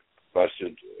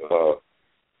 busted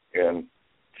in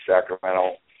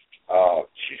Sacramento.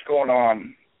 She's going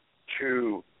on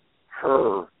to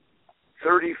her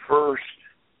 31st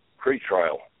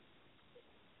pretrial.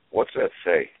 What's that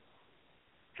say?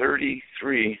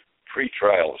 33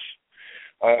 pretrials.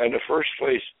 In the first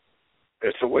place,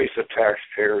 it's a waste of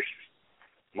taxpayers'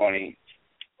 money,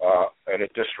 and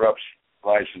it disrupts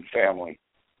lives and family.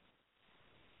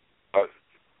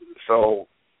 So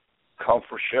come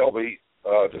for Shelby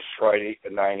this Friday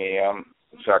at 9 a.m.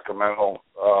 in Sacramento.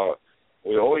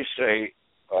 We always say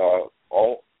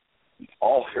all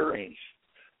hearings,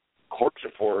 court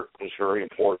support is very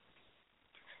important.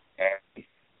 And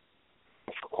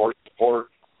for court support,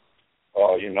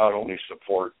 you not only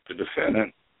support the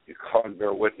defendant, you come and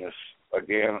bear witness.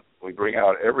 Again, we bring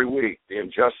out every week the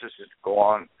injustices that go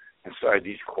on inside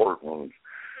these courtrooms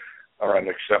are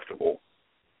unacceptable.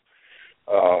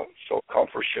 So come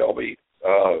for Shelby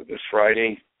this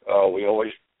Friday. We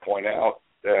always point out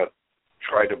that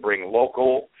try to bring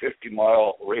local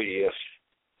 50-mile radius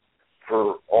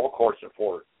for all court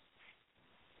support.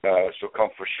 So come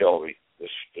for Shelby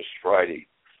this Friday.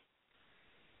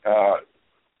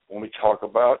 When we talk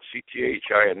about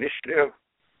CTHI initiative,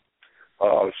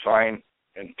 signed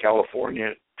in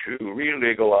California to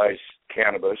re-legalize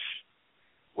cannabis,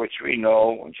 which we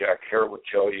know, and Jack Hare would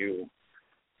tell you,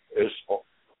 is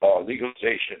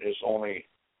legalization is only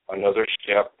another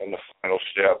step and the final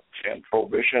step to end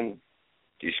prohibition,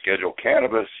 deschedule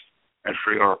cannabis, and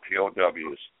free our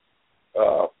POWs.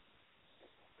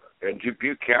 In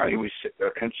Dubuque County, we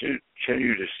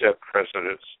continue to set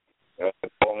precedents, not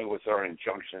only with our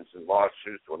injunctions and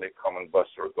lawsuits when they come and bust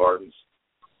our gardens,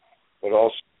 but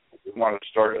also we want to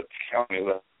start at the county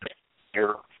level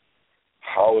here.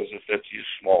 How is it that these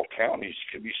small counties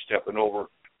can be stepping over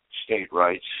state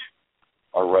rights,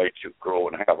 our right to grow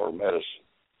and have our medicine?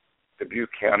 Dubuque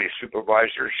County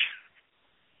supervisors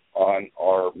on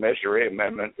our Measure A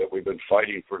amendment that we've been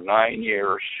fighting for 9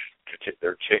 years,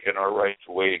 they're taking our rights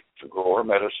away to grow our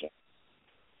medicine.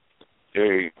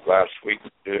 A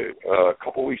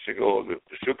couple weeks ago, the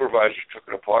supervisor took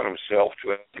it upon himself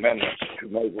to amend to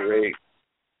Measure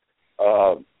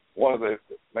A. One of the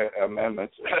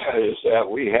amendments is that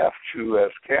we have to,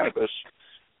 as cannabis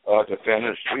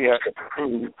defendants, we have to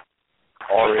prove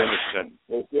are innocent.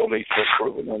 We're guilty to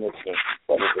proven innocent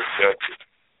by the judge.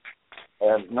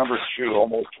 And number two,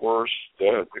 almost worse,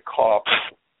 the cops,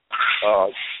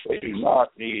 they do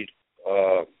not need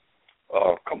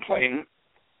complaint.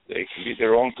 They can be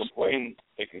their own complaint.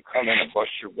 They can come in and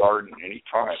bust your garden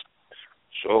anytime.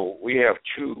 So we have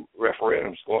 2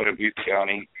 referendums going in Butte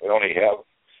County. We only have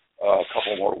a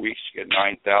couple more weeks to get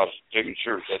 9,000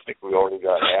 signatures. I think we already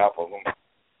got half of them.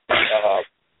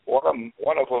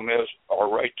 One of them is our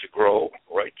right to grow,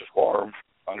 right to farm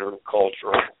under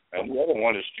culture, and the other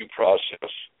one is due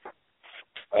process.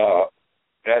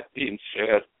 That being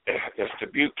said, if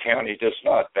Dubuque County does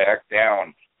not back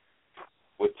down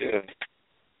within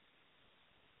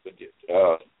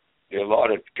the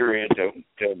allotted period,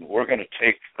 then we're going to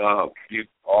take Dubuque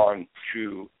on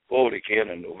to vote again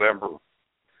in November.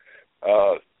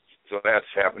 So that's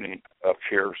happening up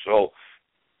here. So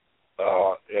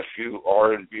if you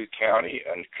are in Butte County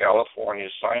and California,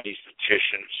 sign these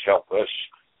petitions, help us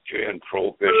to end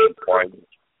prohibition.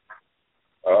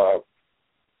 I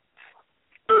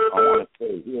want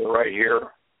to say right here,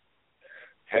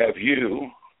 have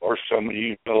you or someone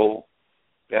you know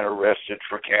been arrested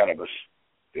for cannabis?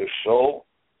 If so,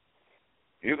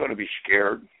 you're going to be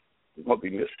scared. You're going to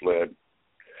be misled.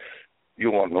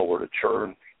 You won't know where to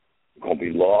turn. You're going to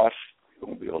be lost. You're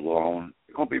going to be alone.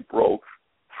 You're going to be broke,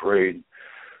 afraid.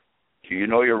 Do you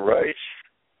know your rights?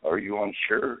 Are you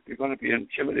unsure? You're going to be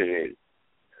intimidated.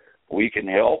 We can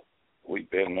help. We've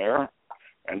been there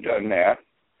and done that.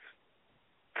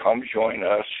 Come join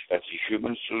us at the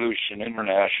Human Solution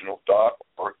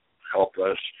International.org. Help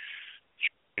us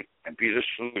and be the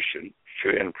solution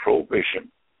to end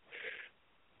prohibition.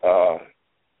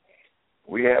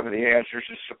 We have the answers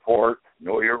to support.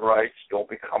 Know your rights. Don't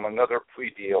become another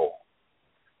plea deal.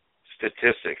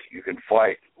 Statistic. You can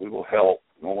fight. We will help.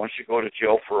 No one should go to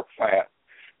jail for a plant.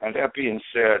 And that being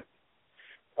said,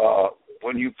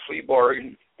 when you plea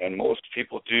bargain, and most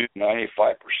people do,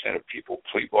 95% of people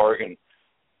plea bargain,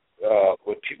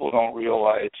 what people don't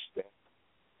realize that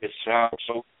it sounds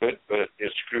so good, but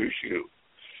it screws you.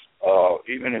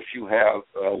 Even if you have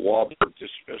a wobbler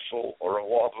dismissal or a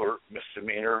wobbler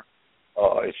misdemeanor,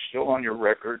 it's still on your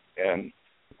record, and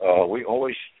we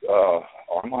always,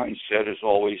 our mindset is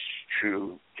always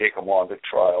to take them on to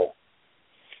trial,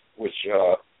 which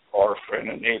our friend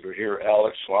and neighbor here,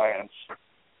 Alex Lyons,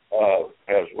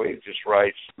 has waived his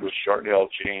rights with Chardell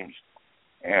James,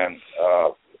 and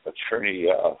Attorney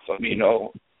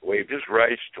Flamino waived his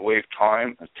rights to waive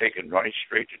time and taken right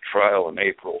straight to trial in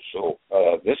April. So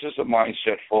this is the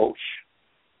mindset, folks.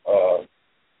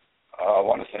 I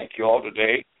want to thank you all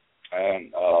today,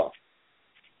 and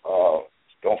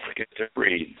don't forget to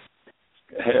breathe.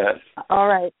 All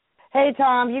right. Hey,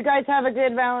 Tom, you guys have a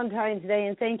good Valentine's Day,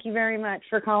 and thank you very much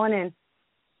for calling in.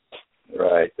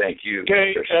 Right. Thank you.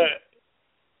 Okay.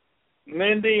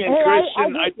 Mindi and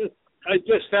Kristin, I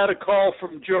just had a call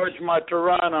from George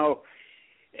Martorano,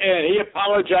 and he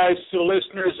apologized to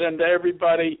listeners and to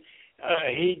everybody.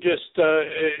 He just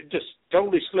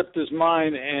totally slipped his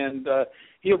mind, and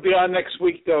he'll be on next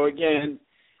week, though, again,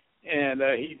 and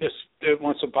he just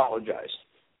wants to apologize.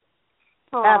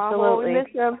 Absolutely. Well, we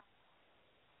miss him.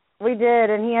 We did,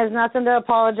 and he has nothing to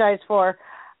apologize for.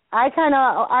 I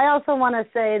also want to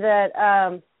say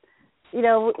that,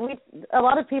 a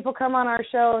lot of people come on our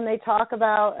show and they talk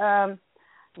about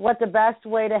what the best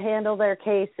way to handle their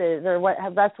case is, or what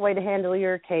the best way to handle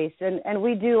your case. And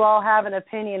we do all have an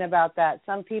opinion about that.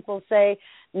 Some people say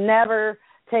never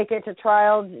take it to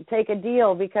trial, take a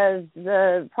deal because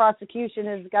the prosecution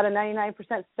has got a 99%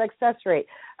 success rate.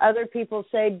 Other people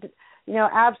say,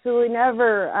 absolutely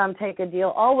never take a deal.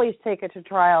 Always take it to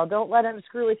trial. Don't let them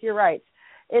screw with your rights.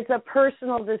 It's a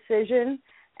personal decision,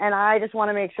 and I just want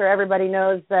to make sure everybody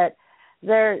knows that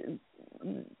that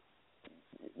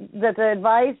the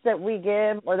advice that we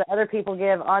give or that other people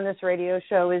give on this radio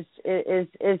show is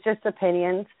just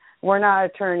opinions. We're not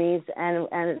attorneys, and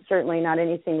it's certainly not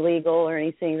anything legal or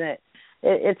anything that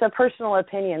it's a personal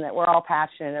opinion that we're all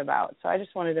passionate about. So I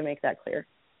just wanted to make that clear.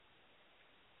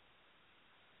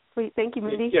 Sweet. Thank you,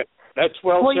 Mindi. Yeah, that's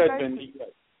well said, Mindi.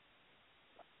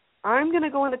 I'm going to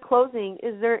go into closing.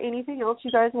 Is there anything else you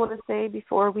guys want to say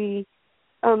before we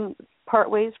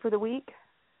part ways for the week?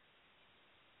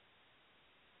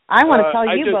 I want to tell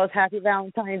you both Happy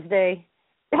Valentine's Day.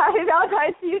 Happy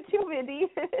Valentine's to you too, Mindi.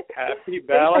 Happy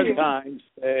Valentine's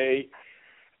Day.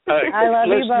 I love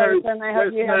you both, and I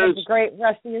hope you have a great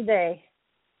rest of your day.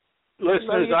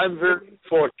 Listeners, I'm very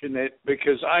fortunate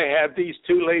because I have these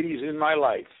two ladies in my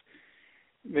life,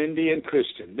 Mindi and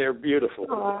Kristin. They're beautiful.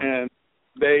 Aww. And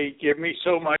they give me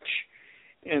so much,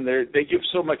 and they give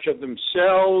so much of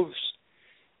themselves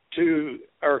to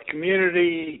our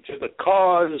community, to the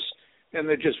cause, and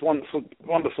they're just wonderful,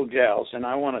 wonderful gals. And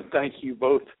I want to thank you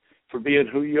both for being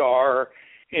who you are,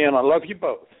 and I love you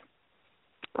both.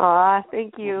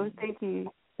 Thank you. Thank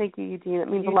you. Thank you, Eugene. It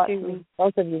means a lot to me.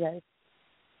 Both of you guys.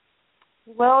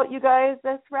 Well, you guys,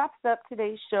 this wraps up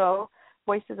today's show,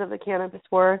 Voices of the Cannabis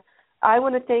War. I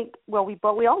want to thank, we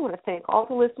all want to thank all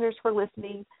the listeners for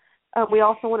listening. We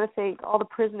also want to thank all the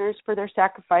prisoners for their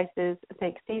sacrifices.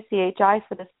 Thank CCHI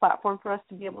for this platform for us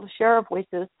to be able to share our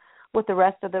voices with the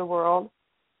rest of the world.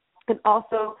 And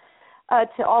also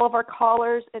to all of our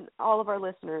callers and all of our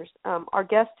listeners. Our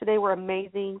guests today were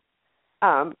amazing.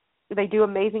 They do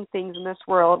amazing things in this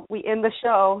world. We end the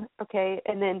show, okay,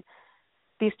 and then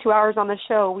these 2 hours on the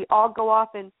show, we all go off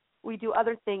and we do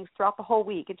other things throughout the whole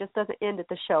week. It just doesn't end at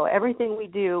the show. Everything we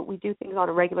do things on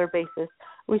a regular basis.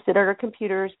 We sit at our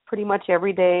computers pretty much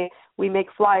every day. We make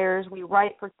flyers. We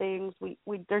write for things. We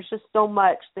there's just so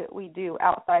much that we do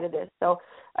outside of this. So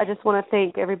I just want to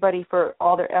thank everybody for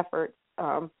all their efforts.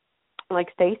 Like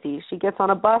Stacey, she gets on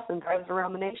a bus and drives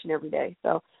around the nation every day.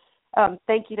 So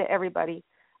thank you to everybody.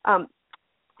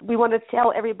 We want to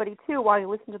tell everybody, too, while you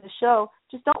listen to the show,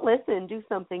 just don't listen. Do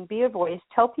something. Be a voice.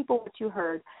 Tell people what you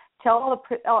heard. Tell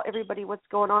everybody what's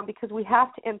going on, because we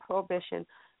have to end prohibition.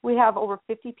 We have over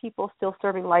 50 people still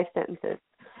serving life sentences.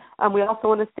 We also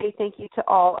want to say thank you to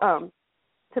all,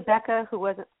 to Becca, who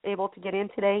wasn't able to get in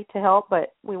today to help,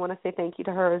 but we want to say thank you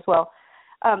to her as well.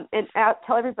 And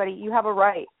tell everybody you have a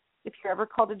right if you're ever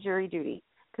called to jury duty.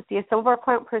 Because, see, some of our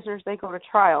client prisoners, they go to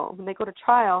trial. When they go to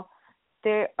trial,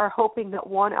 they are hoping that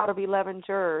 1 out of 11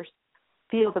 jurors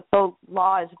feel that the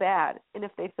law is bad. And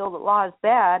if they feel the law is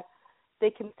bad, they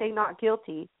can say not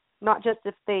guilty, not just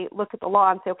if they look at the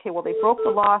law and say, okay, well, they broke the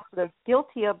law, so they're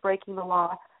guilty of breaking the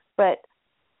law, but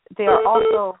they are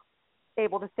also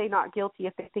able to say not guilty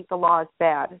if they think the law is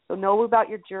bad. So know about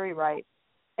your jury rights.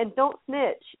 And don't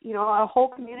snitch. You know, a whole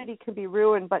community can be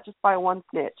ruined but just by one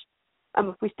snitch.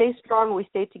 If we stay strong, we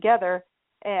stay together,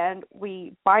 and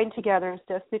we bind together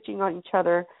instead of snitching on each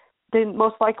other, then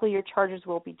most likely your charges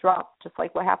will be dropped, just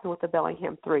like what happened with the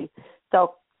Bellingham 3.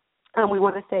 So we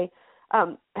want to say,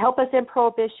 help us end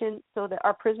prohibition so that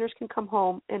our prisoners can come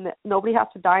home and that nobody has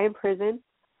to die in prison.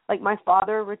 Like my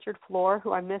father, Richard Flor,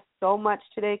 who I miss so much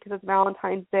today because it's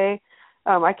Valentine's Day.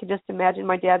 I can just imagine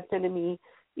my dad sending me,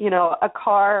 you know, a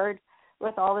card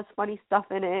with all this funny stuff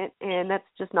in it, and that's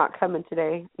just not coming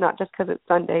today, not just because it's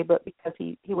Sunday, but because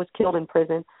he was killed in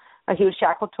prison. He was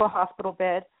shackled to a hospital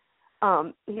bed.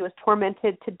 He was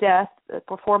tormented to death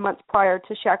for 4 months prior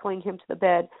to shackling him to the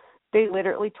bed. They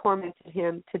literally tormented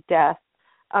him to death.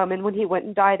 And when he went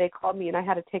and died, they called me, and I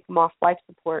had to take him off life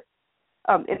support.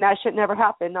 And that should never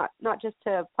happen, not just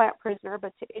to a plant prisoner,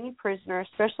 but to any prisoner,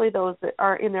 especially those that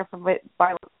are in there for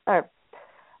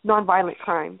nonviolent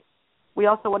crimes. We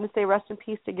also want to say rest in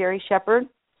peace to Gary Shepard,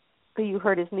 who you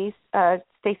heard his niece,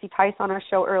 Stacey Theis, on our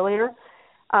show earlier.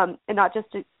 And not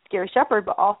just to Gary Shepard,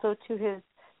 but also to his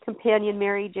companion,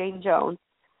 Mary Jane Jones.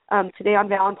 Today on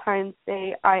Valentine's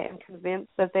Day, I am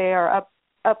convinced that they are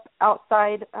up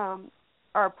outside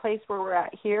our place where we're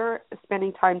at here,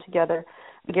 spending time together.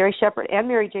 Gary Shepard and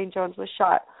Mary Jane Jones was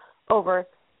shot over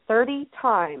 30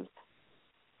 times.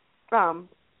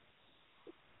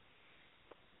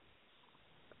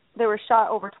 They were shot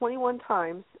over 21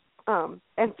 times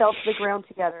and fell to the ground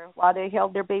together while they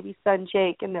held their baby son,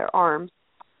 Jake, in their arms.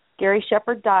 Gary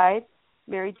Shepard died.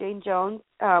 Mary Jane Jones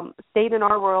stayed in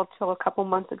our world till a couple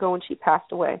months ago when she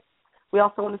passed away. We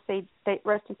also want to say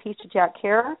rest in peace to Jack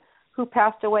Herer, who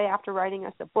passed away after writing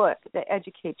us a book that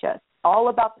educates us all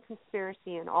about the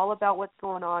conspiracy and all about what's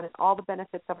going on and all the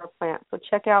benefits of our plant. So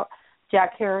check out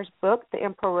Jack Herer's book, The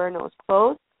Emperor Knows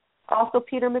Clothes. Also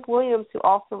Peter McWilliams, who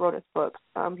also wrote his books.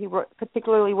 He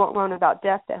particularly wrote one about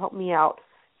death that helped me out.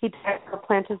 He did our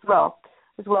plant as well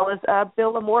as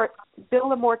Bill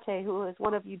Lamorte, who is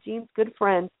one of Eugene's good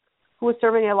friends, who was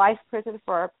serving a life prison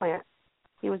for our plant.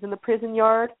 He was in the prison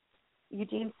yard,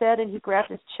 Eugene said, and he grabbed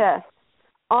his chest.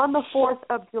 On the 4th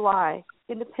of July,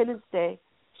 Independence Day,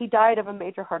 he died of a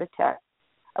major heart attack.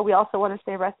 We also want to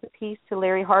say rest in peace to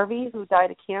Larry Harvey, who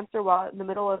died of cancer while in the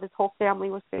middle of his whole family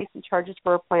was facing charges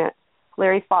for a plant.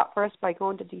 Larry fought for us by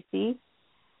going to D.C.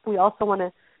 We also want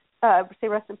to say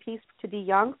rest in peace to Dee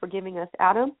Young for giving us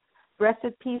Adam. Rest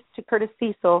in peace to Curtis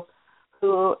Cesal,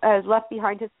 who has left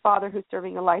behind his father, who's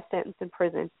serving a life sentence in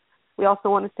prison. We also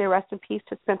want to say rest in peace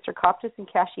to Spencer Coptis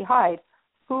and Cassie Hyde,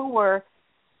 who were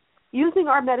using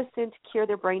our medicine to cure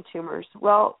their brain tumors.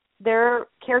 Well, their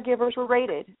caregivers were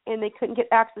raided, and they couldn't get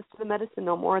access to the medicine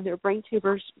no more, and their brain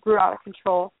tumors grew out of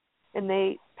control, and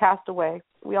they passed away.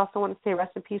 We also want to say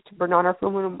rest in peace to Bernardo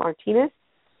Martinez,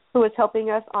 who is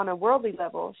helping us on a worldly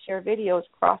level share videos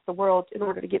across the world in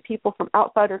order to get people from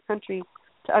outside our country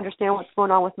to understand what's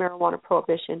going on with marijuana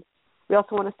prohibition. We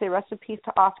also want to say rest in peace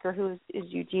to Oscar, who is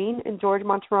Eugene and George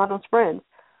Martorano's friend,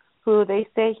 who they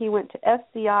say he went to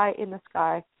SCI in the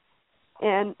sky,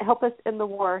 and help us end the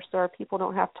war so our people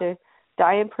don't have to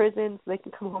die in prison so they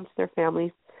can come home to their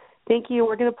families. Thank you.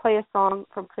 We're going to play a song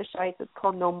from Kushites. It's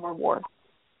called No More War.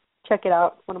 Check it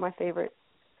out. It's one of my favorites.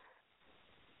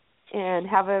 And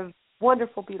have a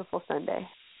wonderful, beautiful Sunday.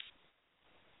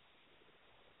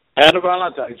 Happy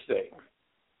Valentine's Day.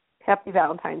 Happy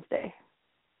Valentine's Day.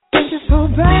 You're so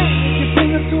bad, you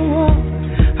bring us to war.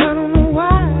 I don't know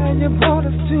why you brought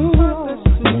us to war.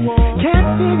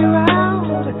 Can't figure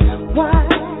out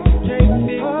why.